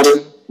করতে পারেন।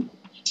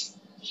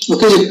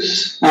 ওকে,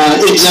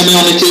 এক্সামে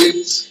অনেকে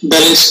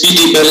ব্যালেন্স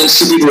বিডি ব্যালেন্স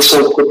সিডি দিয়ে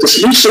সলভ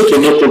করতেছিলেন, সেটা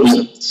নো প্রবলেম।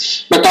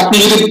 বাট আপনি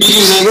যদি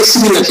বিডির জায়গায়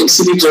সিডি রাখেন,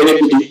 সিডির জায়গায়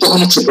বিডি, তখন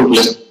হচ্ছে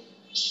প্রবলেম।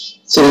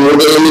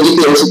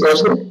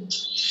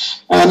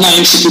 না,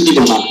 এমসিকিউ দিব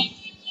না,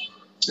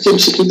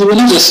 এমসিকিউ দিব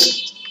না, জাস্ট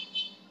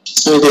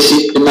আমি দেখি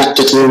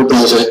ম্যাথটা কিভাবে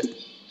পাওয়া যায়।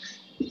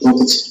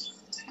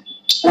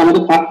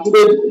 আমাদের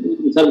পার্টিদের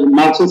স্যার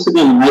মার্কস হচ্ছে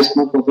কেমন, হাইস্ট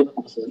মার্ক কত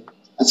আছে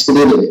আজকে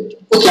দিয়ে দেবে?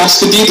 ওকে,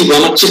 আজকে দিয়ে দিব,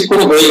 আমার চেক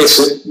করা হয়ে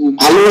গেছে,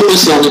 ভালো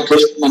হয়েছে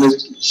অনেকের, মানে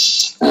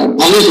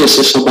ভালোই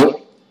হয়েছে সবার।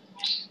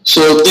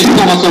 সো দেখতে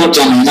আমাকে আবার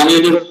জানান। আমি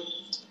এবার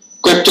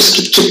কয়েকটা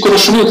স্ক্রিপ্ট চেক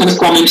করার সময় ওখানে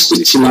কমেন্টস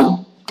দিচ্ছিলাম,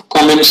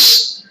 কমেন্টস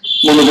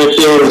মনে হয়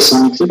পেয়ে গেছে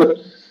অনেকে, বাট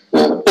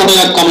পরে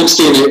আর কমেন্টস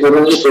দিয়ে নেই,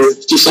 কারণ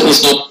tuition is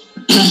not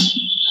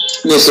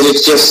necessary,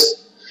 it's just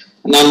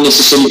non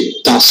necessary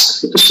task.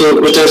 So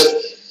এটা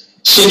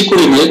সেন্ড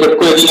করি নাই, বাট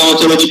কয়েকদিন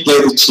আমাকে আবার রিপ্লাই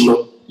দিচ্ছিল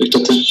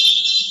এটাতে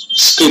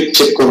স্ক্রিপ্ট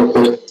চেক করার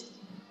পরে।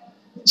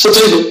 সো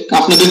যাই হোক,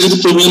 আপনাদের যদি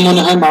প্রবলেম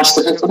মনে হয় মার্কস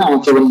দেখার পরে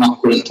আমাকে আবার মার্ক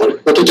করেন পরে,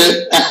 বাট এটা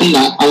এখন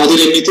না, আমাদের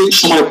এমনিতেই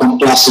সময় কম,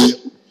 ক্লাসে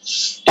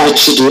টাইট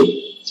শিডিউল।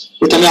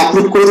 এটা আমি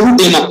আপলোড করে দেবো,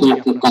 দেন আপনি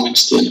আপনার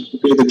কমেন্টস দেন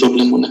যদি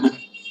প্রবলেম মনে হয়।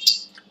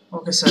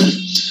 Okay sir.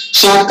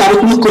 স্যার, কারো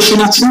কোনো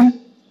কোশ্চেন আছে?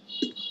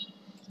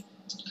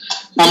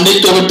 আমরা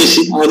একটু আবার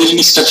দেখি আমাদের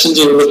ইনস্ট্রাকশন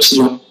যেগুলো ছিল।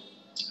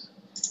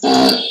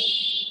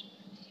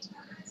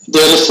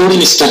 There are 4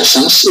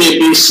 instructions, A,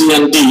 B, C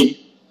and D.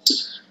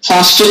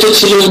 First এটা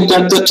ছিল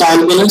enter the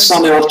trial balance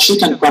on a worksheet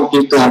and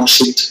complete the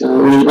worksheet.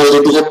 We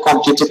already have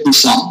completed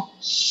this one.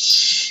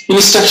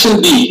 Instruction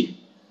B,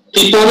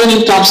 prepare an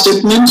income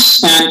statement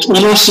and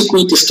owner's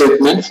equity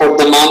statement for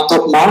the month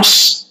of March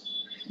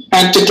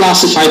and the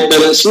classified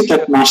balance sheet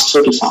at March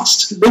 31st.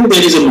 Then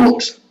there is a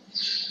note.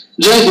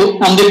 যাই হোক,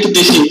 আমরা একটু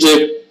দেখি যে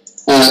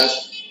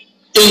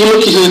এইগুলো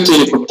কিভাবে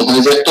তৈরি করতে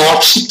হয়। যে একটা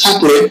ওয়ার্কশিট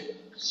থাকলে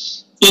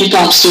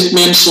income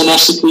statement,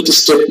 owners equity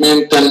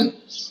statement and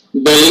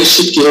balance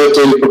sheet কিভাবে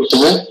তৈরি করতে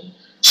হয়,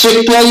 সে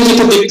একটু আগে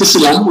যেটা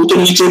দেখতেছিলাম ওটার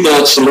নিচে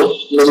দেওয়া ছিল।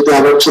 আমরা যদি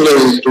আবার চলে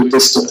যাই একটু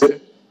টেস্টটাতে,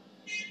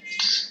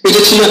 এটা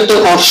ছিল একটা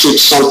ওয়ার্কশিট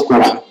সলভ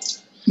করা।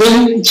 দেন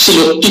ছিল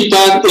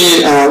prepare a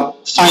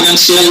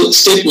financial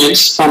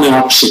statements from a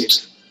worksheet.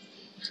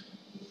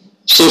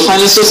 So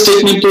financial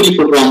statement তৈরি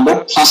করবো আমরা।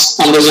 ফার্স্ট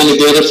আমরা জানি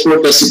দেয়ার আর 4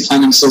 বেসিক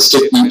ফাইন্যান্সিয়াল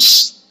স্টেটমেন্টস।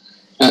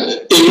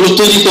 এগুলো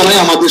তৈরি করাই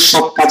আমাদের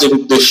সব কাজের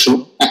উদ্দেশ্য,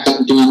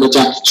 অ্যাকাউন্টিং আমরা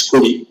যা কিছু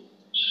করি।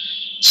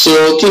 সো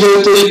কিভাবে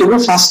তৈরি করবো?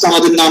 ফার্স্ট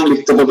আমাদের নাম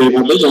লিখতে হবে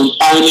এভাবে, যেমন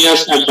pioneer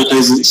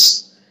অ্যাডভার্টাইজিংস।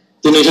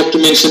 Then you have to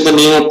mention the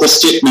name of the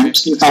statement,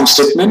 income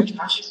statement.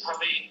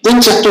 Then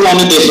chapter 1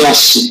 দেখে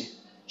আসছি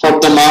for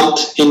the month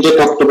ended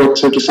October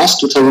 31st,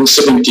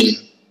 2017.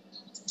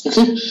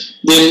 Okay,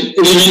 then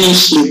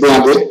revenues লিখবো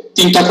আগে।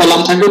 3টা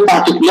কলাম থাকবে,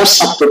 পার্টিকুলার,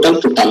 সাবটোটাল,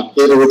 টোটাল,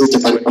 এভাবে দিতে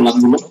পারি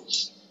কলামগুলো।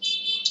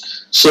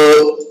 সো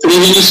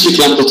রেভিনিউস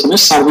লিখলাম প্রথমে,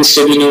 সার্ভিস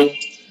রেভিনিউ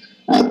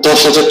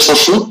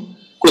 10,600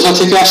 কোথা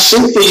থেকে আসছে?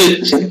 এই যে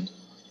দেখেন,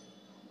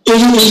 এই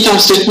যে ইনকাম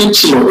স্টেটমেন্ট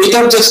ছিল,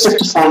 এটার জাস্ট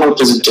একটা formal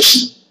presentation,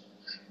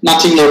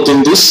 nothing more then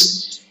this.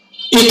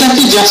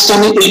 এটাকে জাস্ট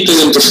আমি এই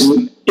প্রেজেন্টেশন,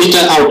 এটা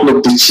আউটলুক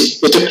দিচ্ছি।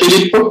 এটা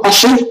ক্রেডিট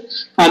পাশে,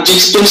 আর যে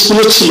এক্সপেন্স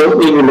গুলো ছিল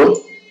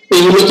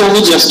এইগুলোকে আমি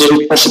জাস্ট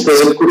ডেবিট পাশে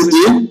প্রেজেন্ট করে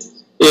দিয়ে,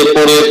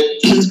 এরপরে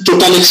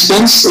টোটাল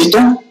এক্সপেন্স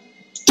এটা,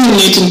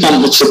 নেট ইনকাম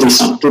হচ্ছে দিস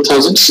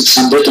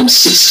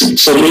 2616,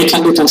 সরি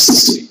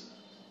 860।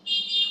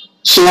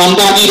 সো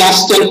আমরা আগে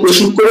লাস্ট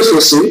ক্যালকুলেশন করে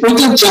ফেলছি,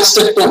 ওইটা জাস্ট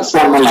একটা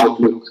ফর্মাল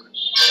আউটলুক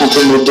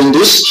আপনার মধ্যে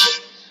দিস।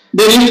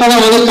 দেন এরপরে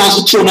আমাদের কাজ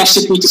হচ্ছে ওনার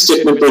সিকিউরিটি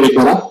স্টেটমেন্ট তৈরি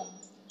করা।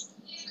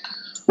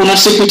 ওনার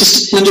সিকিউরিটি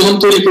স্টেটমেন্ট যখন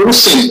তৈরি করবো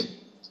সেম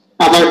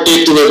আবার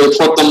ডেট দিবে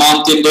for the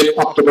month ended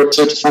October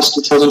 31,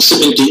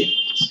 2017।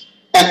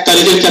 1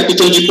 তারিখের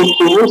ক্যাপিটাল রিপোর্ট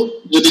করব,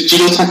 যদি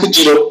জিরো থাকে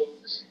জিরো,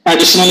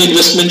 অ্যাডিশনাল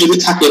ইনভেস্টমেন্ট যদি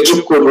থাকে যোগ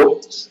করব।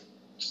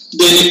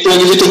 দেন একটু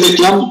আগে যেটা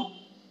দেখলাম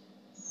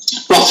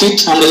প্রফিট,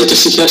 আমরা যেটা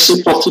শিখে আসছি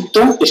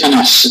প্রফিটটা এখানে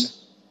আসছে,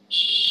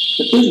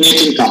 ওকে, নেট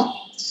ইনকাম।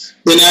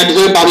 দেন অ্যাড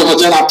হয়ে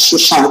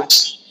 12,860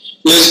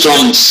 লেস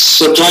ড্রয়িংস।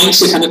 সো ড্রয়িংস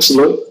এখানে ছিল,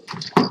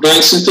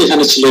 ড্রয়িংস কিন্তু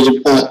এখানে ছিল যে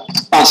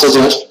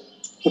 5,000,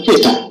 ওকে।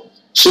 এটা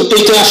সো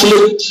এইটা আসলে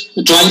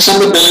ড্রয়িংস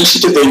আমরা ব্যালেন্স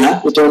শিটে দেই না,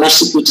 এটা ওনার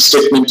সিকিউরিটি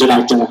স্টেটমেন্টের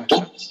আইটেম একটা।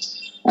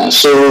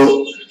 সো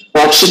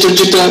ওয়ার্কশিটের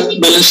যেটা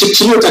ব্যালেন্স শিট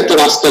ছিল এটা একটা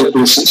রাফ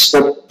ক্যালকুলেশন,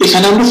 বাট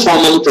এখানে আমরা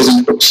ফর্মালি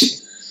প্রেজেন্ট করছি।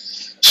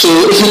 সো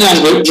এখানে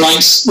আসবে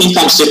ড্রয়িংস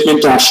ইনকাম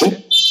স্টেটমেন্টে আসে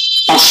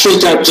 500,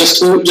 এটা অ্যাডজাস্ট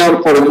হয়ে যাওয়ার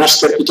পরে ওনার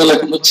ক্যাপিটাল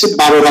এখন হচ্ছে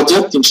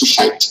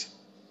 12,360।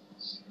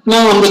 না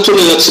আমরা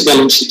চলে যাচ্ছি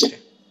ব্যালেন্স শিটে,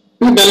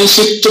 ব্যালেন্স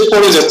শিটে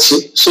পরে যাচ্ছি।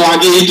 সো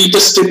আগে এই দুইটা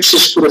স্টেপ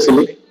শেষ করে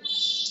ফেলি।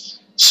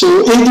 সো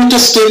এই দুইটা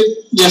স্টেপ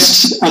জাস্ট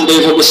আমরা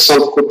এইভাবে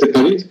সলভ করতে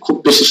পারি, খুব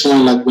বেশি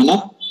সময় লাগবে না।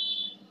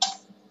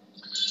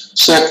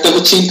 সো একটা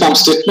হচ্ছে ইনকাম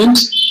স্টেটমেন্ট,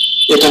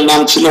 এটার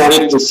নাম ছিল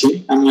অরেঞ্জ রুফি,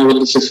 আমি আবার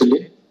লিখে ফেলি।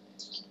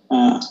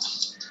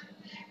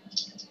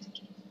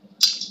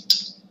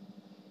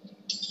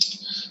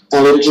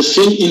 অরেঞ্জ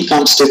রুফি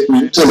ইনকাম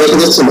স্টেটমেন্ট দেখা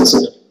যাচ্ছে না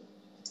স্যার?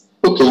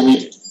 ওকে, আমি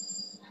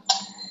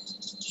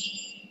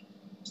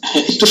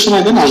একটু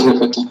সময় দেন, আসবে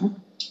হয়তো।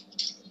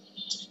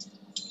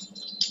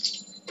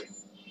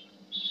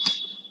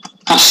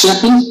 আসছে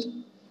এখন?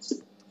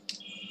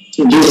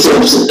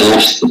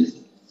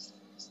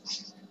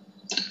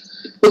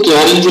 ওকে,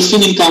 অরেঞ্জ রুফি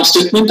ইনকাম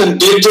স্টেটমেন্ট। আর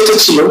ডেট যেটা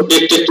ছিল,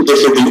 ডেটটা একটু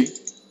দেখে দিই।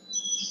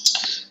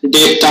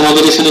 ডেট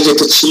আমাদের এখানে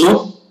যেটা ছিল,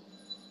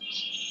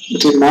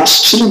 এটা মার্চ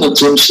ছিল না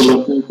জুন ছিল,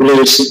 ভুলে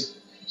গেছি।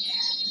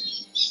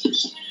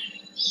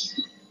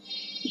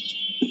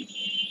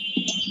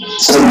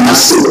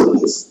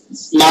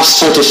 মার্চ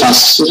 31,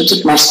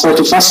 মার্চ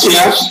 31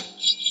 ইয়ার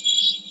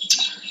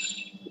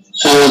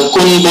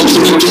কোন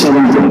বছরের?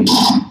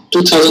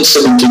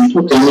 2017।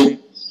 ওকে, আমি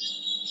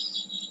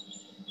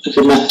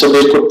ম্যাথটা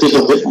বের করতে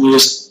হবে, আমি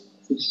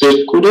বের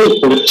করে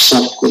পরে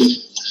সলভ করি।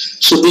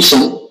 So this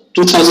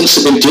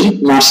 2017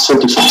 March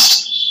 31st.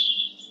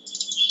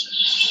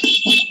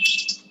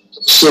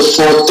 So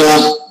for the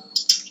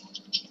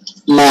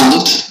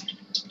month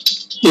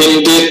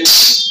ended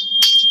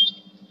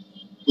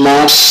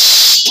March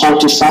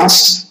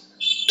 31st,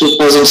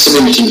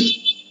 2017.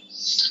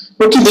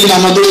 ওকে, দিন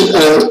আমাদের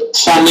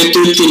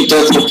ফর্মেটে তিনটা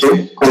থাকে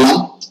কলাম।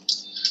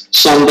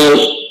 সো আমরা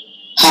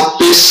হাফ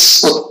পেজ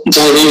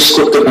জায়গা ইউজ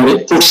করতে পারি,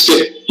 ফুল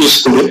স্টেপ ইউজ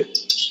করে।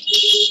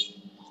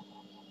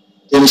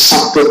 দেন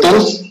সাব টোটাল,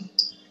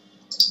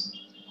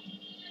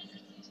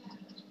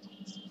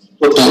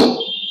 টোটাল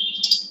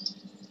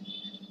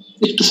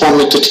একটু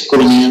ফর্মেটটা ঠিক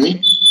করে নিই আমি।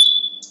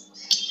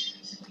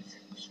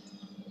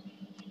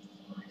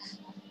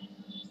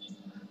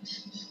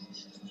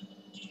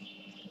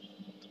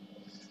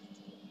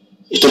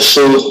 এটা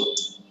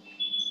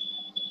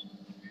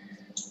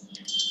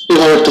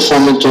এভাবে একটা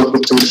ফর্মেট ড্র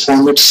করতে হবে,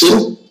 ফর্মেট সেল,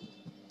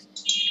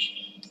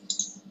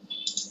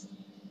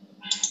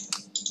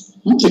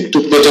 একটু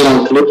better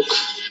Outlook.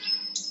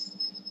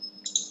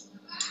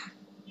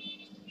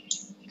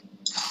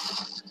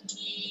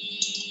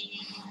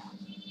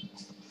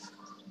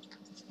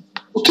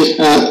 Okay,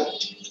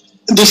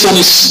 this one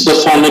is the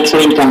format for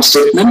income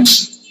statement.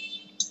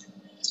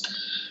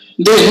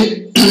 Then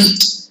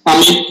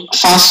আমি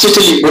ফার্স্ট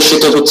যেটা লিখবো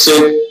সেটা হচ্ছে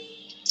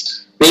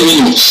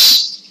রেভিনিউস।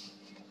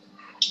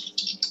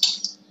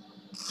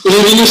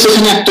 রেভিনিউস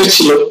এখানে একটাই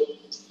ছিল,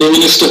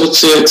 রেভিনিউসটা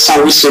হচ্ছে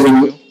সার্ভিস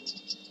রেভিনিউ।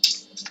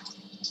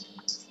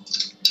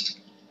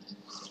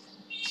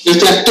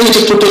 যেটা একটা,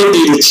 এটা টোটাল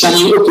দিয়ে দিচ্ছি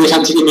আমি। ওকে,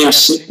 এখান থেকে নিয়ে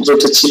আসছি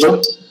যেটা ছিল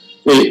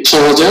এই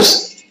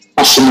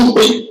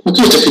 6,590।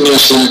 ওকে, এটাকে নিয়ে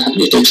আসলাম এখানে,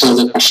 এটা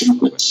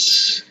 6,590।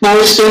 নাও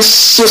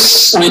এক্সপেন্সেস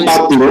আমি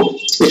বাদ দিব,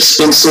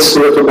 এক্সপেন্সেস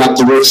গুলোকে বাদ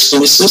দিব।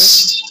 এক্সপেন্সেস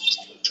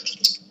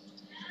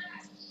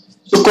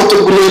তো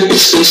কতগুলো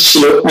এক্সপেন্স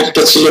ছিল,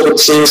 একটা ছিল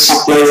হচ্ছে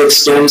সাপ্লাই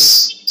এক্সপেন্স,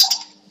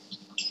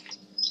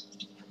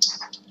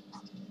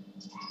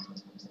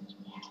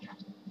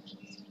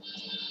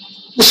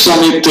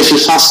 আমি দেখি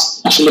ফার্স্ট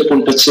আসলে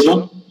কোনটা ছিল।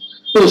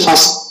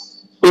 ফার্স্ট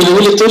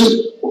ওইভাবে লিখতে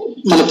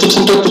মানে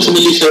প্রথমটা প্রথমে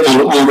লিখে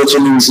ভালো, আমাদের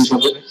জন্য ইজি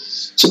হবে।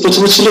 সো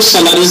প্রথমে ছিল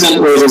স্যালারিজ এন্ড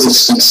ওয়েজেস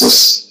এক্সপেন্সেস।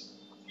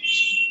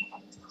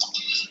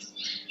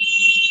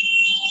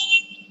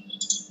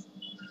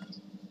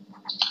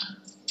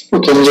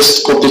 ওকে, আমি জাস্ট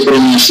কপি করে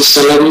নিয়ে আসি।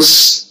 স্যালারিজ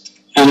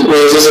এন্ড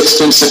ওয়েজেস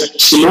এক্সপেন্স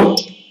ছিল,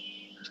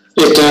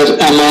 এটার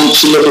অ্যামাউন্ট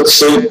ছিল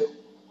হচ্ছে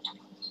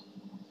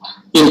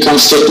ইনকাম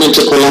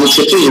স্টেটমেন্টের কলাম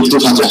থেকে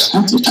 2,000।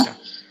 হ্যাঁ, এটা।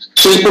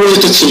 সো এরপরে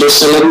যেটা ছিল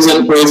স্যালারিজ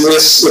এন্ড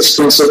ওয়েজেস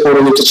এক্সপেন্সের পরে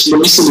যেটা ছিল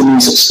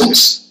মিসেলেনিয়াস এক্সপেন্স।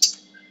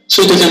 সো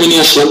এটাকে আমি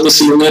নিয়ে আসলাম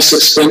মিসেলেনিয়াস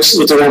এক্সপেন্স,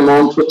 এটার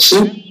অ্যামাউন্ট হচ্ছে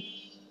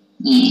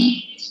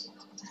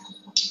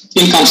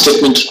ইনকাম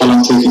স্টেটমেন্ট কলাম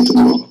থেকে কিন্তু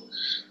নেব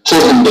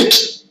 400।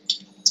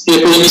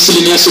 এরপরে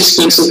মিসেলেনিয়াস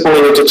এক্সপেন্সের পরে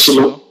এটা ছিল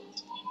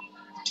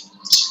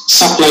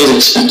supplies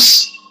expense.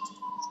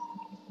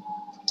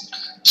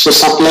 So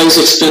supplies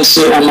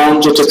এক্সপেন্সের amount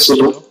যেটা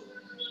ছিল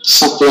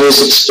supplies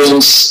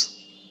expense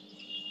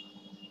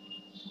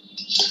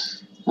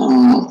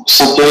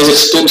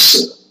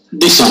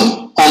this one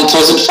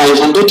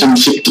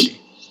 1550।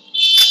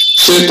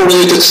 So এরপরে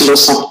এটা ছিল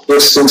সাপ্লাই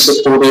এক্সপেন্সের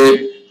পরে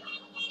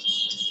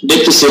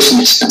depreciation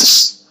expense.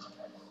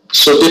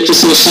 So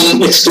depreciation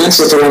expense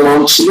at an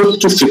amount ছিল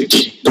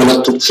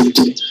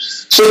 $250.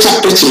 So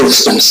চারটে ছিল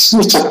expense,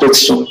 চারটে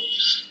ছিল।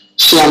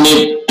 So আমি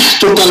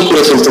টোটাল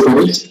করে ফেলতে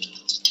পারি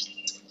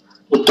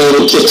total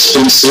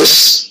expenses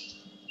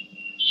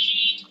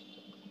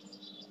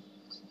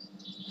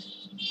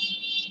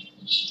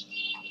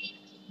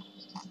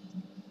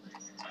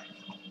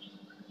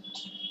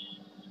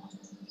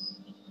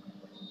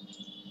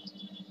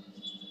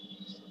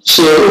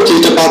So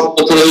এটা বাদ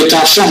করে এটা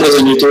আসে আমরা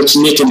জানি এটা হচ্ছে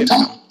net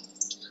income.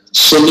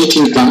 So net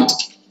income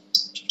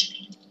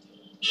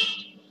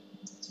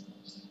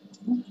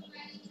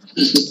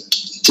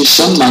this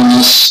one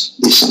minus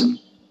this one.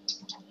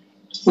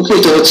 Okay,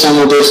 এটা হচ্ছে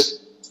আমাদের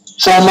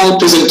formal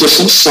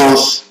presentations of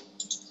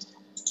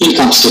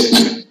income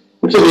statement.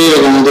 Okay, এই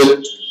হলো আমাদের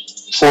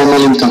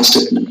formal income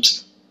statement.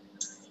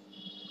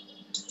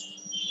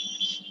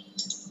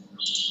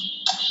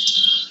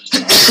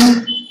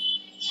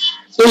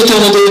 So এটা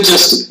আমাদের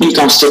just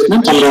income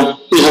statement আমরা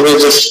এইভাবে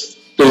just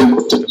প্রেজেন্ট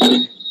করতে পারি।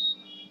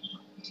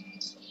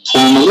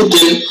 Formally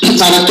then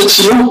আরেকটা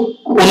ছিল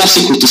ওনার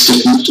সিকিউরিটি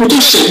স্টেটমেন্ট। ওটা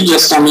সেম,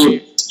 জাস্ট আমি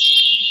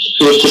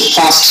একটু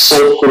ফাস্ট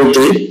সলভ করে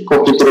দিই,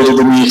 কপি করে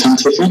যদি নিই এখান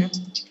থেকে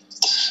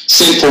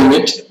সেম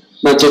ফরম্যাট,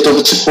 বাট এটা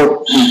হচ্ছে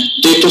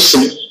date O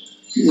same,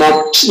 not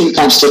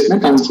income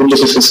statement, আমি ভুল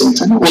লিখে ফেলছি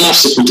এখানে ওনার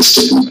সিকিউরিটি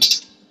স্টেটমেন্ট।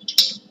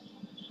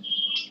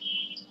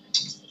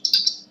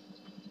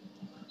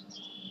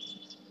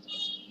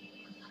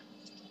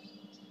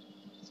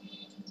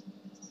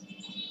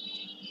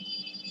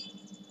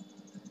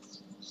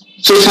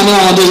 এখানে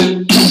আমাদের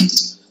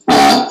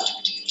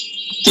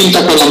তিনটা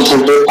কলাম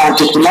থাকবে,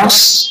 পার্টিকুলার্স,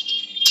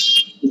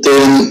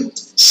 দেন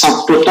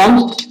সাবটোটাল,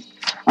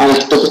 আর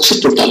একটা হচ্ছে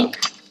টোটাল।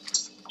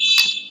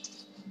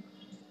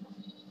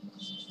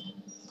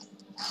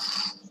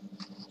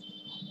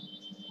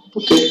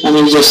 ওকে, আমি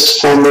জাস্ট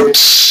ফরম্যাট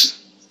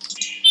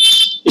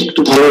একটু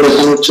ভালো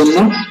দেখানোর জন্য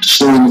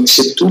সময় নিচ্ছি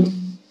একটু,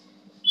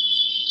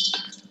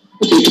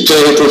 একটু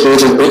জায়গাতে হয়ে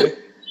যাবে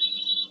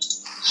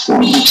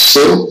ফরম্যাট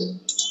সেভ।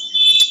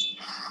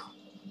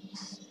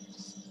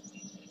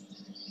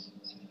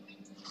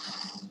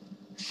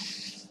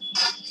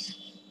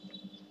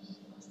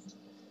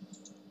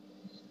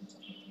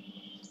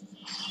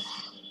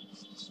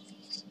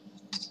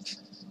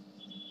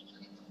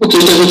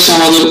 এটা হচ্ছে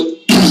আমাদের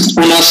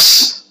owners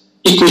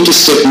equity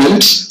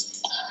statement.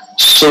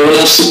 So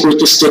owners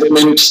equity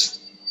statement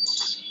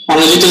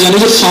আমরা যেটা জানি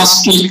যে ফার্স্ট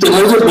লিখতে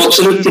হয় যে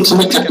বছরের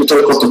প্রথমে ক্যাপিটাল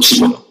কত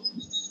ছিল।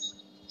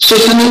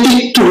 সেখানে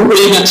একটু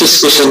এই ম্যাচে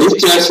স্পেশালি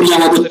কেয়ারফুলি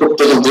আমাদের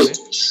করতে হবে।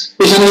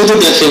 এখানে যদি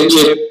দেখেন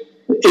যে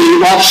এই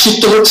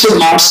ওয়ার্কশিটটা হচ্ছে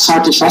মার্চ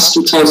 31,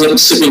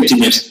 2017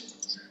 এর,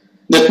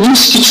 দ্যাট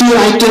মিনস কিছু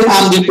আইটেম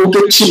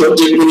আনরিপোর্টেড ছিল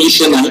যেগুলো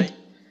লিখে নাই,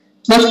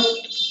 বাট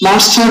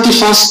মার্চ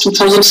 31,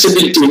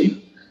 2017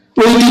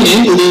 ওই দিনে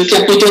ওদের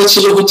ক্যাপিটাল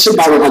ছিল হচ্ছে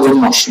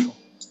 12,900।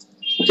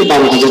 ওকে,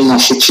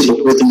 12,900 ছিল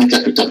ওই দিনে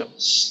ক্যাপিটাল।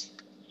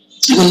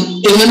 এখন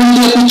এখানে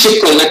যদি আপনি চেক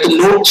করেন একটা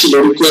নোট ছিল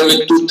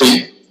রিকোয়ারমেন্ট 2 তে,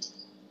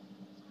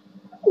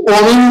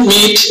 Warren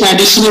made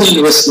additional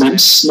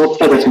investments,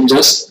 নোটটা দেখেন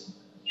জাস্ট,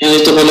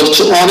 এটা বলা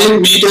হচ্ছে Warren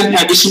made an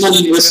additional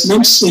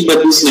investments in the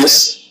business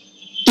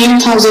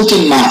 10,000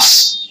 in March.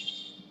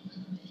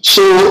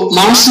 So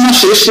March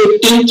মাসে সে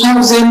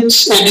 10,000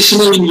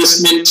 additional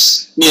investments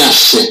নিয়ে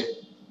আসছে।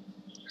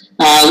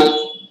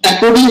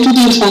 According to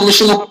the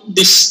information of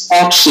this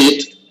worksheet,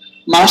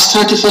 March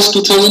 31,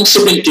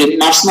 2017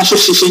 March মাসের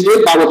শেষে গিয়ে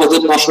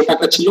 12,900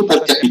 টাকা ছিল তার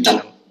ক্যাপিটাল।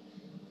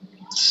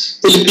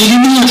 তাহলে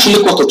বিগিনিং আসলে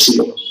কত ছিল?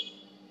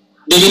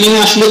 বিগিনিং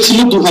আসলে ছিল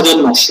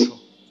 2,900।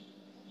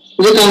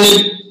 ওই কারণে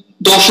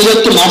 10,000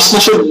 তো মার্চ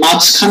মাসের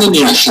মাঝখানে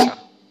নিয়ে আসা,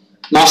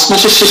 মার্চ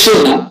মাসের শেষেও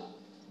না,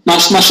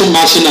 মার্চ মাসের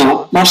মাঝে না,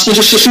 মার্চ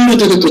মাসের শেষেও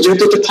নিতে হতো,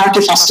 যেহেতু এটা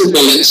 31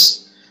 ব্যালেন্স।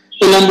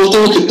 তাহলে আমি বলতে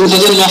হবে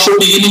 2,900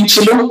 বিগিনিং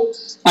ছিল,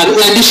 আর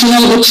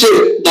অ্যাডিশনাল হচ্ছে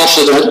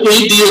 10,000,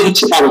 এই দিয়ে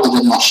হচ্ছে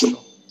 12,900।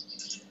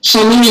 সো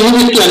আমি এইভাবে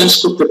একটু অ্যারেঞ্জ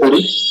করতে পারি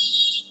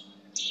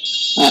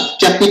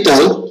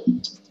ক্যাপিটাল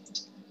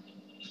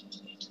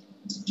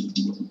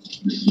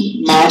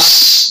মার্চ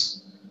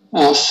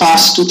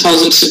 1,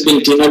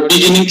 2017 আর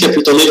বিগিনিং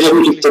ক্যাপিটাল এইভাবে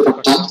লিখতে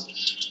পারতাম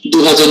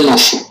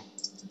 2,900।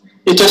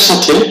 এটার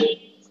সাথে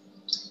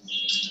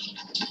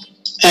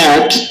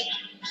অ্যাড,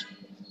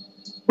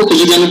 ওকে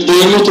যদি আমি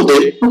বইয়ের মতো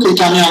দেই, ওকে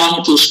এটা আমি আমার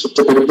মতো ইউজ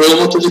করতে পারি। বইয়ের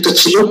মতো যেটা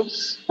ছিল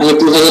আমি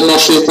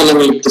 2,900 এই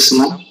কলামে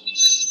লিখতেছিলাম,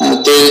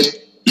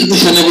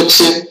 এখানে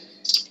হচ্ছে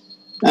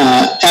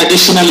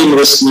অ্যাডিশনাল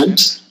ইনভেস্টমেন্ট,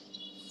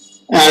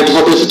 অ্যাড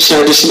হবে হচ্ছে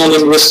অ্যাডিশনাল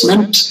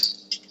ইনভেস্টমেন্ট,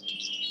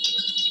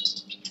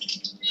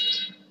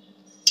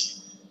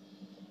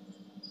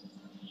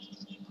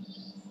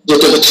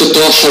 হচ্ছে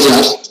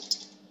 10,000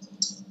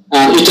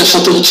 আর এটার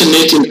সাথে হচ্ছে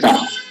নেট ইনকাম।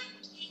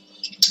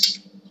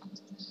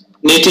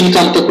 নেট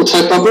ইনকামটা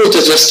কোথায় পাবো? এটা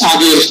জাস্ট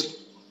আগের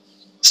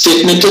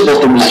স্টেটমেন্টের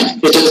বটম লাইন,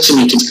 এটা হচ্ছে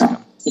নেট ইনকাম।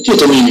 ওকে,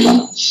 এটা নিয়ে নিলাম।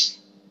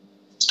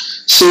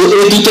 সো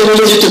এই দুটো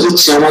বলে যেটা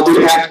হচ্ছে আমাদের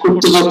অ্যাড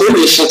করতে হবে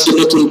এর সাথে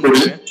নতুন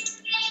করে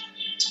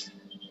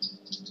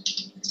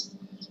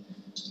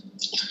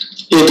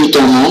এই দুটো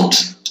অ্যামাউন্ট।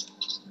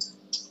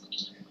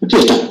 ওকে,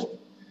 এটা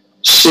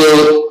সো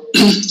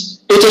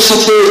এটার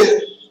সাথে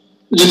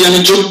যদি আমি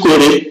যোগ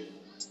করি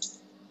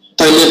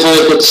তাহলে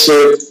হয় হচ্ছে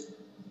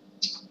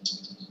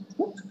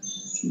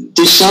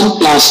দিশন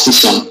প্লাস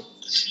দিশন।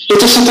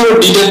 এটার সাথে আবার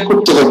ডিডাক্ট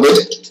করতে হবে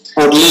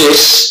আর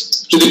লেস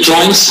যদি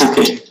ড্রয়িংস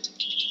থাকে,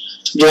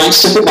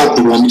 ড্রয়িংসটাকে বাদ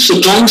দিব আমি। সো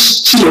ড্রয়িংস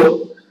ছিল,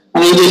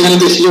 আমি যদি এখানে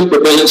দেখি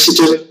ব্যালেন্স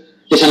শিটের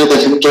এখানে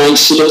দেখেন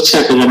ড্রয়িংস ছিল হচ্ছে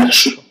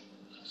 1100,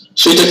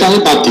 সো এটাকে আমি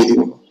বাদ দিয়ে দিব।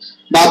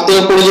 বাদ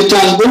দেওয়ার পরে যেটা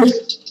আসবে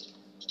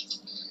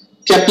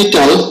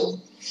capital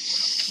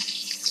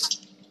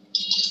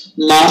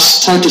March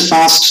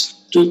 31st,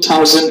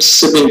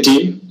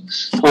 2017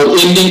 or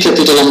ending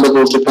capital আমরা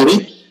বলতে পারি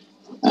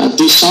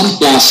this one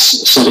plus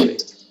sorry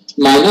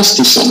minus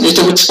this one,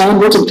 এটা হচ্ছে আমার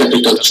নতুন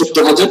ক্যাপিটাল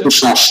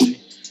 14,280।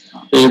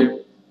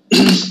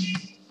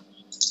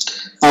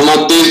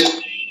 আমাদের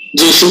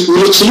যে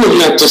সুদগুলো ছিল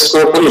ওগুলো অ্যাডজাস্ট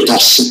করার পর এটা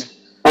আসছে।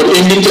 আর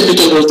এন্ডিং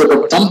ক্যাপিটাল বলতে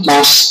পারতাম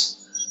March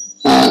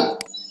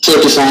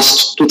 31st,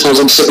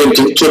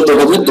 2017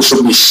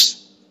 14,220।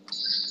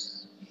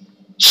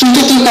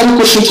 সেটাতে কারো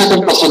কোশ্চেন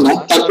থাকার কথা না,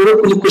 তারপরে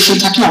কোনো কোশ্চেন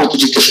থাকলে আমাকে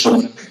জিজ্ঞেস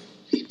করেন।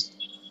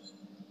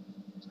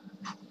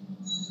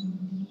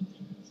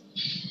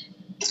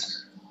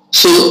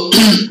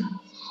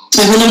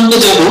 এখন আমরা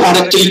যাবো আর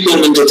একটা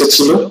রিকোয়ারমেন্ট যেটা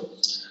ছিল,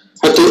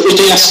 হয়তো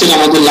এটাই আজকে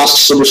আমাদের লাস্ট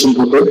সলিউশন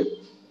হবে,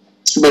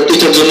 বাট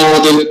এটার জন্য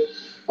আমাদের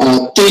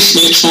 30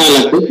 মিনিট সময়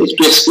লাগবে,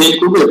 একটু এক্সপ্লেইন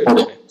করবো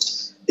এরপরে।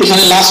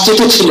 এখানে লাস্ট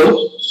যেটা ছিল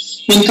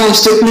income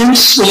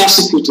statements, owner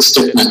security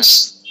statements,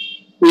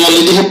 we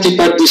already have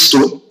prepared this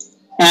two.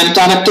 and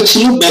তার একটা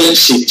ছিল ব্যালেন্স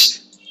শিট,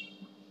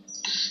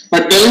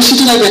 বাট ব্যালেন্স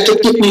শিটের আগে একটা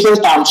টেকনিক্যাল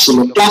টার্ম ছিল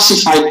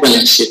classified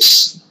balance shits.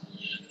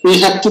 we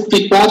have to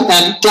prepare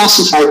and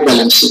classified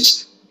balance sheet.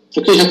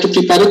 Okay, you have to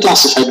prepare a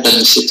classified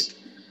balance sheet.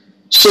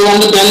 So on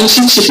the balance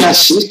sheet শিখে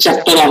আসছি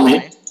chapter 1 A,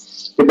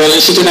 the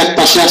balance sheet এর এক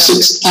পাশে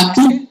assets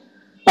থাকে,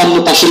 অন্য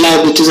পাশে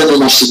লায়াবিলিটিজ and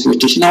owner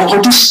security. Now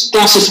what is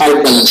classified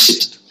balance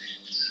sheet?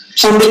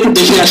 So আমরা একটু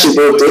দেখে আসি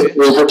বইতে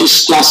what is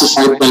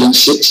classified balance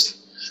sheet.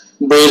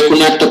 বইয়ের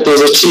কোনো একটা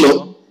পেজে ছিল,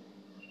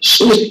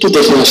 সো একটু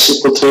দেখে আসি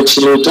কোথায়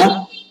ছিল এটা।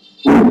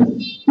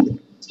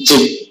 জি,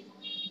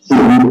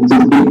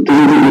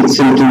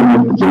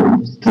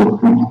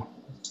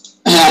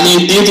 হ্যাঁ আমি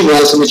দিয়ে দিব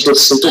আলটিমেট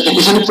এক্সেলটা।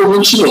 এখানে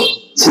প্রবলেম ছিল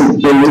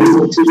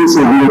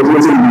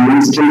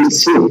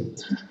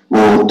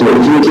তো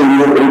এখানে কি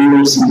আমরা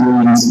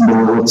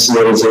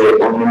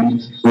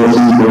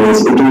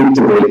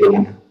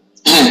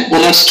হ্যাঁ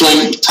ওনার্স ড্রয়িং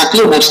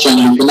থাকলে ওনার্স ড্রয়িং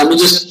লিখবেন। আমি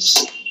জাস্ট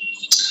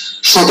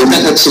শর্টে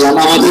দেখাচ্ছিলাম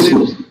আমাদের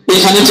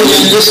এখানে যে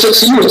ল্যাঙ্গুয়েজটা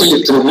ছিল ওটা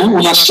লিখতে হবে,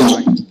 ওনার্স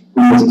ড্রয়িং।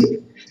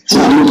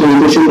 আমি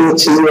কনফিউশনটা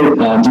হচ্ছে যে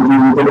যখন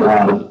আমাদের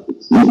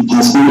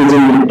হাসপাতালে যে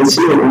একটা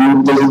ছিল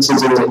ওটা হচ্ছে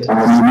যে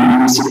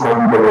ইউনিভার্সিটি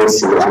ফর্ম করা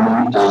হয়েছিল, আমি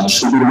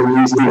শুধু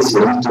ইংলিশ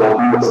দিয়েছিলাম, তো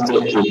আপনার কাছে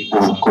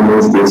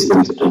কমার্স দিয়েছিলাম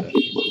যেটা।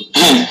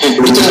 হ্যাঁ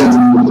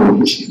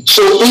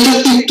সো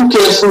এইটাতে একটু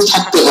কেয়ারফুল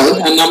থাকতে হয়।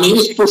 আমি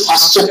একটু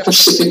ফার্স্ট চ্যাপ্টার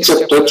সেকেন্ড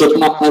চ্যাপ্টার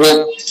যখন আপনারা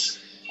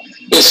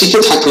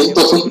শিখে থাকেন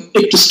তখন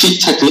একটু স্ট্রিক্ট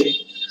থাকে,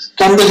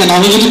 কারণ দেখেন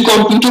আমি যদি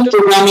কম্পিউটার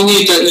প্রোগ্রামিং এ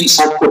এটা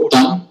ইনসার্ট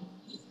করতাম,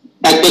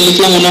 একবার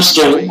লিখলাম ওনার্স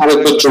ড্রয়িং আর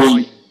একবার ড্রয়িং,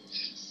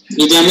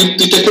 যদি আমি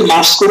দুইটাকে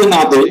মার্জ করে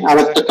না দেই আর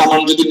একটা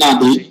কমান্ড যদি না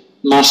দিই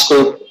মার্জ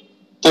করে,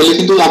 তাহলে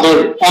কিন্তু আবার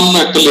অন্য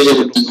একটা লেজার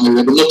ওপেন হয়ে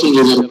যাবে, নতুন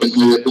লেজার ওপেন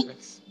হয়ে যাবে।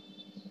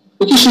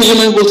 ওকে, সেই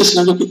জন্য আমি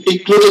বলতেছিলাম যে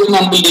এগুলো যখন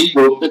আমরা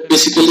লিখবো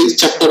বেসিক্যালি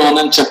চ্যাপ্টার 1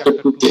 এন্ড চ্যাপ্টার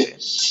 2 তে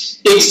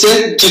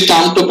এক্সাক্ট যে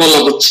টার্মটা বলা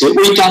হচ্ছে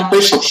ওই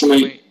টার্মটাই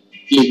সবসময়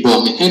লিখবো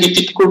আমি। হ্যাঁ,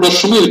 রিপিট করবার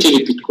সময় ওইটা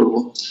রিপিট করবো।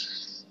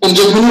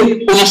 যখন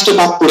ওনার্সটা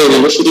বাদ পড়ে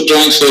গেল, শুধু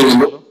ড্রয়িংস হয়ে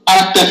গেল, আর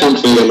একটা অ্যাকাউন্ট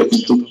হয়ে গেল।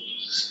 কিন্তু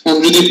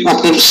যদি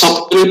আপনার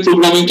সফটওয়্যার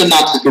প্রোগ্রামিংটা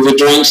না থাকে যে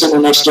drawings and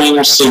owners drawing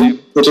R same,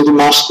 ওটা যদি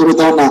মার্জ করে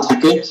দেওয়া না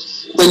থাকে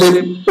তাহলে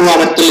ও আর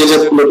একটা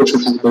লেজার খুলে বসে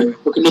থাকবে,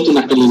 ওকে নতুন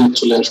একটা লেজার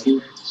চলে আসবে।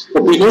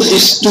 We know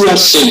these two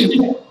are same.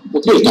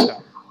 Okay, এটা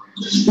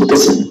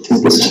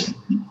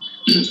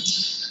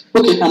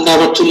ওকে, আমরা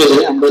আবার চলে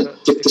যাই। আমরা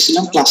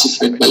দেখতেছিলাম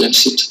ক্লাসিফাইড ব্যালেন্স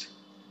শিট।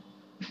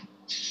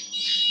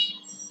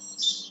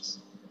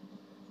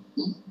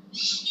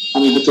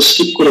 আমি হয়তো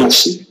স্কিপ করে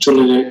আসি,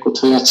 চলে যাই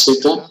কোথায় আছে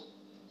এটা।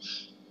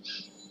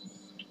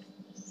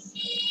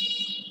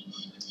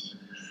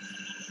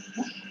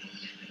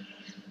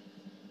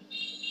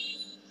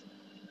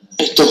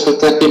 একটা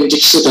হয়তো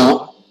অ্যাপেন্ডিক্সে দেওয়া,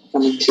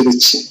 আমি লিখে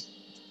দিচ্ছি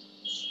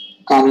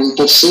কারেন্ট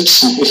অ্যাসেটস,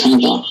 এখানে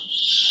দেওয়া।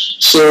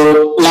 সো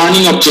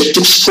লার্নিং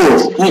অবজেক্টিভস 4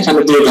 এখানে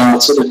দিয়ে দেওয়া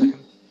আছে, দেখেন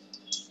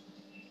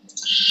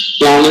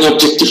learning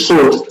objective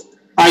 4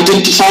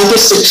 identify the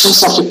sections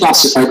of A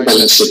classified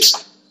balance sheet.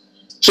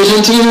 সেখান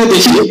থেকে আমরা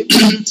দেখি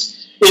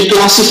A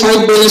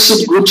classified balance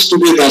sheet groups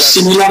together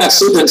similar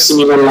assets and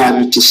similar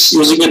liabilities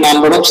using a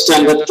number of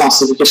standard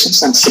classifications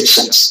and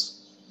sections.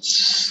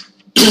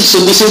 So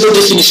this is the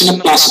definition of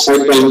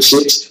classified balance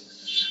sheet.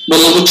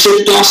 বলা হচ্ছে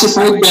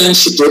classified balance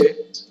sheet এ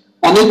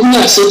অনেকগুলো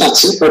asset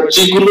আছে, but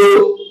যেগুলো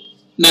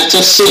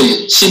nature same,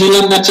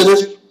 similar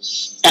নেচারের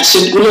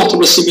asset গুলো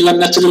অথবা similar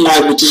নেচারের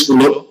liabilities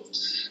গুলো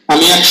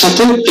আমি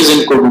একসাথে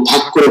প্রেজেন্ট করব,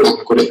 ভাগ করে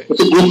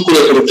ওকে গ্রুপ করে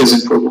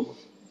প্রেজেন্ট করব।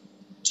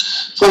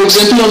 For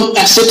example on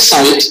asset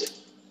side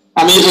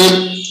আমি এভাবে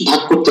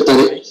ভাগ করতে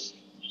পারি,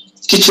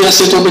 কিছু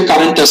অ্যাসেট হবে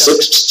কারেন্ট অ্যাসেট,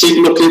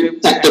 যেগুলোকে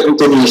একটা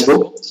গ্রুপে নিয়ে আসবো,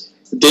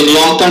 দেন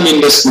লং টার্ম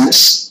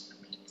ইনভেস্টমেন্টস,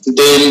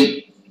 দেন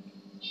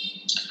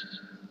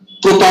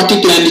property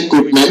plant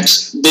equipment,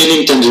 then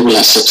intangible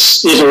assets,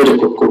 এইভাবে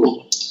রেকর্ড করব।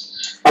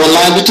 আর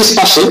লায়াবিলিটিস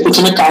পাশে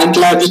প্রথমে current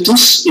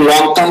liabilities,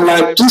 long term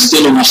liabilities,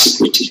 দেন ওনার্স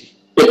ইকুইটি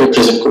এভাবে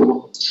প্রেজেন্ট করব।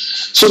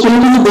 সো কোনো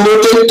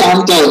বইতে টার্ম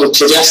দেওয়া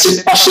হচ্ছে যে অ্যাসেট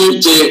পাশে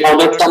যে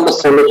অর্ডারটা আমরা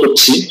ফলো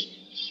করছি,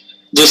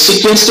 যে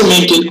সিকোয়েন্সটা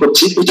মেইনটেইন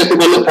করছি, এটাকে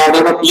বলে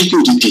order of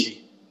liquidity.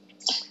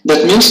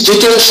 That means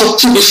যেটা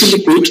সবচেয়ে বেশি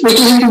লিকুইড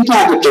ওইটাকে কিন্তু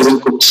আগে প্রেজেন্ট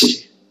করছি,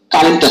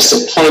 current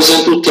asset, for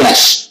example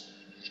cash.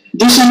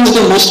 This one is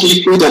the most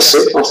liquid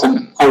asset of an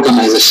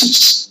organization.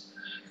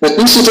 That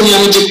means এটা নিয়ে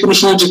আমি যে কোনো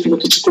সময় যে কোনো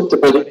কিছু করতে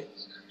পারি।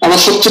 আমার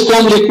সবচেয়ে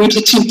কম লিকুইড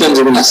হচ্ছে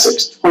intangible asset,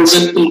 for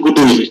example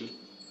goodwill.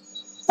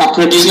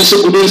 আপনার বিজনেসে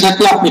গুডউইল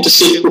থাকলে আপনি এটা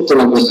সেল করতে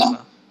পারবেন না,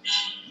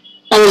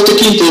 আবার এটা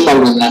কিনতেও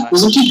পারবেন না।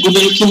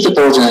 গুডউইল কিনতে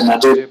পাওয়া যায় না,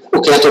 যে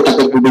ওকে এত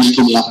টাকা গুডউইল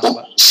কিনলাম বা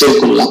সেল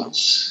করলাম।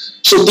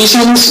 So this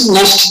one is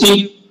most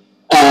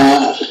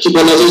কি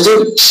বলা যায় যে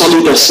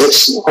solid assets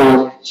or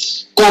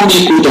com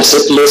liquid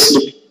asset, less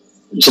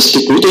just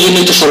liquid, এই জন্য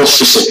এটা সবার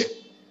শেষে।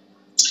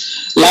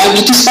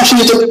 লায়াবিলিটিস পাশে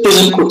যেটা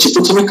প্রেজেন্ট করছি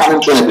প্রথমে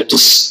কারেন্ট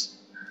লায়াবিলিটিস,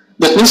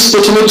 দ্যাট মিন্স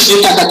প্রথমে যে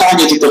টাকাটা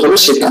আগে দিতে হবে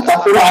সেটা,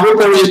 তারপরে আরো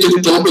পরে যেটা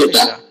দিতে হবে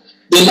এটা,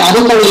 দেন আরো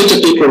পরে যেটা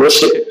পে করবো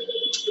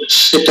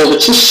সেটা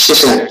হচ্ছে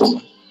শেষে একদম।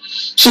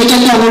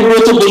 সেটাকে আমার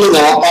বইতে বলে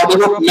দেওয়া order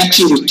of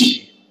maturity.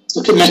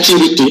 Okay,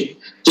 maturity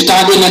যেটা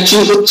আগে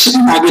ম্যাচিউর হচ্ছে,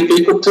 আগে পে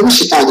করতে হবে,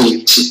 সেটা আগে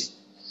লিখছি।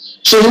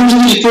 সেগুলো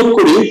যদি রিপোর্ট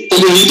করি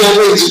তাহলে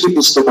রিডাররা ইজিলি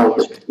বুঝতে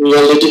পারবে। We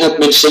already have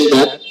mentioned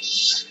that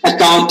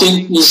accounting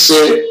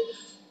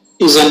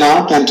is an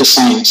art and a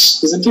science,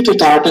 isn't it?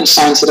 It's art and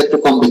science এর একটা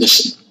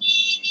কম্বিনেশন।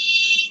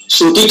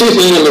 সো দুইটাই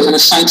হয়ে গেল, এখানে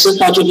সায়েন্সের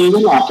কাজও হয়ে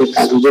গেল, আর্টের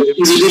কাজও,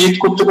 ইজিলি রিড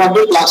করতে পারবে।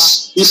 Plus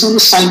this one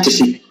is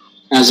scientific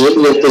as well.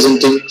 We are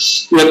presenting,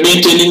 we are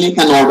maintaining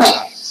an order,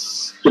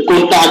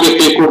 কোনটা আগে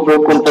পে করবো,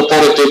 কোনটা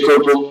পরে পে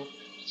করবো,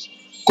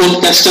 কোন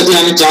ক্যাশটা দিয়ে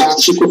আমি যা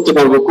কিছু করতে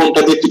পারবো,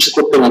 কোনটা দিয়ে কিছু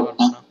করতে পারবো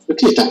না।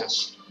 ওকে, এটা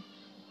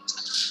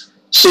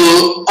সো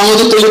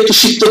আমাদের তাহলে একটু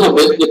শিখতে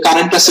হবে যে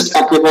কারেন্ট অ্যাসেট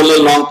কাকে বলে,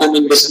 লং টার্ম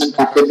ইনভেস্টমেন্ট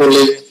কাকে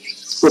বলে,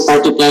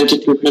 প্রপার্টি প্ল্যান্ট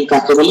ইকুইপমেন্ট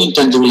কাকে বলে,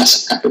 ইনট্যাঞ্জিবল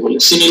অ্যাসেট কাকে বলে,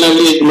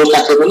 সিমিলারলি এগুলো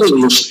কাকে বলে,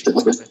 এগুলো শিখতে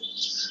হবে।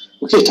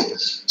 ওকে, এটা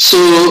সো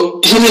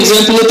এখানে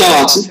এক্সাম্পলে দেওয়া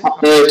আছে,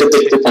 আপনারা এটা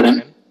দেখতে পারেন।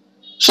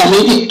 সো আমি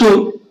একটু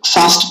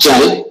ফাস্ট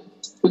যাই,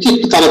 ওকে,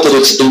 একটু তাড়াতাড়ি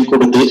এক্সপ্লেইন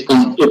করে দিই,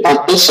 কারণ এই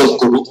পার্টটা সলভ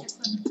করবো।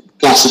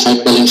 Classified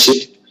balance sheet,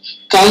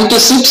 current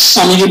assets,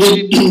 আমি যদি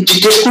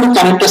জিজ্ঞেস করি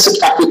কারেন্ট অ্যাসেট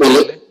কাকে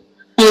বলে,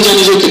 আমি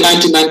জানি যে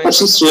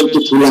 99% স্টুডেন্ট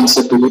ফুল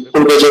আনসার দেবে,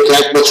 বলবে যে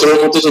এক বছরের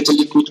মধ্যে যেটা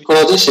লিকুইড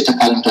করা যায় সেটা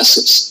current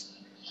assets.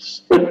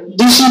 But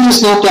this one is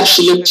not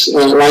actually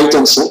right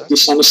answer.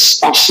 This one is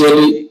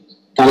partially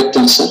correct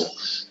answer.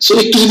 So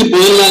একটু যদি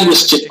বইয়ের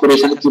ল্যাঙ্গুয়েজ চেক করে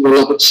এখানে কি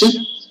বলা হচ্ছে,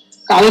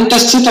 current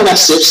asset R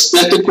assets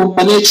that a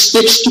company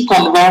expects to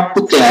convert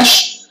to cash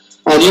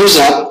or use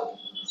up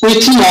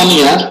within 1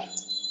 year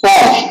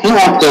or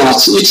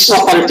its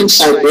operating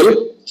cycle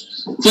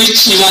which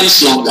year is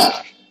longer.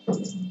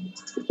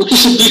 ওকে,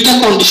 সে দুইটা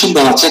condition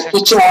দেওয়া আছে, একটা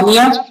হচ্ছে 1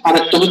 year আর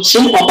একটা হচ্ছে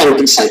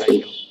অপারেটিং সাইকেল।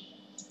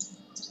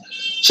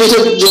 সেটা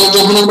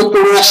যখন আমরা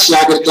পড়ে আসছি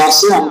আগের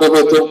ক্লাসে, আমরা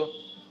হয়তো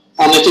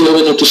অনেকে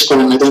ভাবে নোটিস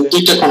করেন না,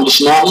 দুইটা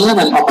condition, 1 year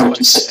and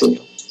operating cycle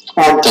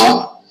or the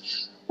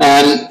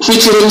and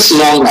which is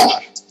longer.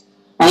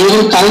 আমি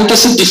যখন কারেন্ট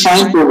অ্যাসেট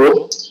ডিফাইন করবো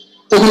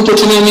তখন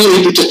প্রথমে আমি এই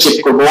দুইটা চেক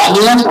করবো, 1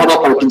 year or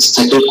অপারেটিং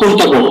সাইকেল,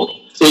 কোনটা বড়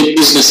এই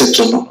বিজনেসের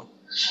জন্য।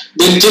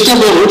 দেন যেটা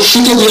বড়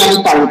সেটা দিয়ে আমি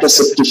কারেন্ট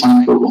অ্যাসেট ডিফাইন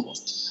করবো।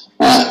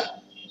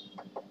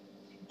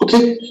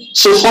 Okay,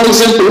 so for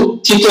example,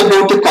 think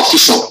about a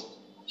coffee shop.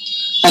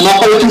 An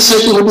operating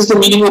cycle, what is the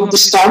meaning of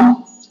this term?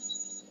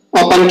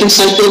 Operating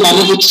cycle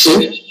মানে হচ্ছে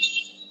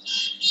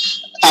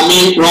আমি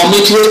র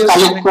মেটেরিয়াল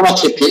কালেক্ট করা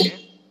থেকে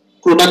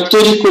প্রোডাক্ট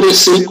তৈরি করে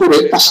সেল করে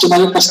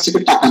কাস্টমারের কাছ থেকে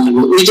টাকা নিব,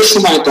 এই যে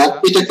সময়টা,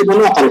 এটাকে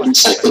বলে অপারেটিং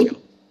সাইকেল।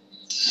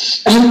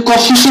 এখন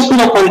কফি শপের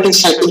অপারেটিং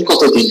সাইকেল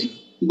কতদিন?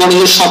 বড়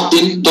 7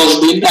 দিন, 10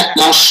 দিন, 1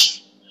 মাস।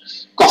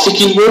 কফি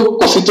কিনবো,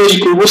 কফি তৈরি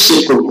করবো,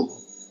 সেল করবো,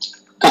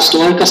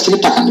 কাস্টমারের কাছ থেকে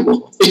টাকা নিব,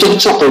 এটা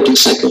হচ্ছে অপারেটিং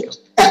সাইকেল।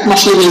 1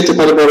 মাস লেগে যেতে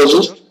পারে বড়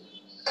জোর।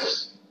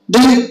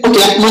 দেন ওকে,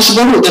 1 মাস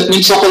বড়, দ্যাট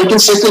মিনস অপারেটিং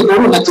সাইকেল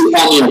বড় নাকি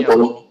 1 year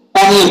বড়?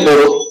 1 year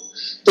বড়।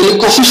 তাহলে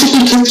কফি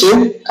শপের ক্ষেত্রে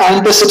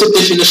কারেন্ট অ্যাসেটের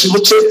ডেফিনিশন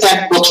হচ্ছে 1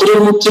 বছরের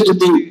মধ্যে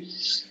যদি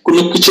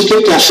কোনো কিছুকে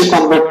ক্যাশে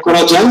কনভার্ট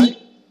করা যায়,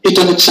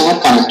 এটা হচ্ছে আমার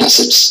current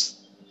assets.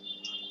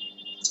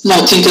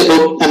 Now think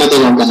about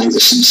another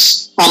organisations,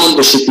 Ananda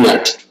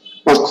shipyard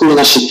বা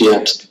খুলনা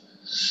শিপইয়ার্ড।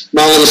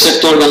 বাংলাদেশে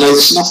একটা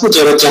অর্গানাইজেশন আছে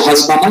যারা জাহাজ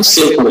বানায়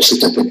সেল করে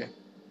সেটাকে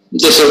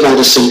দেশের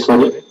বাইরে সেল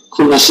করে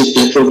খুলনা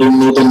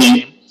শিপইয়ার্ড নেই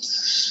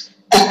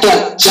একটা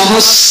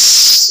জাহাজ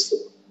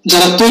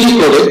যারা তৈরি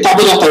করে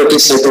তাদের অপারেটিং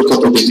সাইকেল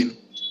কতদিন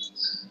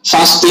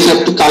first they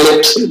have to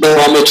collect the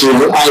raw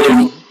material iron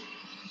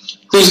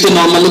which they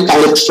normally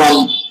collect from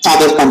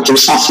other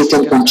countries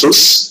African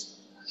countries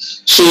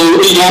so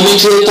এই raw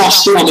material টা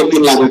আসতে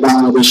অনেকদিন লাগে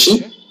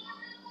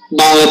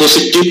বাংলাদেশে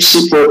ডিপ সি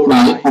পোর্ট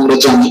নাই আমরা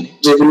জানি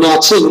যেগুলো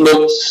আছে এগুলো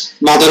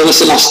মাদার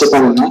ভেসেল আসতে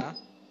পারে না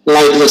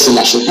লাইট ভেসেল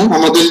আসে হ্যাঁ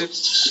আমাদের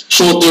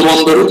সমুদ্র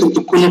বন্দরে কিন্তু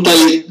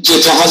কোনোটাই যে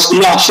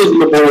জাহাজগুলো আসে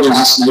এগুলো বড়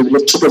জাহাজ না এগুলো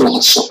ছোট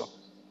জাহাজ সব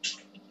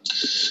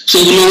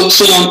সেগুলো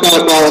শ্রীলঙ্কা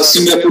বা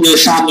সিঙ্গাপুরে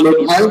এসে আনলোড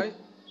হয়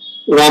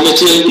র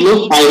মেটেরিয়াল গুলো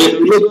আয়রন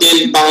গুলো দেন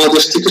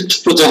বাংলাদেশ থেকে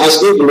ছোট জাহাজ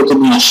দিয়ে এগুলোকে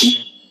নিয়ে আসে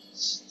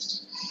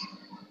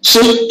সো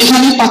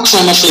এখানে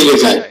 5-6 মাস লেগে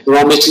যায় র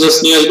মেটেরিয়ালস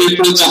নিয়ে আসবে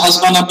পরে জাহাজ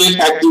বানাবে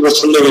 1-2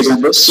 বছর লেগে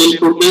যাবে সেল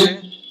করবে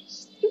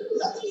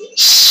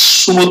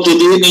সমুদ্র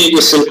দিয়ে নিয়ে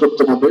গিয়ে সেল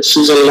করতে হবে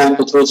সুইজারল্যান্ড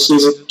অথবা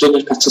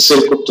সুইজারল্যান্ডের কাছে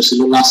সেল করতেছিল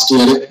লাস্ট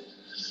ইয়ারে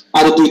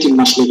আরো 2-3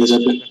 মাস লেগে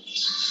যাবে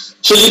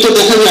সো যেটা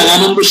দেখা যায়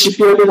আনন্দ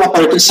শিপইয়ার্ডের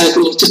অপারেটিং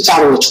সাইকেল হচ্ছে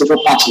 4 বছর বা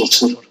 5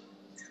 বছর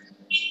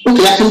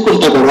ওকে এখন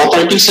কোনটা বড়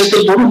অপারেটিং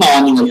সাইকেল বড় না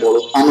আর্নিং বড়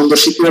আনন্দ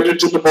শিপইয়ার্ডের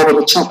জন্য বড়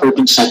হচ্ছে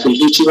operating cycle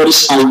which is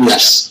 5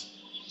 years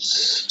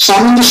so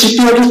Ananda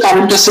শিপইয়ার্ডের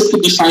current অ্যাসেটকে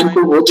define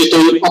করব যেটা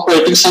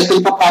অপারেটিং সাইকেল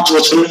বা 5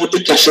 বছরের মধ্যে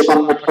ক্যাশে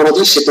কনভার্ট করা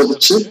যায় সেটা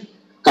হচ্ছে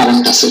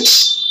current assets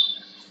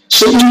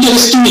so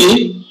interestingly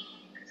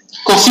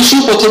coffee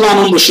shop অথবা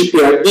আনন্দ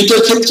শিপইয়ার্ড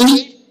দুইটার ক্ষেত্রে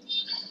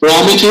র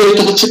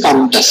মেটেরিয়ালটা হচ্ছে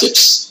কারেন্ট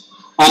অ্যাসেটস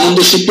আনন্দ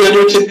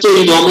শিপইয়ার্ডের ক্ষেত্রে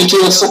এই র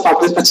মেটেরিয়ালসটা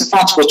তাদের কাছে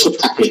 5 বছর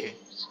থাকে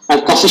আর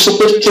কফি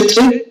শপের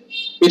ক্ষেত্রে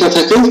এটা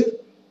থাকে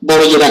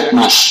বড় জোর 1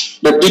 মাস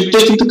বাট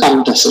দুইটাই কিন্তু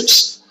কারেন্ট অ্যাসেটস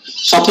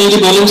আপনি যদি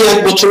বলেন যে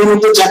 1 বছরের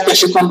মধ্যে যা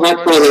ক্যাশে কনভার্ট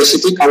করা যায়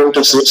সেটি কারেন্ট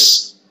অ্যাসেটস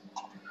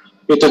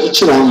এটা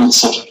হচ্ছে রং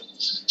আনসার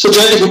সো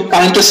যাই হোক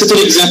কারেন্ট অ্যাসেটের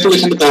एग्जांपल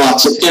এখানে দেওয়া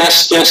আছে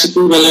cash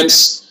ইকুইভ্যালেন্টস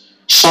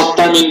short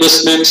term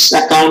investments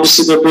account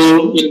receivable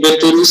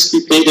inventories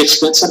prepaid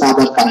expense and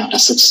other current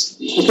assets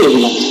okay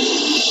এগুলো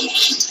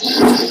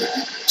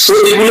সো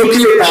এগুলোকে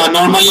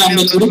নরমালি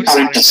আমরা ধরি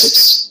কারেন্ট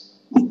অ্যাসেটস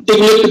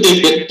এগুলোকে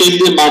দেখবেন টেল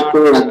দিয়ে মার্ক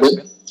করে রাখবেন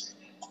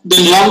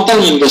দেন লং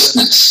টার্ম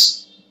ইনভেস্টমেন্টস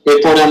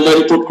এরপরে আমরা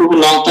রিপোর্ট করব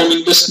লং টার্ম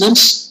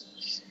ইনভেস্টমেন্টস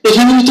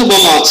এখানে তো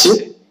বলা আছে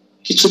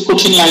কিছু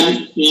কঠিন লাইন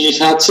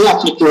লেখা আছে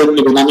আপনি পড়ে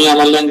নেবেন আমি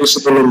আমার ল্যাঙ্গুয়েজে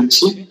বলে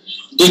দিচ্ছি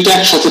দুইটা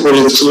একসাথে বলে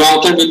দিচ্ছি long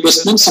term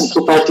investments and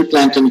property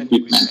plant and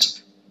equipment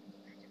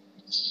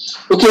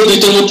ওকে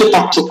দুইটার মধ্যে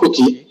পার্থক্য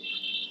কি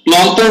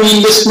লং টার্ম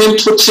ইনভেস্টমেন্ট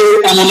হচ্ছে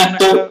এমন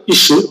একটা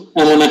ইস্যু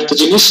এমন একটা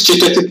জিনিস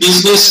যেটাকে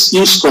বিজনেস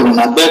ইউজ করে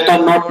না that are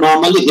not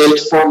normally held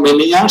for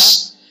many years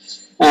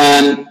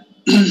and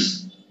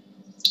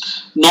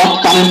not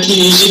currently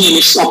using in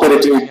its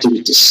operating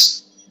activities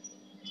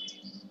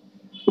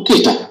okay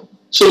ta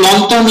so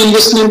long term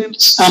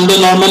investments আমরা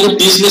normally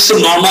business এর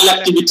normal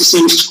activities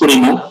ইউজ করি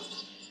না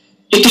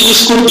এটা ইউজ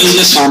করে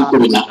বিজনেস রান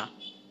করি না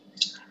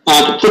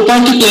আর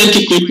প্রপার্টি প্ল্যান্ট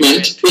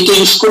ইকুইপমেন্ট এটা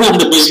use করে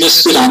আমরা বিজনেস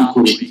কে রান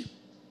করি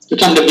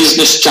এটা আমরা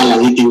বিজনেস চালাই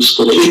ইউজ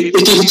করে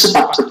এটাই হচ্ছে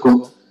পার্থক্য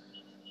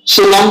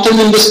সো লং টার্ম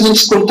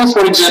ইনভেস্টমেন্টস কোনটা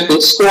for example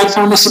square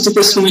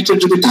pharmaceuticals limited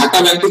যদি ঢাকা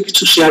ব্যাংকে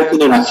কিছু শেয়ার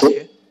কিনে রাখে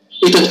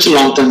এটা হচ্ছে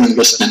লং টার্ম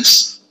ইনভেস্টমেন্টস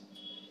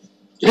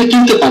এটা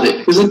কিনতে পারে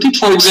isn't it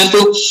for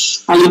example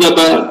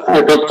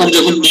alibaba.com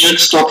যখন নিউ ইয়র্ক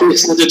স্টক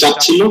এক্সচেঞ্জে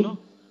যাচ্ছিল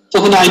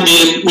তখন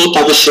IBM ও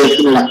তাদের শেয়ার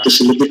কিনে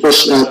রাখতেছিল because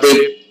they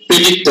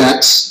predict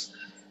that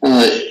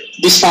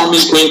this firm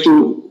is going to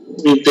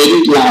be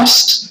very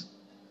last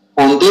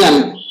one day and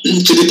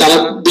যদি তারা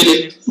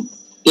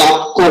লাভ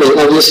করে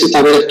obviously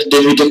তাদের একটা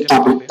ডিভিডেন্ড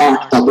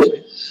পাবে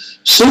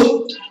সো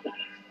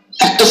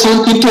একটা ফার্ম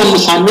কিন্তু অন্য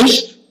ফার্মের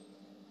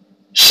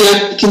শেয়ার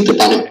কিনতে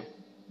পারে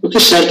ওকে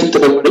শেয়ার কিনতে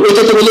পারে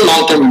এটাকে বলে লং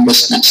টার্ম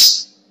ইনভেস্টমেন্টস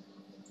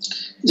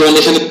যেমন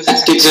এখানে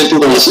একটা एग्जांपल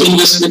দেওয়া আছে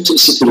ইনভেস্টমেন্ট ইন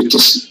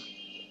সিকিউরিটিজ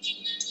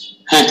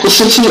হ্যাঁ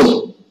কোশ্চেন ছিল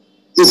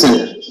জি স্যার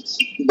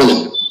বলেন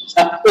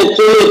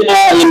এটা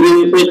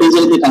এমবিএ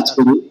ডিজাইনে কাজ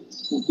করি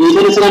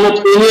এইখানে স্যার আমরা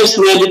 10 ইয়ার্স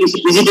নিয়ে যদি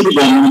বিজিটিভি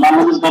bond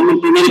Bangladesh government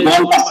প্রিমিয়ারি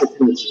bond pass করতে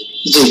হয়েছে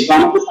জি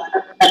আমাকে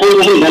টাকা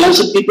বছর ব্যালেন্স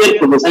শীট প্রিপেয়ার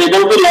করব স্যার এটা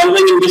কি লং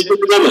টার্ম ইনভেস্ট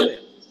করতে যাবে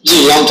জি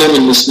লং টার্ম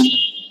ইনভেস্টমেন্ট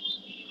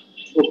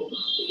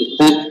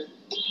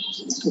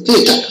ওকে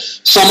এটা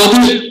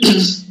আমাদের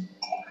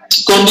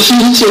কন্ডিশন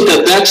হচ্ছে এটা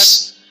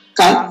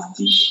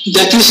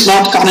that is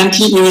not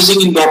currently using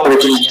in the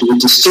operating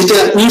activities এটা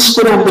ইউজ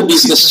করে আমরা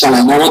বিজনেস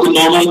চালাই না আমাদের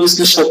নরমাল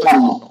বিজনেস সব কাম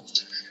না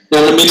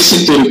আমরা মেডিসিন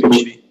তৈরি করি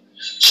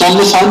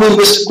আমরা ফার্মে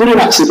ইনভেস্ট করে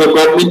রাখছি বা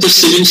গভর্নমেন্টের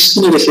সেভিংস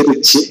কিনে রেখে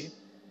দিচ্ছি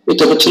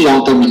এটা হচ্ছে লং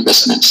টার্ম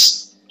ইনভেস্টমেন্টস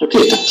ওকে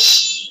এটা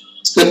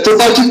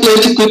প্রপার্টি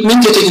প্ল্যান্ট ইকুইপমেন্ট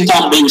যেটা কিন্তু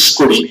আমরা ইউজ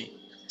করি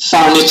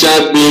ফার্নিচার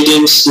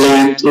বিল্ডিংস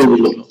ল্যান্ড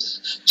এগুলো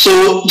সো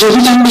যদি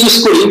আমরা ইউজ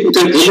করি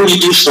এটার ভ্যালু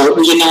রিডিউস হয়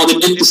ওই জন্য আমাদের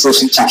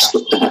ডেপ্রিসিয়েশন চার্জ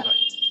করতে হয়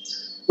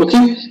ওকে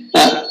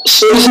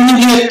সো এখানে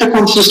গিয়ে একটা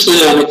কনফিউজ হয়ে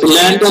যাবে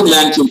land and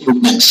land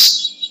improvements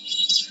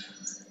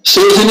so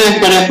এখানে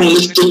একবারে আপনার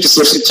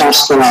ডেপ্রিসিয়েশন চার্জ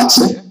করা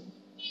আছে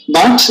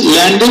বাট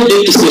ল্যান্ডের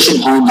ডেপ্রিসিয়েশন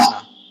হয় না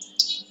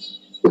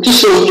ওকে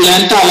সো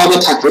ল্যান্ডটা আলাদা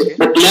থাকে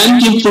বাট ল্যান্ড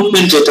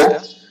ইমপ্রুভমেন্ট যেটা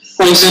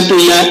ফর এক্সাম্পল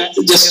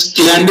জাস্ট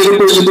ল্যান্ডের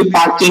উপরে যদি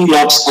পার্কিং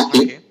লটস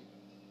থাকে,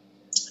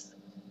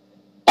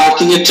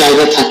 পার্কিং এর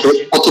জায়গা থাকে,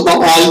 অথবা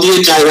অল দিয়ে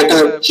জায়গাটা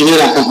ঘিরে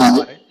রাখা হয়,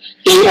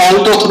 এই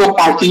অলটা অথবা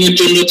পার্কিং এর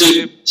জন্য যে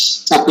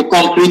আপনি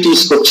কংক্রিট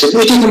ইউজ করছেন,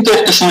 এটা কিন্তু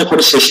একটা সময়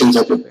পরে শেষ হয়ে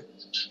যাবে।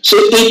 সো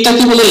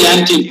এইটাকে বলে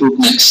ল্যান্ড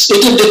ইমপ্রুভমেন্টস।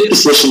 এটা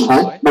ডেপ্রিসিয়েশন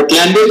হয়, বাট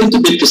ল্যান্ডের কিন্তু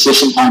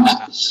ডেপ্রিসিয়েশন হয় না।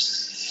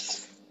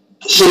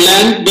 So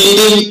land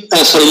building,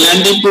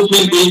 land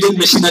improvement, building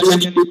machinery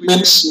and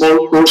equipments, more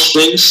course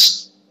rings,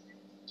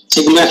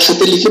 এগুলো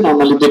একসাথে লিখে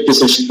নর্মালি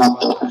ডেপ্রিসিয়েশন বাদ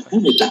দেওয়া হয়,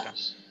 এটা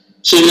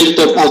সেগুলো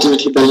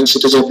আলটিমেটলি ব্যালেন্স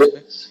শিটে যাবে।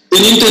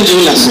 দেন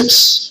intangible assets,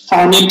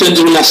 farm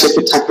intangible asset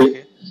থাকে,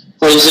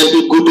 for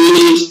example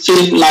goodwill,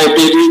 film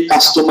library,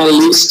 customer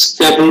list,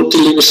 cable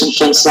television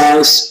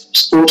franchise,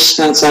 sports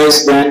franchise,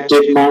 brand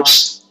trademarks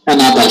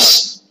and others.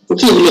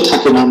 ওকে, এগুলো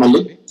থাকে নর্মালি।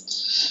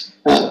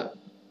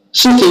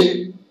 ওকে,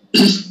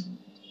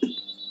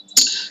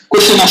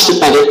 কোশ্চেন আসতে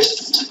পারে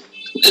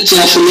যে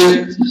আসলে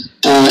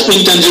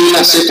ইনটেনজিবল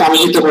অ্যাসেট আমি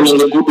যেটা বললাম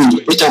গুডউইল,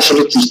 এটা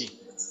আসলে কি?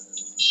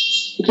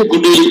 ওকে,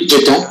 গুডউইল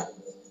যেটা,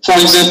 ফর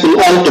এক্সাম্পল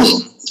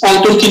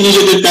অল্টন কি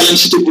নিজেদের ব্যালেন্স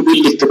শিটে গুডউইল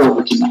লিখতে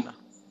পারবে কিনা?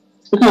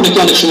 ওকে, অনেকে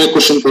অনেক সময়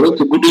কোশ্চেন করে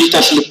গুডউইলটা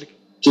আসলে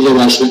কিভাবে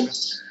আসবে।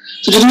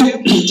 তো যদি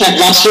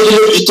অ্যাডভান্স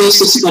লেভেলের ডিটেইলস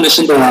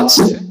এক্সপ্লেনেশন দেওয়া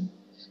আছে,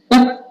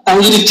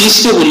 আমি যদি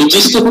জিসটা বলি,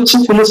 জিসটা হচ্ছে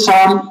কোনো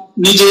ফার্ম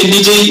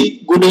নিজেই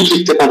গুডউইল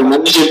লিখতে পারে না,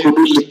 নিজের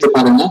গুডউইল লিখতে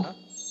পারে না।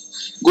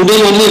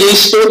 গুডউইল অন্য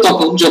রেজ করে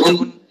তখন যখন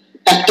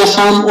একটা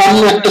ফার্ম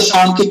অন্য একটা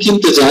ফার্মকে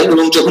কিনতে যায়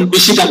এবং যখন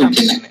বেশি দামে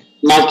কেনে,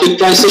 মার্কেট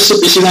প্রাইসের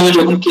চেয়ে বেশি দামে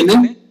যখন কেনে,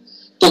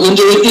 তখন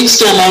যে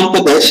এক্সট্রা অ্যামাউন্টটা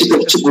দেয় সেটা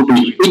হচ্ছে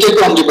গুডউইল। এটাকে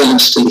অন দি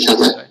ব্যালেন্স শিটে লেখা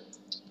যায়।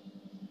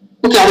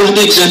 ওকে, আরো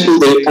যদি এক্সাম্পল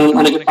দেয়, কারণ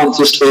অনেকে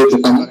কনফিউজ হয়ে যেতে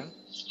পারে।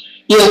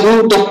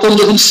 yahoo.com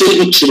যখন সেল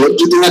হচ্ছিল,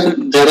 যদি এখন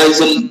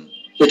ভেরাইজন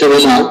এটা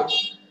ওনার,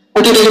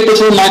 ওটাকে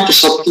প্রথমে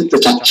মাইক্রোসফট কিনতে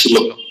চাচ্ছিল।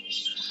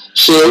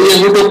 সে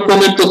yahoo.com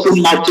এর তখন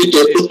মার্কেটে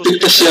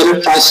প্রত্যেকটা শেয়ারের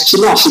প্রাইস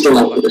ছিল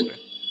 $80 করে।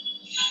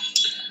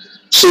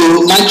 সো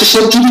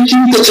মাইক্রোসফট যদি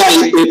কিনতে চাই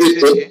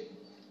এদেরকে,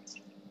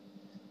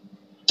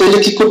 তাহলে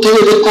কি করতে হবে?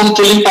 এদের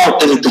কন্ট্রোলিং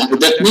পাওয়ারটা নিতে হবে।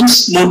 That means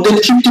more then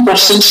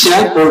 50%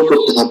 share hold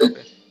করতে হবে।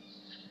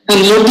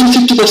 মোর দেন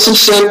 50%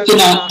 শেয়ার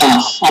কেনা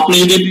টাফ। আপনি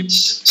যদি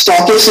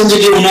স্টক এক্সচেঞ্জে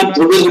গিয়ে ওনার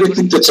ধরে ধরে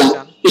কিনতে চান,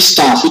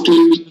 স্টাফ ইট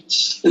উইল,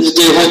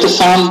 যে হয়তো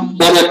ফার্ম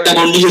বড় একটা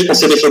অ্যামাউন্ট নিজের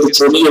কাছে রেখে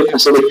দিচ্ছে, নিজের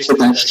কাছে রেখে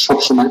দেয়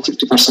সবসময়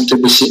 50% এর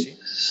বেশি।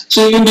 সো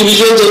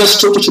ইন্ডিভিজুয়াল যারা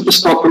ছোট ছোট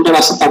স্টক হোল্ডার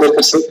আছে তাদের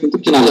কাছে কিন্তু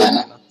কেনা যায়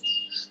না।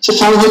 সো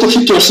ফার্ম হয়তো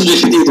 50%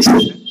 রেখে দিয়ে দিচ্ছে।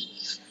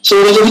 সো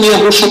ওরা যখন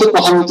ইয়াহুর সাথে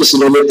কথা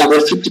বলতেছিল যে তাদের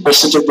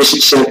 50% এর বেশি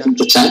শেয়ার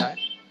কিনতে চায়,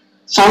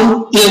 ফার্ম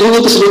ইয়াহু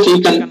বলতেছিল কি, you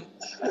can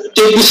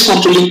take this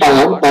controlling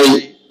power by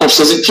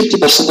purchasing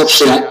 50% of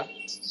share,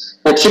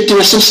 but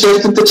 50% share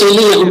কিনতে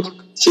চাইলে ইয়াহু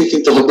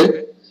কিনতে হবে।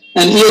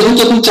 এন্ড ইয়াহু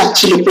তখন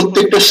চাচ্ছিল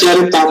প্রত্যেকটা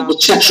শেয়ারের দাম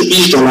হচ্ছে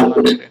 $120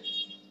 করে,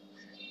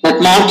 বাট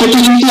মার্কেটে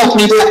যদি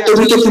আপনি একটা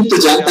দুটো কিনতে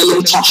যান তাহলে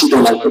হচ্ছে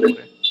 $80 করে।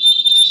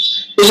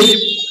 এই যে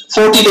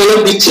 $40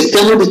 দিচ্ছেন,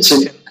 কেন দিচ্ছেন?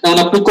 কারণ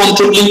আপনি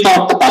কন্ট্রোলিং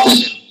পাওয়ারটা পাবেন।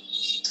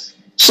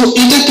 সো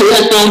এটাকে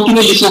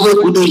অ্যাকাউন্টিংয়ে লেখা হয়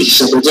গুডউইল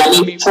হিসাবে, যে আমি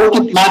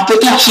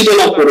মার্কেটে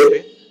 $80 করে,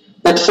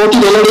 বাট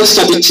 $40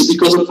 এক্সট্রা দিচ্ছি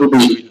বিকজ অফ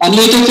গুডউইল। আমি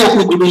এটাকে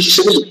আপনি গুডউইল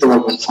হিসেবে লিখতে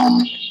পারবেন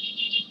ফার্মে।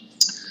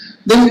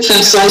 দেন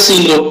ফ্র্যাঞ্চাইজিং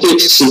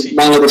কেএফসি,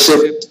 বাংলাদেশের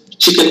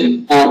চিকেন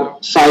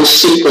ফ্রাই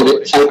সেল করে,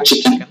 ফ্রাইড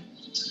চিকেন।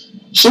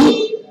 সো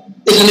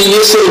এখানে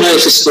ইউএসএ ওরা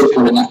এসে স্টোর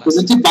করে না,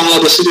 কিন্তু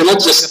বাংলাদেশের ওরা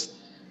জাস্ট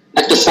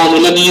একটা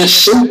ফর্মুলা নিয়ে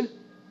আসছে,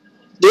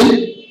 দেন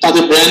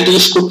তাদের ব্র্যান্ড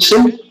ইউজ করছে,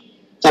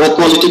 তারা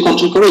কোয়ালিটি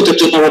কন্ট্রোল করে, এটার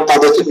জন্য আবার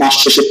তাদেরকে মাস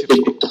শেষে পে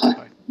করতে হয়,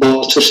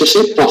 বছর শেষে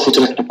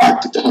প্রফিটের একটা পার্ট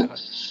দিতে হয়।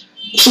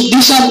 So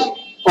this R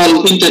all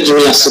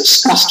intangible assets.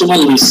 Customer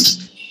list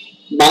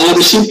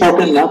বাংলাদেশে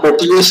ইম্পর্টেন্ট না, but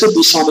USA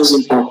this one is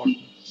important.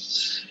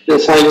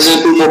 For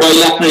example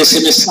মোবাইলে আপনার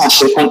এসএমএস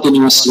আসে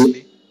কন্টিনিউয়াসলি,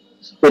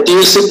 বাট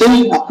ইউএসএ তে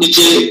আপনি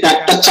যে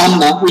একটা চান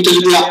না ওইটা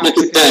যদি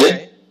আপনাকে দেয়,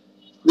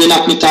 দেন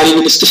আপনি তার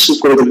ইমেজটা শুট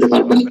করে দিতে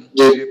পারবেন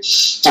যে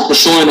আপনার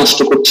সময় নষ্ট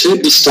করছে,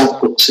 ডিস্টার্ব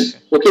করছে।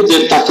 ওকে,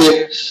 দেন তাকে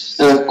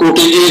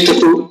কোর্টে গিয়ে এটা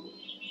তো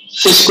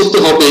ফেস করতে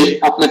হবে,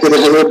 আপনাকে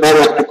দেখা যাবে বড়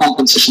একটা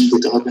কম্পেনসেশন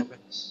দিতে হবে।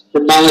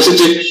 বাংলাদেশে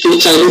যে কেউ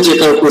চাইলে যে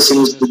কারো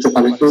এসএমএস দিতে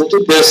পারে, কিন্তু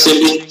দে আর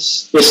sending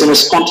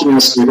SMS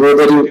continuously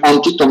whether you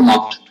want it or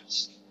not,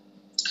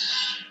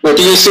 but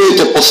USA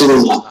এটা পসিবল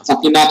না।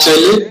 আপনি না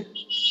চাইলে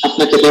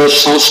আপনাকে দেওয়ার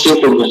সাহস কেউ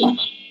করবে না।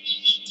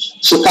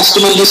 সো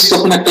কাস্টমার লিস্ট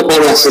তখন একটা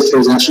বড় অ্যাসেট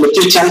হয়ে যায়, আসলে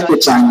কে চায় কে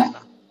চায় না।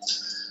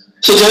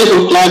 সো যাই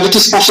হোক,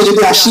 লায়াবিলিটিস পাশে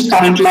যদি আসি,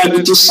 কারেন্ট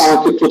লায়াবিলিটিস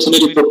আমাকে প্রথমে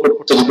রিপোর্ট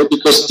করতে হবে,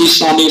 because this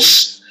one is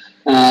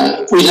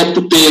we have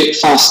to pay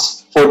first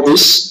for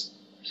this.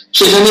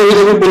 সেখানে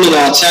ওইভাবে বলে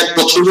দেওয়া আছে 1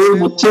 বছরের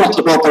মধ্যে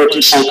অথবা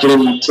অপারেটিং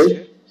সাইকেলের মধ্যে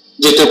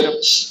যেটা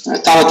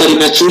তাড়াতাড়ি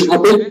ম্যাচিউর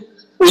হবে,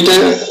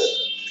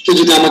 ওইটাকে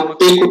যদি আমাকে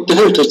পে করতে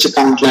হয়, এটা হচ্ছে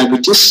কারেন্ট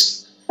লায়াবিলিটিস।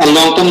 আর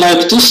লং টার্ম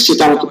লায়াবিলিটিস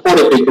যেটা আমাকে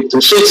পরে পে করতে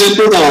হবে, সেই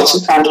এক্সাম্পল দেওয়া আছে।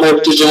 কারেন্ট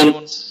লায়াবিলিটিস যেমন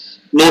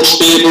notes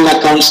payable,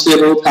 accounts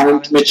payable,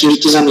 current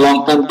maturities and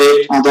long-term debt,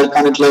 other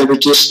current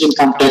liabilities,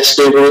 income tax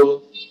payable,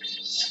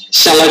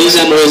 salaries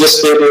and wages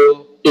payable,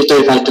 এই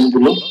টাইপ আইটেম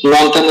গুলো।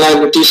 long-term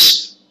liabilities,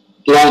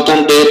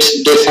 long-term debt,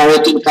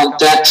 deferred income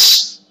tax,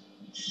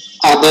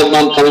 other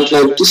non-current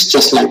liabilities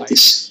just like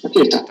this.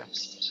 Okay, এটা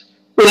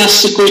owners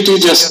equity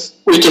just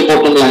ওইটার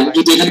bottom line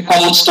যদি এখানে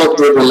common stock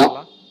দিয়ে বলা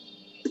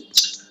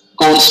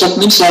common stock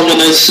means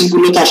organization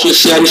গুলো তো আসলে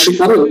শেয়ার ইস্যু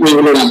করে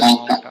ওইগুলোর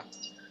অ্যামাউন্টটা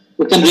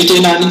we can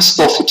retain earnings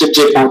profit এর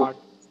যে পার্ট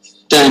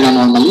দেয় না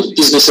নরমালি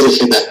বিজনেসে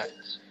রেখে দেয়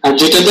আর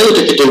যেটা দেয়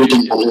ওটাকে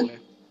ডিভিডেন্ড বলে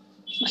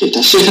এটা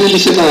সেখানে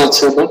লিখে দেওয়া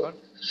আছে আবার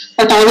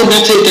বাট আমাদের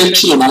ম্যাথে এটা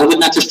ছিল না আমাদের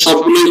ম্যাথে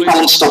সবগুলোই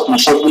কমন স্টক না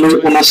সবগুলোই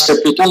owners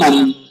capital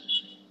and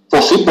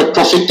profit but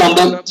প্রফিটটা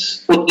আমরা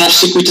ওনার্স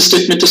ইকুইটি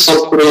স্টেটমেন্টে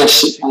সলভ করে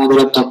আসি আমাদের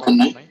আর দরকার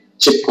নাই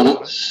চেক করা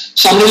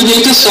সামনে যদি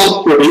এটা সলভ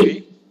করি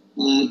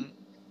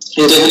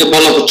এটা এখানে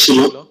বলা হচ্ছিল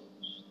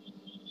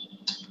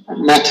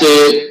ম্যাথে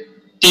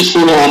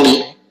T4 অনে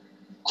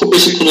খুব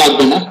বেশিক্ষণ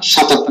লাগবে না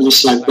 7-8 মিনিট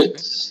লাগবে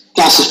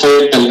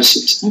ক্লাসিফাইড ব্যালেন্স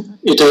শিট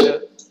এটা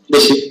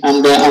দেখি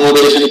আমরা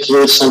আমাদের এখানে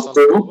কিভাবে সলভ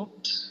করব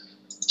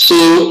সো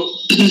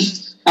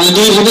আমি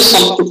দুই ভাবে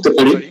সলভ করতে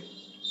পারি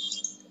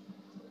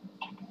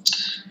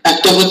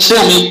একটা হচ্ছে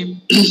আমি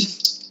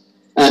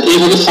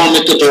এইভাবে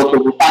ফরম্যাটটা ড্র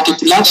করব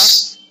পার্টিকুলারস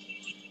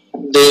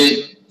দেন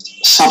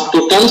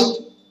সাবটোটাল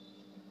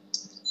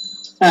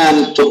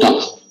এন্ড টোটাল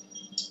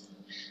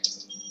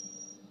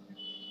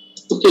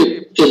ওকে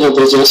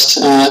এভাবে জাস্ট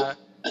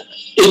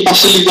এই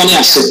পাশে লিখব আমি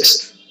অ্যাসেট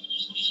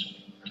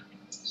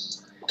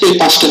ওকে এই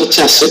পাশটা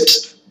হচ্ছে অ্যাসেট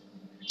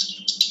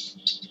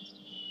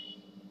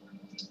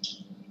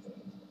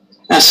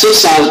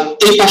assets are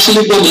এই পাশে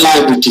লিখব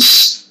liabilities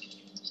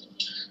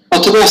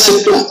অথবা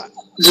asset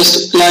just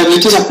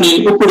liabilities আপনি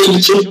উপরে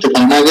নিচে লিখতে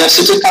পারেন আগে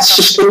asset এর কাজ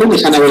শেষ করলেন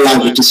এখানে আবার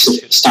liabilities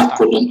স্টার্ট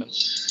করলেন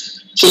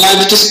so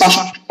liabilities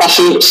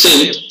পাশে same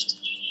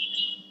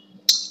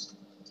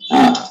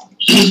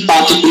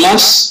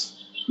particulars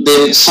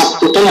then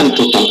subtotal and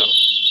total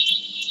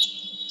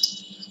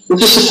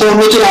okay so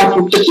ফরম্যাটের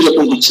আউটপুটটা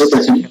কিরকম হচ্ছে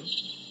দেখেন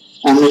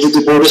আমি যদি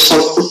বোর্ডে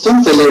সলভ করতাম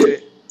তাহলে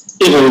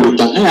এইভাবে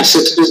লিখতাম হ্যাঁ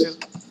asset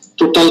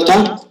টোটালটা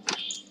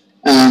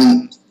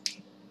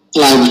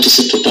liabilities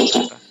এর টোটালটা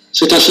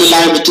সেটা আসলে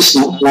liabilities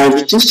না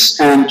liabilities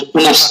and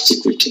owners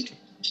equity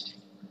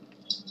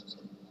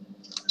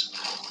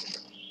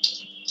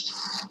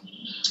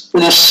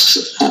owners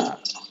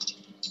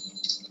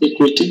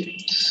equity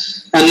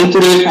and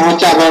উপরে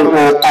আমাকে আবার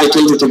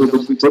টাইটেল দিতে হবে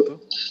কিন্তু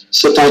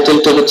সো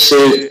টাইটেলটা হচ্ছে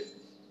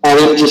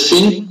orange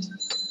roofing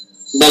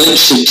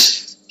balance sheet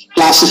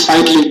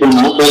classified লিখব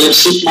না ব্যালেন্স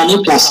শিট মানে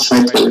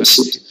ক্লাসিফাইড ব্যালেন্স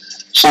শিট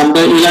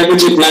আমরা এর আগে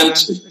যে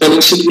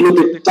ব্যালেন্স শিট গুলো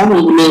দেখতাম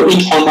ওগুলো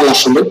ইনফর্মাল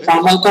আসলে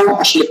ফর্মালটা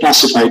আসলে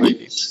ক্লাসিফাইড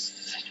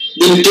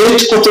দেন ডেট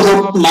কত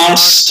হবে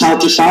মার্চ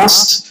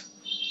 31st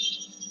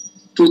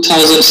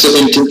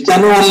 2017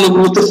 কেন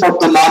অন্যগুলোতে for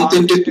the month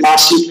ended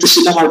March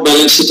লিখতেছিলাম R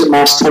balance শিটে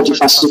মার্চ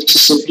 31st লিখছি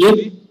সিম্পলি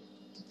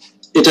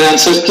এটার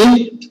অ্যানসার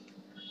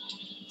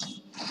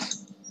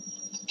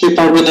কি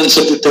পারবেন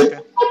অ্যানসার দিতে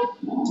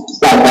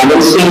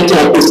ব্যালেন্স শিট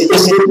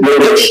স্পেসিফিক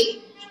ব্যালেন্স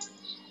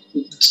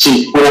জি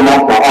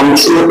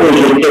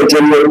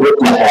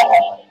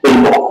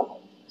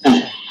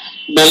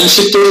ব্যালেন্স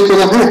শিট তৈরি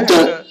করা হয় একটা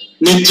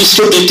নির্দিষ্ট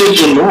ডেটের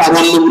জন্য আর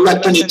অন্যগুলো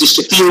একটা নির্দিষ্ট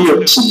পিরিয়ডের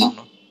জন্য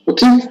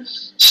okay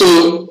so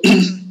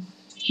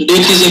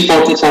that is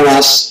important for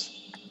us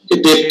এই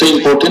ডেটটা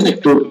ইম্পর্টেন্ট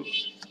একটু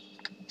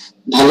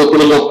ভালো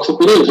করে লক্ষ্য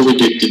করে এইভাবে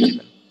ডেট দিবেন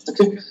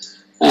ওকে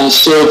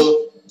সো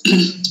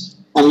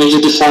আমি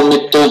যদি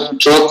ফরম্যাটটা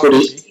ড্র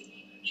করি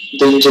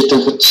দেন যেটা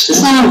হচ্ছে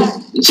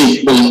জি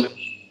বলুন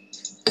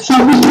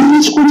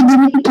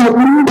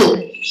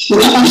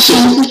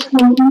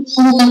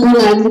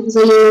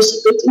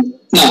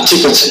না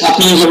ঠিক আছে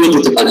আপনি এইভাবে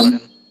দিতে পারেন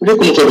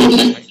কোনো প্রবলেম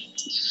নেই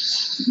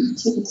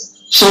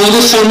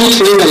আমাদের ফরম্যাট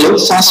হয়ে গেল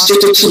ফার্স্ট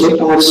যেটা ছিল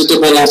আমাদের যেটা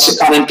বলা আছে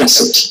কারেন্ট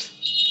অ্যাসেট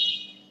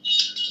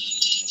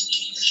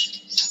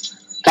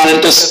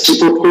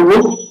রিপোর্ট করবো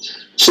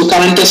সো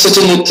কারেন্ট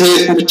অ্যাসেটের মধ্যে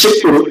আমি চেক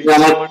করব যে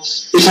আমার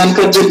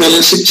এখানকার যে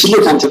ব্যালেন্স শিট ছিল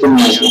এখান থেকে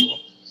নিয়ে আসবো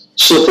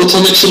সো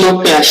প্রথমে ছিল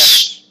ক্যাশ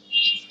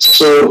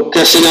সো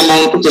ক্যাশের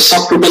অ্যামাউন্ট যে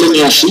সাব টোটালে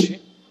নিয়ে আসি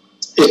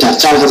এটা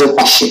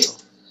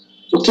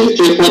 4500 ওকে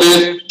এরপরে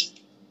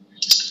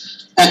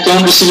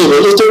অ্যাকাউন্ট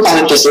রিসিভেবল এটা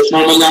কারেন্ট অ্যাসেট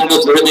নরমালি আমরা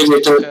ধরে নিই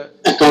এটা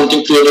অ্যাকাউন্টিং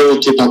পিরিয়ডের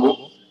মধ্যে পাবো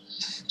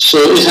সো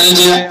এখানে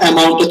যে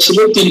অ্যামাউন্টটা ছিল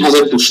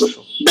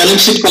 3200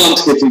 ব্যালেন্স শিট কলাম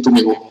থেকে কিন্তু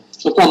নেব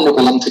ওটা অন্য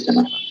কলাম থেকে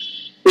না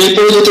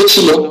এরপরে যেটা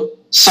ছিল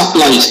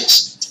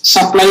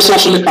সাপ্লাইজ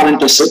আসলে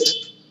কারেন্ট অ্যাসেট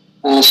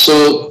সো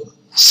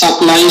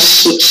সাপ্লাইজ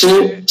হচ্ছে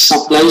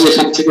সাপ্লাইজ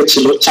এখান থেকে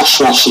ছিল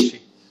 480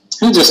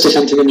 হ্যাঁ জাস্ট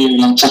এখান থেকে নিয়ে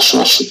নিলাম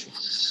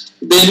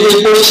 480 দেন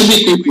এরপরে ছিল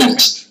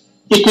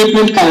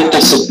ইকুইপমেন্ট কারেন্ট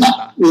অ্যাসেট না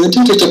এটা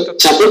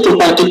যাবে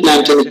প্রপার্টি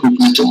প্ল্যান্ট এন্ড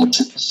ইকুইপমেন্টের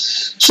মধ্যে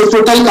সো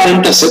টোটাল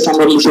কারেন্ট অ্যাসেট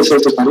আমরা লিখে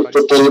ফেলতে পারি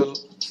টোটাল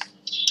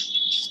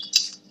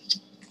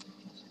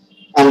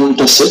কারেন্ট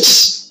অ্যাসেটস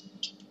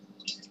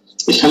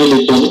এখানে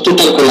লিখবো আমি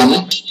টোটাল কলামে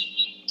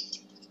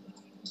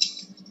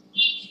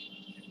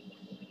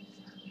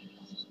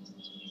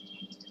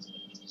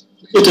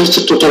এটা হচ্ছে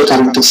টোটাল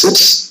কারেন্ট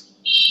অ্যাসেটস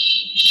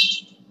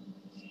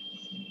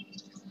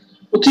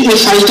ওকে এই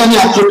ফাইলটা আমি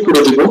আপলোড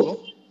করে দিব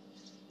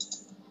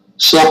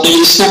সো আপনি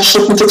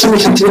স্ন্যাপশট নিতে চান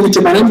এখান থেকে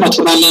নিতে পারেন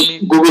অথবা আমি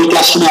গুগল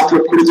ক্লাসরুমে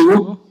আপলোড করে দিব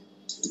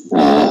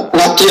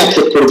রাত্রে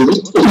আপলোড করে দিবি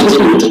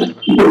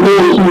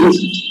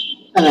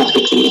আমি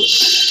আপলোড করবো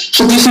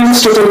so this is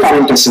total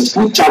current asset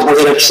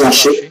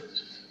 4180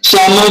 so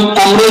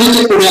আমরা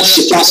যেটা করে আসছি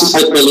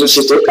ক্লাসিফাইড ব্যালেন্স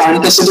শিটে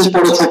কারেন্ট অ্যাসেটের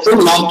পরে থাকে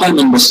লং টার্ম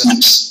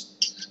ইনভেস্টমেন্টস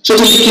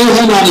সেটা লিখলেও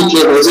হয় না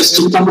লিখলেও হয় জাস্ট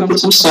যেটা আমরা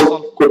প্রথম সলভ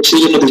করছি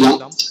জন্য দিলাম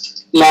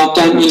long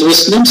term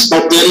investments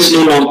but there is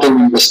no long term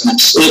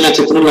investments এই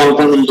ম্যাথে কোনো long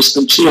term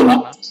investment ছিল না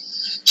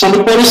সো আমরা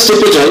পরের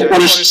স্টেপে যাই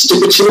পরের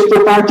স্টেপে ছিল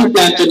property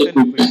plant and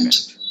equipment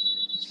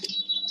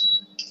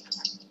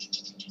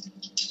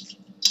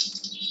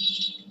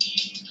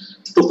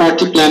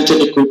property plant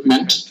and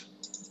equipment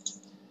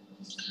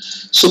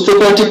so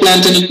property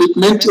plant and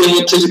equipment এর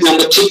মধ্যে যদি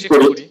আমরা চেক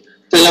করি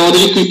তাহলে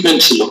আমাদের ইকুইপমেন্ট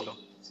ছিল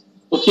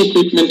ওকে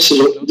ইকুইপমেন্ট ছিল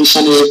this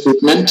one is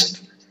equipment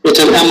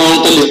এটার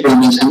অ্যামাউন্টটা লিখব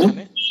আমি এখানে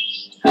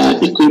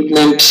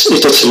ইকুইপমেন্ট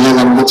এটা ছিল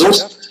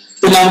 11000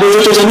 তো আমরা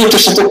যেটা জানি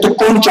এটার সাথে একটা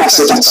কন্ট্রা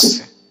অ্যাসেট আছে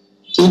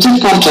কিন্তু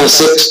কন্ট্রা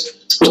অ্যাসেট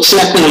হচ্ছে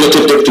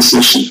অ্যাকুমুলেটেড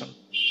ডেপ্রিসিয়েশন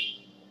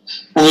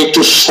আমি একটু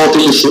শর্টে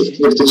লিখি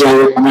দেখতে যাই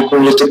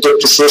অ্যাকুমুলেটেড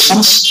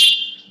ডেপ্রিসিয়েশনস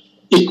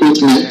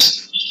ইকুইপমেন্ট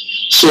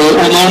সো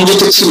অ্যামাউন্ট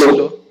যেটা ছিল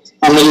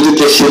আমরা যদি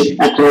দেখি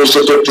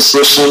অ্যাকুমুলেটেড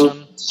ডেপ্রিসিয়েশন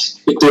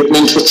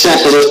ইকুইপমেন্ট হচ্ছে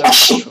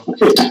 1500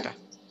 ওকে এটা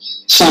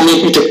সো আমি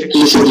এটা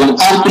লিখে দিলাম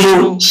আর কোনো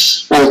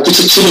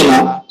কিছু ছিল না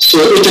সো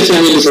এটাকে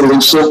আমি লিখে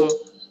দিলাম সো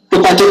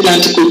property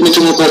plant equipment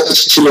এর মধ্যে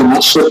কিছু ছিল না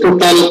so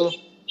total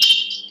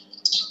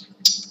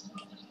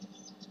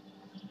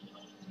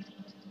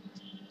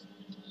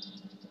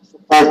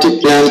property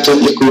plant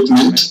and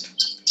equipment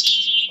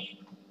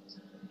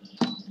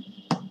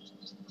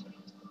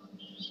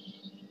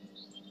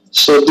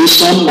so this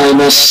one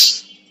minus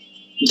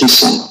this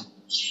one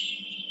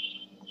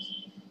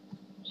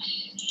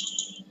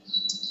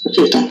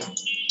okay এটা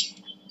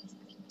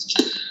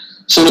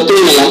সো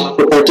পেয়ে গেলাম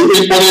প্রপার্টি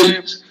এরপরে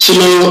ছিল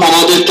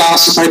আমাদের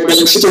ক্লাসিফাইড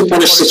ব্যালেন্স শিটের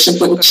পরের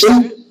সেকশনটা হচ্ছে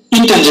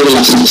ইনট্যানজিবল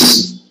অ্যাসেটস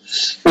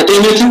বাট এই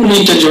মেথডে কোনো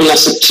ইনট্যানজিবল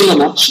অ্যাসেট ছিল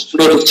না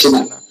সেটা হচ্ছে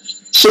না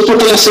সো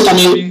টোটাল অ্যাসেট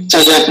আমি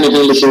চাইলে এখানে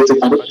লিখে দিতে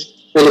পারি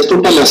তাহলে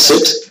total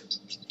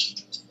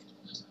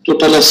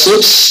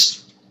assets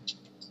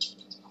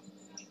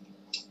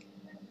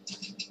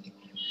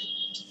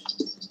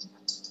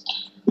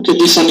okay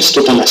this one is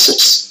total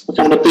assets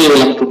okay আমরা পেয়ে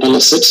গেলাম টোটাল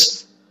অ্যাসেটস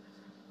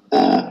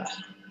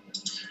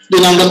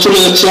দেন আমরা চলে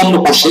যাচ্ছি অন্য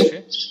পাশে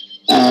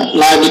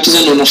লায়াবিলিটিজ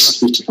এন্ড ওনার্স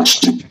ইকুইটি পাশে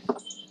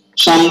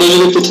সো আমরা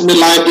যদি প্রথমে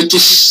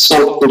লায়াবিলিটিস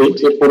সলভ করি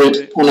এরপরে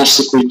ওনার্স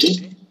ইকুইটি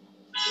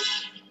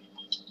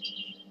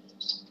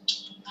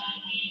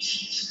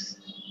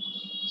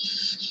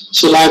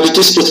সো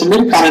লায়াবিলিটিস প্রথমে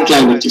কারেন্ট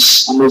লায়াবিলিটিস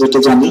আমরা যেটা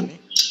জানি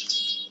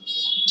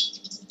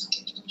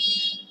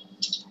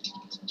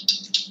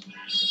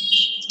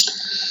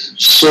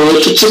সো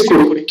একটু চেক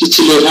করি কি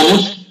ছিল এখানে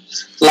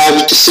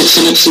লায়াবিলিটিস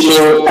সেকশনে ছিল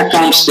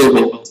অ্যাকাউন্টস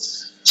পেয়েবল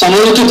আমরা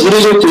যদি ধরে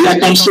যদি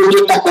অ্যাকাউন্টস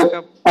পেয়েবল টাকা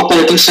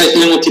অপারেটিং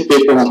সাইকেলের মধ্যে পে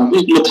করা হবে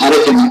এগুলো ধারে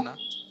কেনা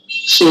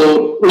সো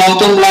লং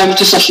টার্ম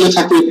লায়াবিলিটিস আসলে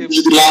থাকে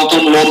যদি লং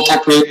টার্ম লোন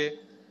থাকে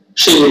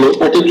সেগুলো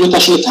বাট এগুলো তো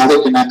আসলে ধারে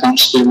কেনা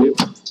অ্যাকাউন্টস পেয়েবল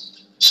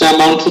সো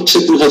অ্যামাউন্ট হচ্ছে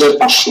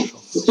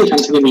 2500 ওকে এখান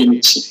থেকে নিয়ে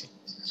নিচ্ছি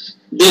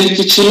দেন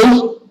কি ছিল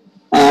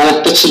আর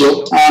একটা ছিল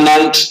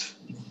আর্নড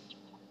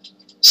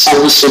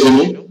সার্ভিস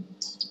রেভিনিউ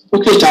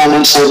ওকে এটা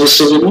আর্নড সার্ভিস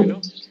রেভিনিউ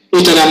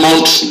এটার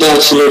অ্যামাউন্ট দেওয়া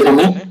ছিল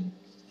এখানে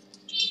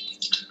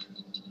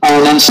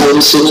আর্নড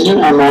সার্ভিস রেভিনিউ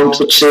অ্যামাউন্ট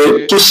হচ্ছে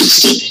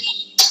 260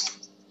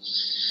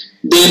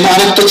 দেন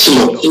আরেকটা ছিল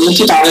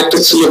ইউনিট আরেকটা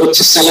ছিল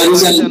হচ্ছে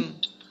স্যালারিজ এন্ড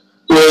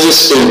ওয়েজেস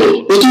পেয়েবল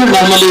এটা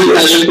নরমালি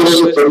অ্যাজুম করে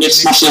যে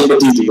নেক্সট মাসে আমরা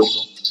দিয়ে দিব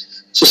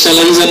so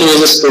salaries and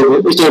wages payable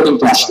এটা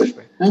কিন্তু আসবে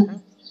হ্যাঁ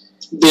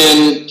দেন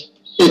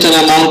এটার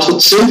অ্যামাউন্ট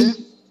হচ্ছে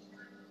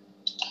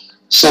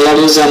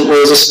স্যালারিজ এন্ড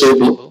ওয়েজেস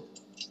পেয়েবল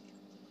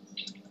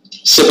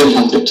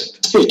 700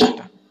 এটা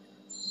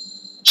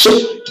সো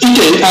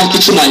এটাই আর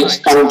কিছু নাই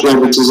কারেন্ট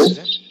লায়াবিলিটিজ এ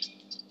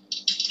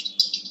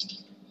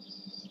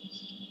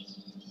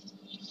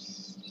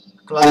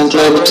কারেন্ট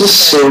লায়াবিলিটিজ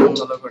সো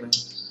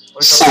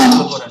সাম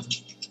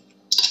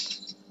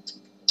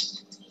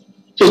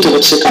এটা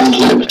হচ্ছে কারেন্ট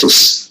লায়াবিলিটিজ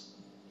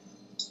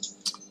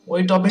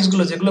ওই টপিকস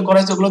গুলো যেগুলো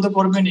করাইছে ওগুলো তো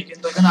করবেনই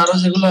কিন্তু এখানে আরো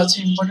যেগুলো আছে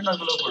ইম্পর্টেন্ট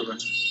ওগুলো করবেন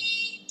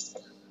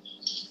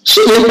সো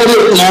এরপরে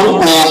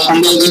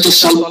আমরা যেটা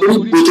সলভ করি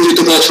বুঝতে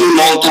যেতে পারছি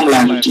long term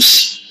liabilities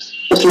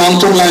but long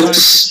term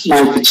liabilities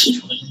নাই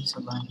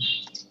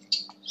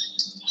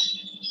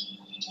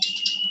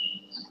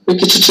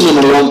কিছু ছিল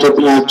না long term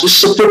liabilities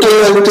so total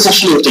liabilities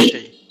আসলে এটাই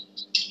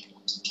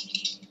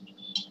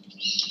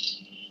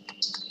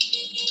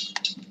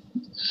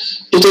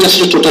এটাই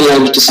আসলে টোটাল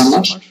লায়াবিলিটিস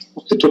আমার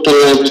okay total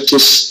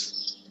liabilities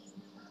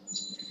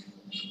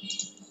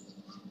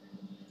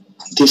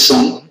this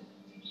one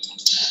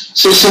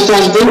so it's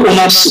supposed to be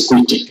owners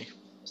equity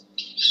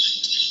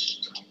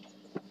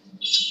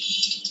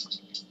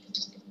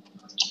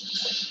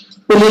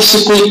owners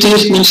equity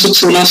means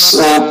it's owners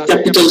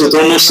capital the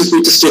owners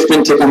equity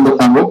statement থেকে আমরা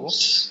পাবো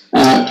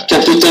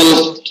capital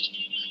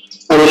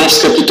or owners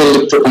capital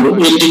লিখতে পারো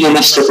ending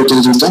owners capital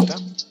যেটা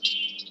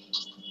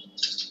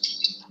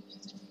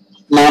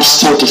March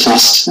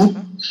 31st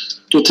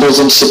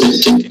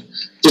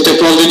 2017 যেটা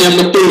already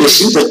আমরা পেয়ে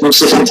গেছি দ্যাট মিন্স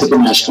এখান থেকে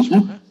আসবে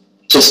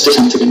জাস্ট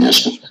এখান থেকে নিয়ে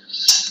আসবেন।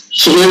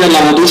 শুরু হয়ে গেল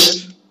আমাদের।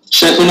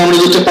 এখন আমরা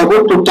যেটা পাবো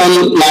total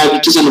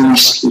লায়াবিলিটিজ and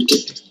owner security.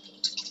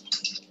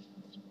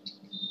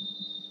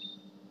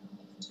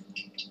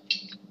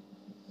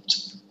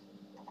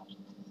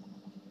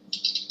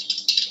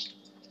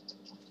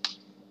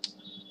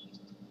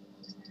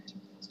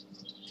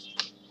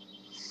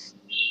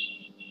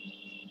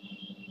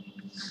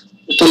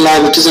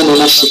 Liabilities and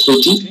owner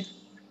security.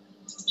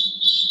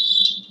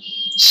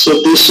 So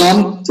this one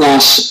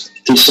plus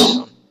this one.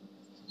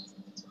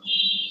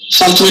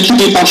 So ultimately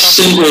the part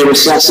same হয়ে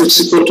গেছে, assets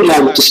equal to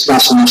liabilities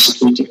plus owner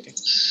security.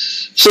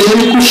 So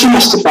এখানে কোশ্চেন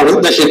আসতে পারে,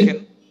 দেখেন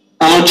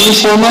আমার যে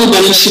ফর্মাল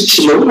ব্যালেন্স শিট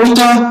ছিল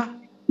ওইটা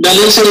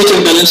ব্যালেন্স আর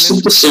এটার ব্যালেন্স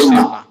কিন্তু সেম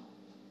না।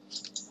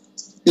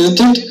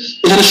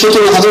 এখানে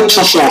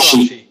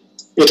 17,680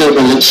 এটার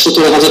ব্যালেন্স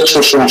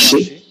 17,680,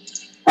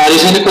 আর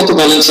এখানে কত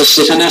ব্যালেন্স আসছে,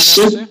 এখানে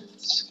আসছে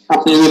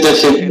আপনি যদি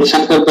দেখেন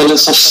এখানকার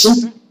ব্যালেন্স আসছে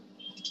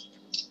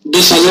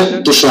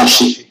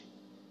 20,280।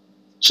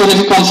 সো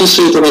অনেকে কনফিউজ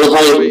হতে পারে,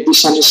 হয় this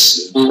one is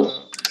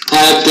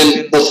higher than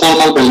the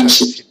formal balance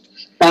sheet.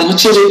 কারণ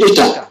হচ্ছে যে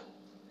এটা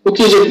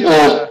ওকে যে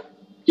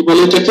কি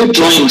বলে এটাকে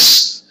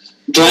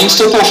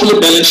ড্রয়িংসটা তো আসলে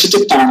ব্যালেন্স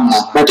শিটের টার্ম না,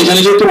 বাট এখানে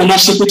যেহেতু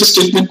ওনার সিকিউরিটি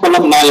স্টেটমেন্ট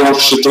কলাম নাই অফ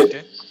শিটে,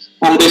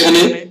 আমরা এখানে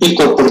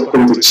ইনকর্পোরেট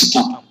করে দিচ্ছি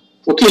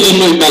ওকে, এই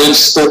জন্য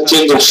ব্যালেন্সটা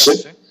চেঞ্জ আসছে।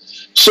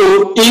 সো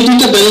এই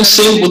দুটো ব্যালেন্স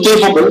সেম হতেই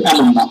হবে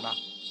এমন না,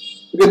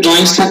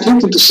 ড্রয়িংস থাকলে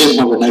কিন্তু সেম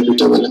হবে না এই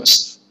দুটো balance.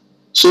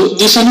 So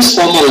this one is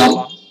formal one,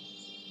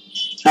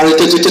 আর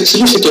এটা যেটা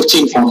ছিল সেটা হচ্ছে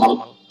ইনফর্মাল।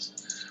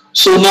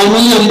 সো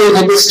নরমালি আমরা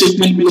এইভাবে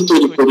স্টেটমেন্ট গুলো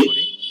তৈরি করি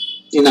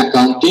ইন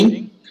অ্যাকাউন্টিং,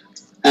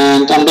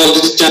 এন্ড আমরা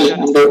অলরেডি জানি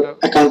আমরা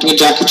অ্যাকাউন্টিং এ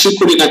যা কিছু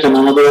করি না কেন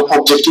আমাদের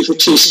অবজেক্টিভ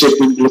হচ্ছে এই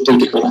স্টেটমেন্ট গুলো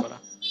তৈরি করা,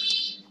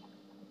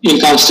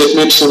 income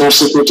statement, owner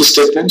security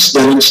statements,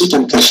 balance sheet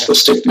and cash flow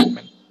statement.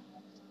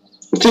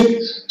 Okay,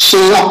 so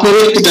আপনারা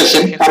একটু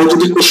দেখেন, আর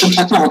যদি কোশ্চেন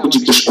থাকে আমাকে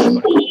জিজ্ঞেস করেন।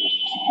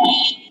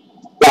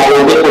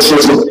 আমাদের কোশ্চেন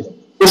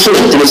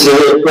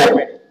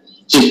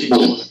জি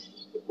বলেন।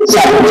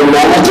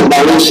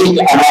 ব্যালেন্স শিট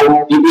আমার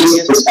প্রিভিয়াস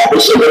স্টাডি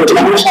সেটা হচ্ছে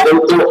আমরা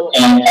সাধারণত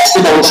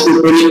অ্যাসেট অংশ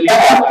করি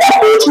আর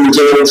তারপর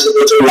নিজের অংশ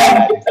করে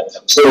লাইবিলিটি।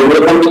 সো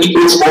এরকম কি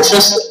কোনো সমস্যা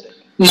আছে?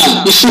 না,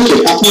 ইস্যুকে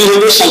আপনি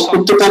এভাবে সলভ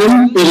করতে পারেন,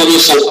 এভাবে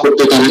সলভ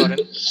করতে পারেন,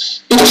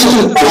 এটা সাথে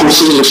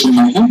পারমিশন রিলেশন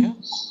নাই। হ্যাঁ,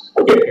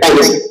 ওকে,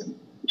 থ্যাঙ্কস।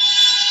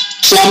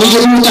 সো আমি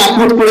যখন এটা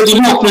আপলোড করে দিব,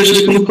 আপনার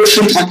যদি কোনো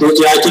কোশ্চেন থাকে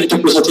যে আইটেমটা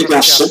কোথা থেকে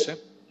আসছে,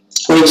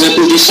 for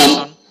example this one,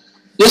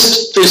 just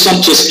press on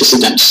check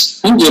presidents,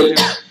 যে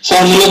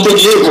ফর্মুলাতে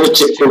গিয়ে এভাবে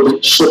চেক করবেন।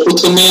 সো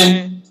প্রথমে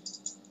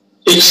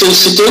Excel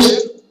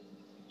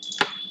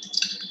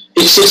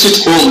sheet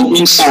home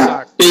insert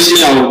page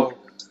layout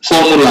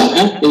formula,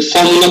 হ্যাঁ এই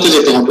ফর্মুলাতে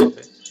যেতে হবে।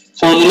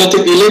 ফর্মুলাতে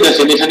গেলে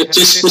দেখেন এখানে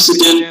চেস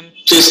প্রেসিডেন্ট,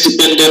 চেস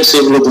ডিপেন্ডেন্স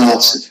এগুলো দেওয়া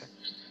আছে।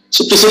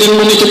 সো প্রেসিডেন্ট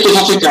মানে এটা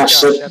কোথা থেকে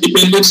আসছে,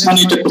 ডিপেন্ডেন্স মানে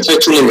এটা কোথায়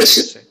চলে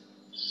গেছে,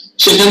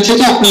 সেখান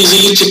থেকে আপনি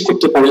ইজিলি চেক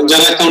করতে পারেন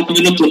যারা অ্যাকাউন্টিং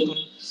এ নতুন।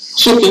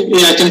 সো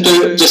এই আইটেমটা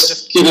জাস্ট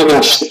কিভাবে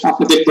আসছে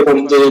আপনি দেখতে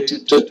পারেন যে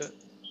আইটেমটা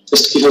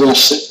জাস্ট কিভাবে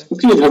আসছে,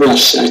 ওকে এইভাবে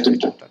আসছে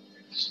আইটেমটা।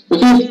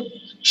 ওকে,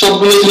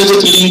 সবগুলো এখানে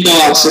যে লিংক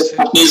দেওয়া আছে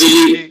আপনি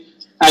ইজিলি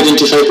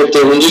আইডেন্টিফাই করতে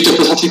পারবেন যে এটা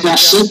কোথা থেকে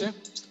আসছে,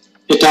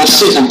 এটা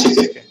আসছে এখান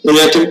থেকে, এই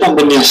আইটেমটা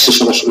আমরা নিয়ে আসছি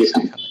সরাসরি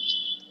এখানে।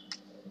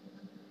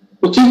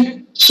 ওকে,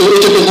 সো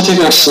এটা কোথা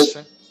থেকে আসছে,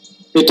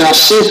 এটা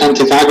আসছে এখান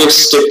থেকে আগের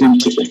স্টেটমেন্ট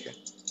থেকে।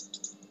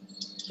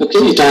 ওকে,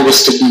 এটা আগের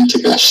স্টেটমেন্ট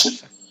থেকে আসছে।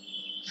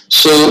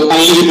 সো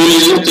আমি যদি বলি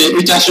যে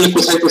এটা আসলে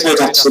কোথায় কোথায়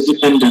যাচ্ছে,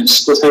 ডিপেন্ডেন্স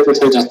কোথায়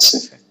কোথায় যাচ্ছে,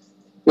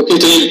 ওকে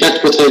এটা ইমপ্যাক্ট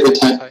কোথায়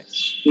কোথায়,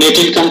 নেট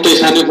ইনকামটা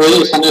এখানে হয়ে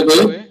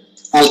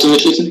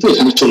আলটিমেটলি কিন্তু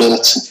এখানে চলে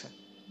যাচ্ছে।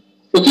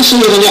 ওকে, সো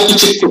এভাবে আপনি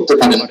চেক করতে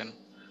পারেন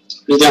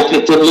যদি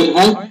আপনার প্রবলেম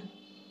হয়।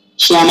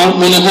 সো আমার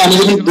মনে হয় আমি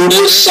যখন বোর্ডে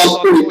সলভ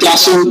করি,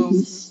 ক্লাসে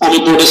আমি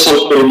বোর্ডে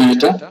সলভ করি না,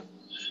 এটা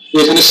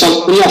এখানে সলভ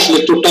করি আসলে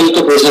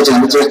টোটালটা বোঝা যায়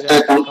যে একটা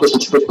অ্যাকাউন্ট কোথা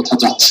থেকে কোথা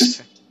যাচ্ছে।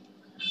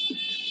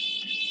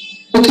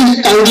 ওকে,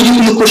 কারো যদি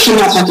কোনো কোশ্চেন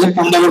না থাকে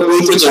আমরা আবার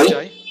বলতে যাই।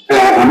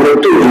 আমরা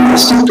একটু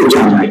একটু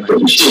জানি একটা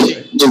বিষয়,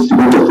 যে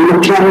গত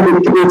পরীক্ষা আমরা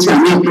দেখতে পেয়েছি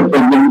আমি একটা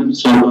প্রবলেম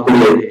সলভ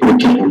করে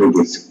পরীক্ষা হলে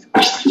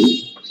আসছি,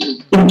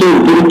 কিন্তু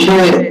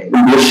পরীক্ষায়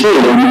বসে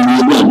আমি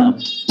বুঝলাম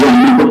যে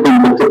আমি তো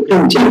কমপক্ষে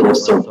 3-4 বার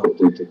সলভ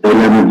করতে হতো,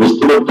 তাহলে আমি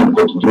বুঝতে পারতাম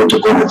কত দ্রুত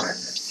করা যায়।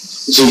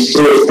 যে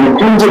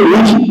এখন যে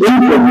এই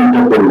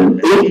প্রবলেমটা করলেন,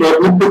 এই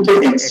প্রবলেমটা তো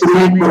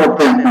এক্সেলাইট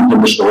করাটা এখন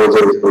জন্য সহজ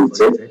হয়ে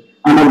হয়েছে,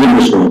 আমার জন্য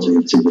সহজ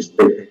হয়েছে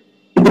বুঝতে।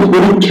 কিন্তু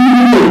পরীক্ষা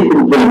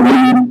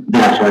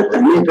দেখা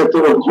আমি এটা তো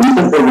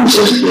ঘন্টা প্রবলেম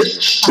করেছি,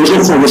 সেটা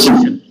suggestion.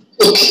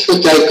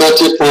 Okay, I got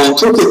your point.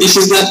 Okay, this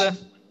is the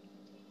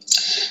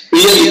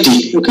reality.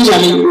 Okay,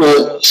 আমি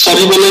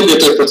সরি বলে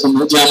বেটার প্রথমে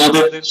যে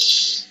আমাদের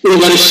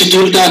এবারে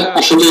শিডিউলটা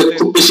আসলে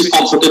খুব বেশি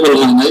কমফোর্টেবল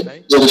হয় নাই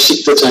যারা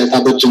শিখতে চায়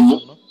তাদের জন্য।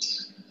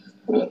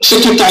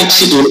 সেটা টাইট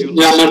শিডিউল,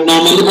 যে আমরা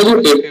নর্মালি ভাবে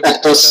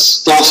একটা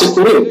ক্লাসে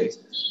করে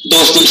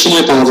 10 দিন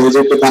সময় পাওয়া যায়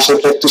যে বাসায়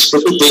প্র্যাকটিস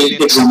করতে, দেন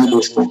এক্সামে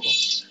বসবো।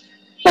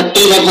 বাট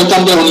এইবার হয়তো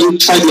আমরা অনলি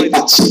 6 দিন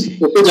পাচ্ছি,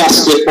 ওকে যে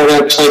আজকে পরে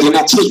 6 দিন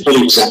আছে পরে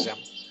এক্সাম।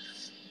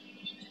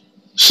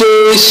 সেই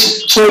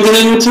 6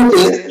 দিনের মধ্যে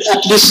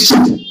অ্যাটলিস্ট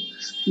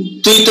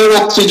 2টা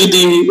রাত্রি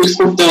যদি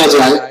এফোর্ট দেওয়া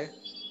যায়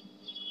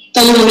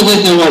তাহলে মনে হয়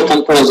ওভারকাম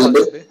করা যাবে।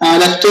 আর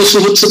একটা ইস্যু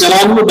হচ্ছে যারা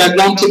অন্য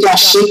ব্যাকগ্রাউন্ড থেকে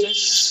আসছে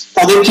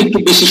তাদেরকে একটু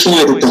বেশি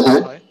সময় দিতে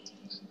হয়,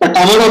 বাট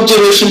আমার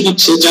অবজারভেশন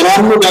হচ্ছে যারা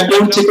অন্য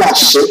ব্যাকগ্রাউন্ড থেকে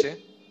আসছে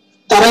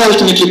তারাই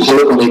আলটিমেটলি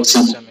ভালো করে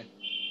এক্সামে।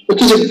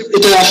 ওকে, যে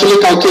এটা আসলে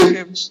কাউকে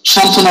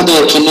সান্ত্বনা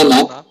দেওয়ার জন্য না,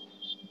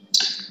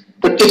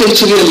 বাট এটা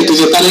হচ্ছে রিয়ালিটি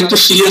যে তারা একটু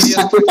সিরিয়াস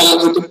থাকে, তারা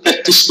হয়তো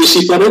প্র্যাকটিস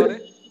বেশি করে,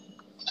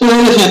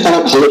 হ্যাঁ তারা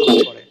ভালো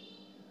করে।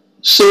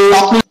 সো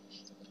আপনার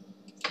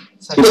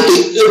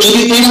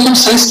যদি এইরকম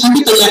সাইজ থাকে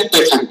তাহলে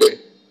একটাই থাকবে,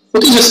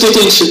 ওকে জাস্ট এটা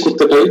ইনশিওর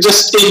করতে পারি,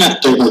 জাস্ট এই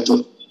ম্যাথটাই হয়তো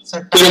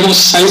এরকম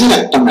সাইজের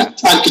একটা ম্যাথ,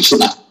 আর কিছু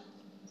না।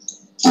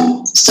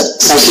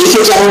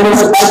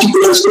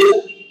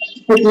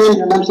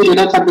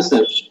 ডেটা থাকবে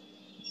স্যার,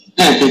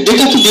 হ্যাঁ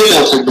ডেটা তো দিয়ে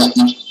দেওয়া থাকবে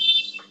আপনার।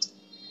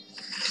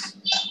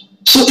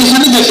 সো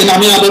এখানে দেখেন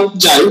আমি আবার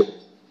যাই,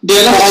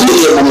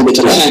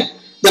 হ্যাঁ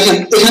দেখেন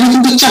এখানে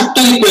কিন্তু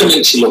 4টা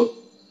রিকোয়ারমেন্ট ছিল,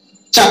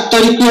 4টা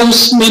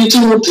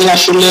রিকোয়ারমেন্টের মধ্যে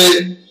আসলে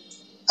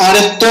আর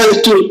একটা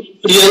একটু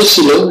রিয়াল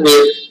ছিল যে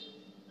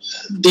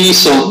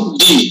দিস অন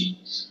ডি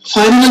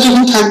ফাইনালে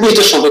যখন থাকবে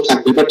এটা সহ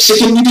থাকবে, বাট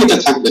সেকেন্ডারি এটা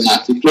থাকবে না,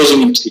 কি ক্লোজিং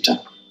এন্ট্রিটা।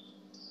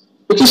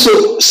 ওকে, সো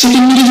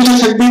সেকেন্ডারি যেটা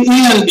থাকবে এ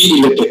এন্ড বি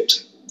রিলেটেড,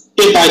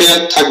 এর বাইরে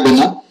আর থাকবে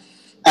না।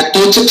 একটা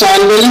হচ্ছে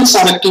ট্রায়াল ব্যালেন্স,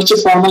 আর একটা হচ্ছে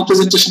formal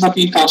presentation of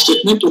income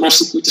statement, owner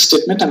security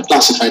statement and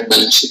classified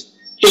balance sheet,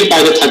 এর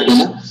বাইরে থাকবে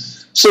না।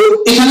 সো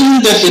এখানে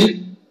যদি দেখেন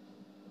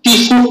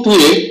P42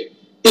 এ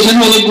এখানে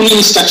অনেকগুলো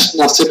ইনস্ট্রাকশন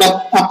আছে, বা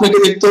আপনাকে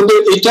দেখতে হবে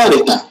এটা আর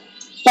এটা,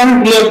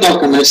 পরেরগুলোর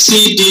দরকার নাই, সি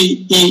ডি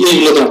ই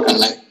এগুলো দরকার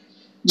নাই,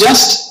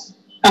 জাস্ট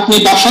আপনি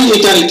বাসায়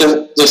এটা এটা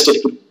জাস্ট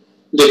একটু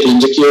দেখলেন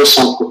যে কিভাবে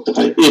সলভ করতে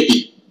হয় এবি,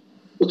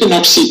 ওকে,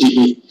 নট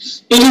সিডিই।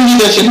 এটা যদি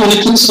দেখেন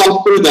অনেকক্ষণ সলভ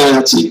করে দেওয়া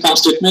আছে, income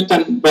statement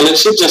and balance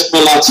sheet just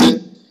বলা আছে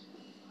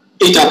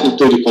এটা আপনি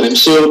তৈরি করেন।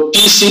 সো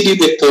পিসিডি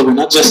দেখতে হবে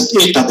না, জাস্ট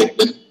এটা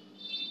দেখবেন,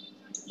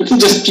 ওকে,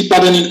 just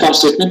prepare N income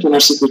statement,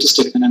 owner security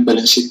statement and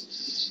balance sheet.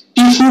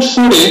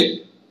 P44 এ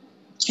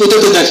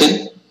এটাতে দেখেন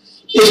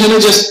এখানে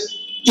জাস্ট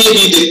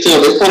এবি দেখতে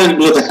হবে, পরের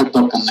গুলো দেখার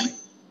দরকার নাই।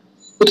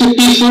 ওকে,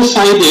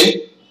 P45 এ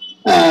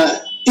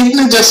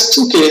এখানে জাস্ট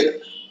ওকে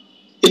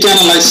এটা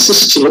অ্যানালাইসিস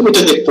ছিল,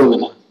 এটা দেখতে হবে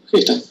না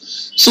এটা।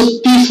 সো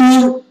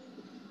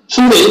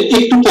P44 এ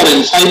একটু পড়েন,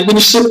 5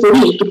 মিনিটসের পরে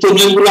একটু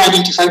প্রবলেম গুলো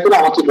আইডেন্টিফাই করে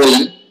আমাকে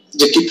বলেন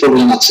যে কি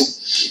প্রবলেম আছে।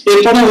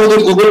 এরপরে আমাদের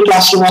গুগল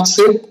ক্লাসরুম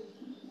আছে,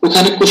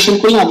 ওখানে কোশ্চেন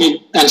করলে আমি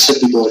অ্যান্সার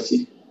দিব আর কি।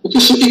 ওকে,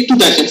 সো একটু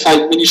দেখেন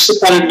 5 মিনিটসের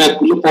পরের ম্যাথ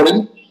গুলো পড়েন,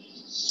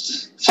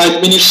 5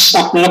 মিনিটস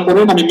আপনারা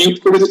পড়েন, আমি মিউট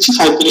করে দিচ্ছি,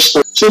 5 মিনিটস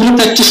পরে সেগুলো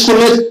প্র্যাকটিস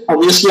করলে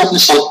অবভিয়াসলি আপনি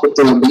সলভ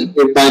করতে পারবেন,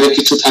 এর বাইরে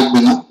কিছু থাকবে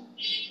না।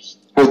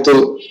 হয়তো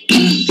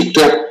একটু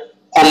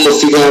অন্য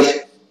ফিগার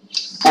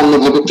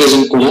অন্যভাবে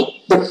প্রেজেন্ট করা,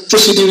 বাট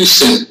প্রসিডিউর ইজ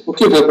সেম,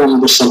 ওকে, এভাবে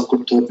আমাদের সলভ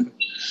করতে হবে।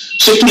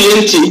 সো একটু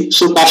লেন্থি,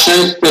 সো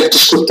বাসায়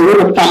প্র্যাকটিস করতে হবে,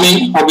 বাট আমি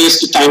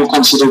অবভিয়াসলি টাইম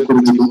কনসিডার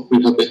করে দিব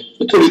ওইভাবে,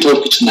 ওকে, ওইটার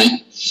কিছু নাই।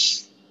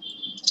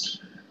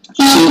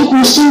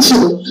 কোশ্চেন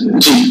ছিল,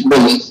 জি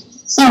বলুন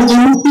স্যার,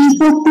 যেমন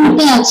P42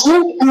 তে আছে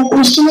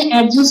কোশ্চেনে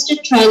অ্যাডজাস্টেড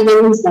ট্রায়াল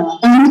ব্যালেন্স দেওয়া,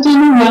 তাহলে তো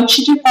আমি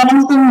ওয়ার্কশিটের কলাম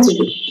কমে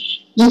যাবে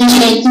যদি আমি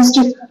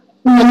অ্যাডজাস্টেড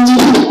মানে যে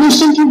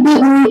কোশ্চেন থাকবে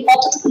ওই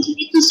অতটুকু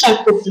থেকে তো স্টার্ট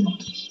করতে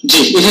হবে। জি,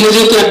 এখানে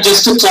যেহেতু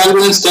অ্যাডজাস্টেড ট্রায়াল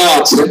ব্যালেন্স দেওয়া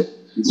আছে,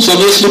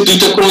 অবভিয়াসলি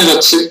দুইটা কমে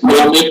যাচ্ছে,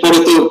 আমি পরে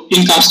তো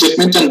income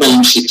statement and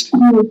balance sheet,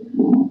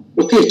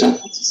 ওকে। এটা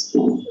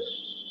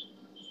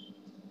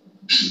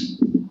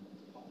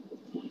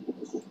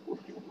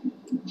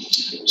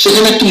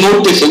সেখানে একটা নোট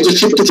দেখেন যে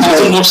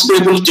 50,000 notes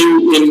payable due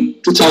in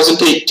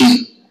 2018,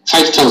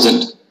 5,000।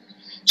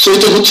 So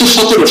এটা হচ্ছে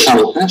 17 সাল,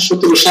 হ্যাঁ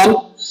 17 সাল,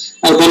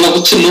 আর বলা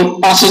হচ্ছে নোট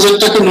 5,000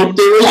 টাকা নোট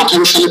পেয়েবল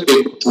 18 সালে পে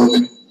করতে হবে।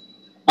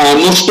 আর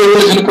নোটস পেয়েবল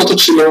এখানে কত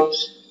ছিল?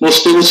 নোটস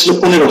পেয়েবল ছিল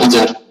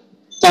 15,000।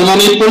 তার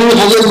মানে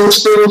 15,000 নোটস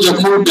পেয়েবল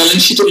যখন আমি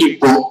ব্যালেন্স শিটে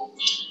লিখবো,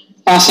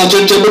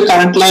 5,000 যাবে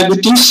কারেন্ট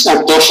লায়াবিলিটিস আর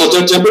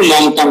 10,000 যাবে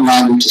লং টার্ম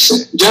লায়াবিলিটিসে,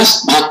 জাস্ট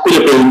ভাগ করে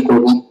পেমেন্ট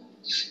করবো।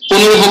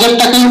 15,000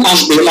 টাকাই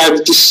আসবে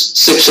লায়াবিলিটিস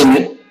সেকশনে,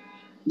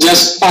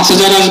 জাস্ট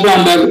 5,000 আসবে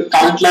আন্ডার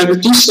কারেন্ট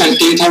লায়াবিলিটিস এন্ড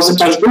 10,000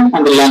 আসবে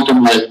আন্ডার লং টার্ম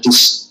লায়াবিলিটিস,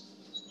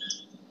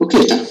 ওকে।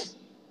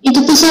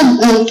 এটা তো স্যার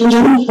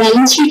যখন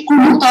ব্যালেন্স শিট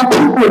করবো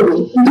তখন করবো,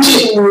 কিন্তু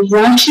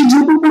ওয়ার্কশিট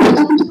যখন করবো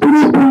তখন তো পুরো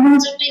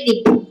 15,000টাই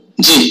দেখবো।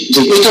 জি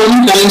জি, এটা আমি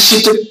ব্যালেন্স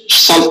শিট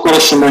সলভ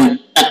করার সময়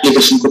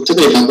অ্যাপ্লিকেশন করতে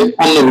হবে এভাবে,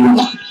 অন্যগুলো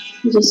না।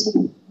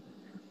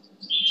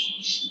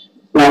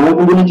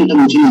 আমাদের কি এটা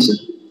বুঝি আছে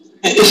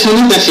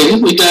এখানে দেখেন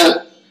এটা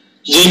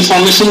যে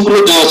ইনফরমেশন গুলো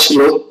দেওয়া ছিল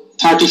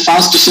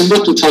 31 ডিসেম্বর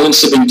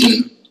 2017,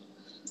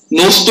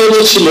 নোটস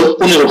পেয়েবল ছিল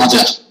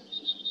 15,000,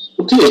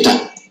 ওকে। এটা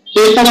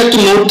এরপর একটা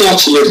নোট দেওয়া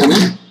ছিল এখানে,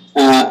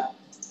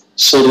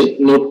 সরি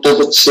নোটটা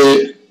হচ্ছে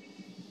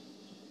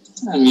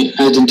আমি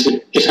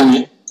এখানে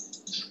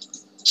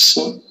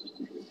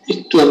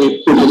একটু আমি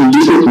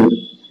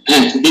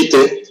হ্যাঁ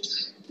বিতে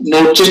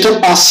নোট যেটা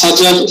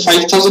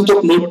 5,000 of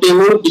note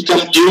payable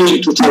become due in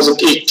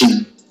 2018.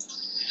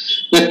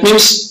 That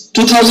means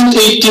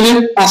 2018 এর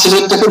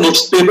 5,000 টাকা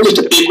নোটস পেয়েবল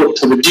এটা পে করতে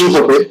হবে, ডিউ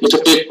হবে, এটা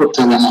পে করতে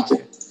হবে আমাকে।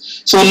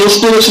 সো নোটস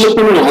পেয়েবল ছিল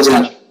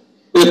 15,000,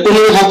 এই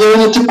 15,000 এর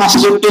মধ্যে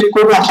 5,000 পে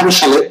করবো 18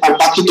 সালে, আর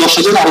বাকি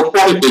 10,000 আরো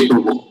পরে পে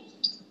করবো।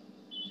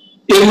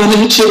 এর মানে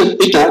হচ্ছে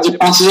এটা যে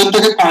 5,000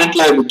 টাকা কারেন্ট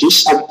লায়াবিলিটিস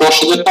আর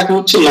 10,000 টাকা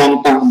হচ্ছে লং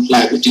টার্ম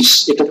লায়াবিলিটিস,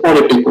 এটা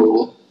পরে পে করব।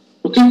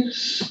 ওকে,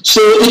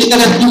 সো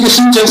এটার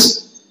অ্যাপ্লিকেশন জাস্ট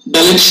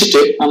ব্যালেন্স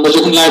শিটে আমরা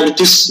যখন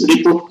লায়াবিলিটিস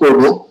রিপোর্ট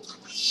করব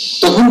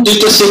তখন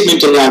দুইটা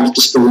সেগমেন্টের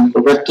লায়াবিলিটিস প্রেজেন্ট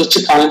করব, একটা হচ্ছে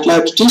কারেন্ট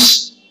লায়াবিলিটিস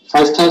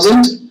 5,000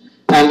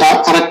 এন্ড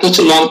আরেকটা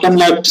হচ্ছে লং টার্ম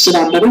লায়াবিলিটিস এর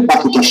আন্ডারে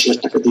বাকি 10,000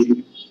 টাকা দিয়ে দিব।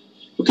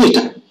 ওকে,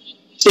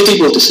 এটাই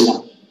বলতেছিলাম।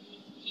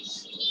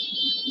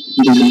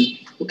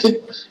 ওকে,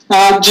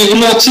 আর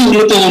যেগুলো আছে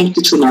এগুলো তেমন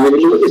কিছু না,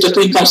 এগুলো এটা তো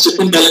ইনকাম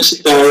স্টেটমেন্ট ব্যালেন্স শিট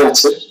দেওয়া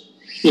আছে,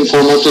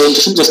 ইনফর্মাল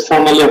প্রেজেন্টেশন জাস্ট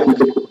ফর্মালি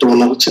আপনাকে করতে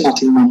বলা হচ্ছে,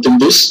 নাথিং মোর দ্যান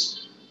দিস।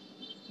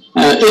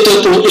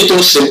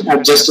 এটাও সেম,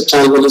 জাস্ট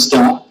ট্রায়াল ব্যালেন্স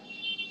দেওয়া,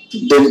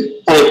 দেন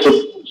আরেকটা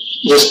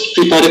just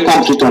prepare a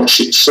complete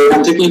worksheet, so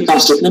এখান থেকে income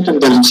statement and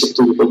balance sheet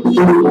তৈরি করব।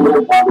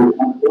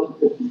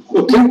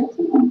 ওকে,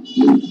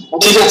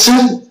 ঠিক আছে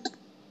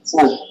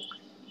স্যার।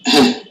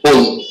 হ্যাঁ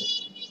বলুন।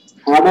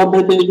 Hard of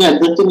the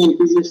advancing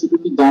NPG শুধু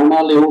কি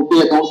জার্নাল এবং কি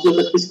অ্যাকাউন্টস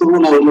প্র্যাকটিস করব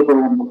না ওগুলো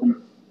করব না?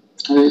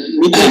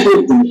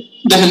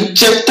 দেখেন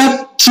চ্যাপ্টার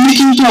 3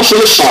 কিন্তু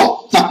আসলে সব,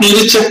 আপনি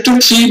যদি চ্যাপ্টার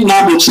 3 না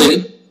বুঝেন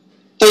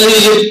তাহলে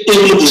এই যে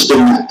এগুলো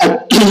বুঝবেন না।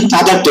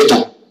 আদার ডেটা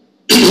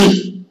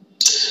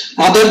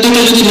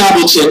যদি না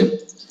বুঝেন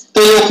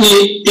তাহলে আপনি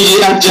এই যে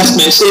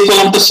অ্যাডজাস্টমেন্টস এই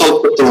কলামটা সলভ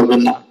করতে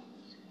পারবেন না,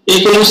 এই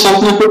কলাম সলভ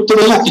না করতে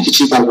পারলে আপনি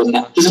কিছুই পারবেন না,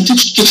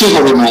 কিছুই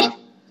হবে না।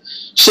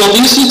 সো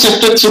অবভিয়াসলি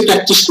চ্যাপ্টার 3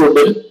 প্র্যাকটিস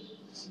করবেন,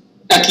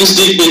 অ্যাটলিস্ট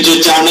দেখবেন যে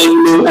জার্নাল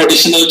গুলো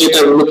অ্যাডিশনাল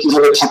ডেটা গুলো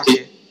কিভাবে থাকে,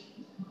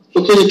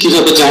 ওকে,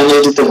 কিভাবে জার্নাল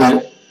দিতে হয়।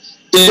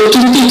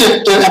 এটা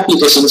একটা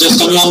অ্যাপ্লিকেশন, জাস্ট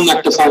আমি অন্য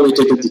একটা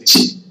ফরম্যাটে দিচ্ছি।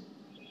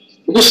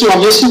 ওকে, সো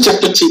অবভিয়াসলি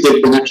চ্যাপ্টার 3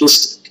 দেখবেন,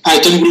 অ্যাটলিস্ট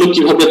আইটেম গুলো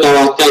কিভাবে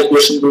দেওয়া,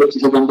 ক্যালকুলেশন গুলো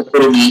কিভাবে আমরা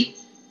করে নিই,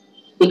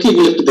 ওকে,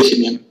 এগুলো একটু দেখে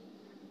নিন।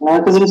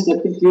 আরেকটা জিনিস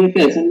চ্যাপ্টার 3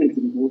 এর অ্যাসাইনমেন্ট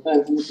ছিল, ওটা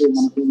অ্যাসাইনমেন্ট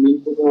মানে লিংক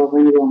করে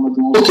হয়নি বা আমরা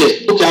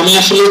ওকে, আমি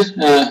আসলে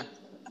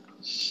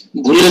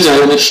ভুলে যাই,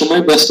 অনেক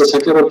সময় ব্যস্ত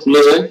থাকে আবার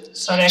ভুলে যাই,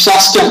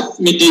 আজকে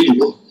আমি দিয়ে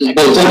দিব।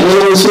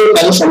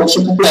 কারো সমস্যা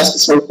থাকলে আজকে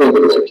সলভ করে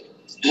দেবো।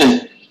 হ্যাঁ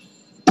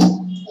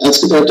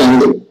আজকে তো টাইম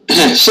দেবো।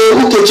 হ্যাঁ, সো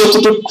ওকে,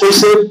 যতটুকু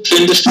হয়েছে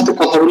ফ্রেন্ডের সাথে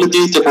কথা বলে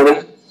দিয়ে দিতে পারেন,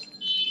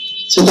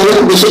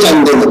 সেটাকে বেশি টাইম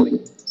দেবো।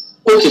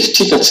 ওকে,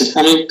 ঠিক আছে,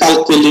 আমি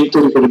কালকে লিংক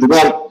তৈরি করে দিব।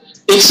 আর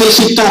এক্সেল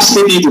শিটটা আজকে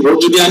দিয়ে দিব,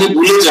 যদি আমি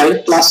ভুলে যাই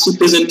ক্লাস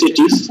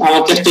রিপ্রেজেন্টেটিভ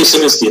আমাকে একটা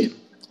এসএমএস দিন।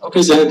 ওকে,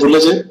 যে আমি ভুলে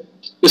যাই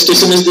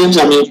এসএমএস দিন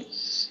যে আমি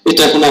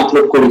এটা এখন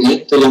আপলোড করিনি,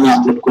 তাহলে আমি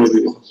আপলোড করে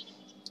দিব।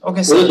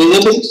 ওকে স্যার,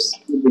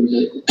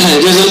 হ্যাঁ,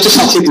 রেজাল্টের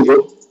সাথে দিব,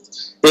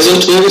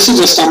 রেজাল্ট হয়ে গেছে,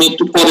 জাস্ট আমি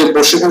একটু পরে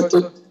বসে হয়তো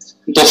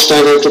 10টা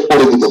 11টা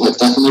পরে দিব,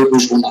 হয়তো এখন আর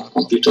বুঝবো না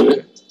কম্পিউটারে।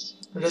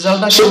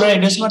 রেজাল্টটা কি আমরা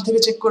এডুস্মার্ট থেকে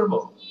চেক করব?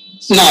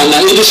 না,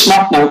 এটা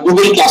স্মার্ট না,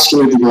 গুগল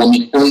ক্লাসরুমে দিব আমি,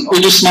 কারণ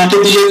এটা স্মার্টে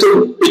দিলে তো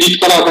এডিট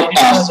করা আবার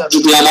টাফ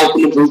যদি আমার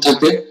কোনো ভুল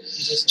থাকে।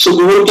 সো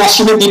গুগল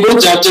ক্লাসরুমে দিব,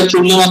 যার যা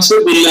প্রবলেম আছে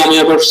বললে আমি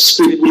আবার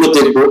স্ক্রিপ্ট গুলো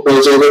দেখবো,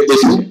 জায়গায়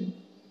দেখে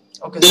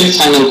দেন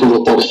ফাইনাল করবো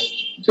পরে।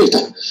 এটা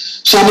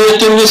সো আমি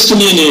একটা ইনভেস্ট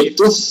নিয়ে নিই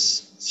একটু।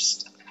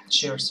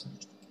 Sure sir.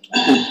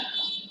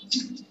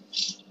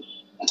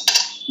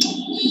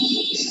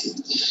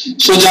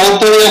 সো যারা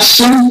পরে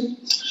আসছেন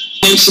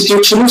এমসিকিউ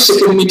ছিল,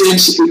 সেকেন্ড মিডে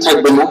এমসিকিউ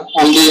থাকবে না,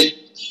 অনলি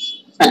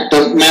একটা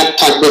ম্যাথ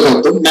থাকবে,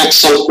 হয়তো ম্যাথ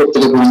সলভ করতে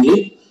হবে অনলি,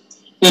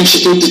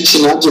 এমসিকিউ দিচ্ছি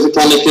না যেহেতু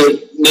অনেকের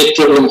নেট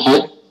প্রবলেম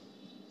হয়।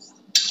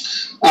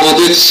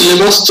 আমাদের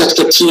syllabus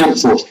chapter 3 and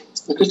 4,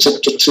 okay,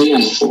 chapter 3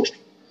 and 4।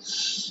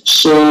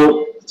 So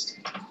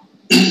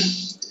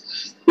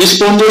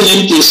রেসপন্ডের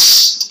name please.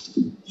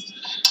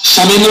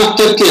 Shamima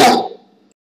Akter Keya.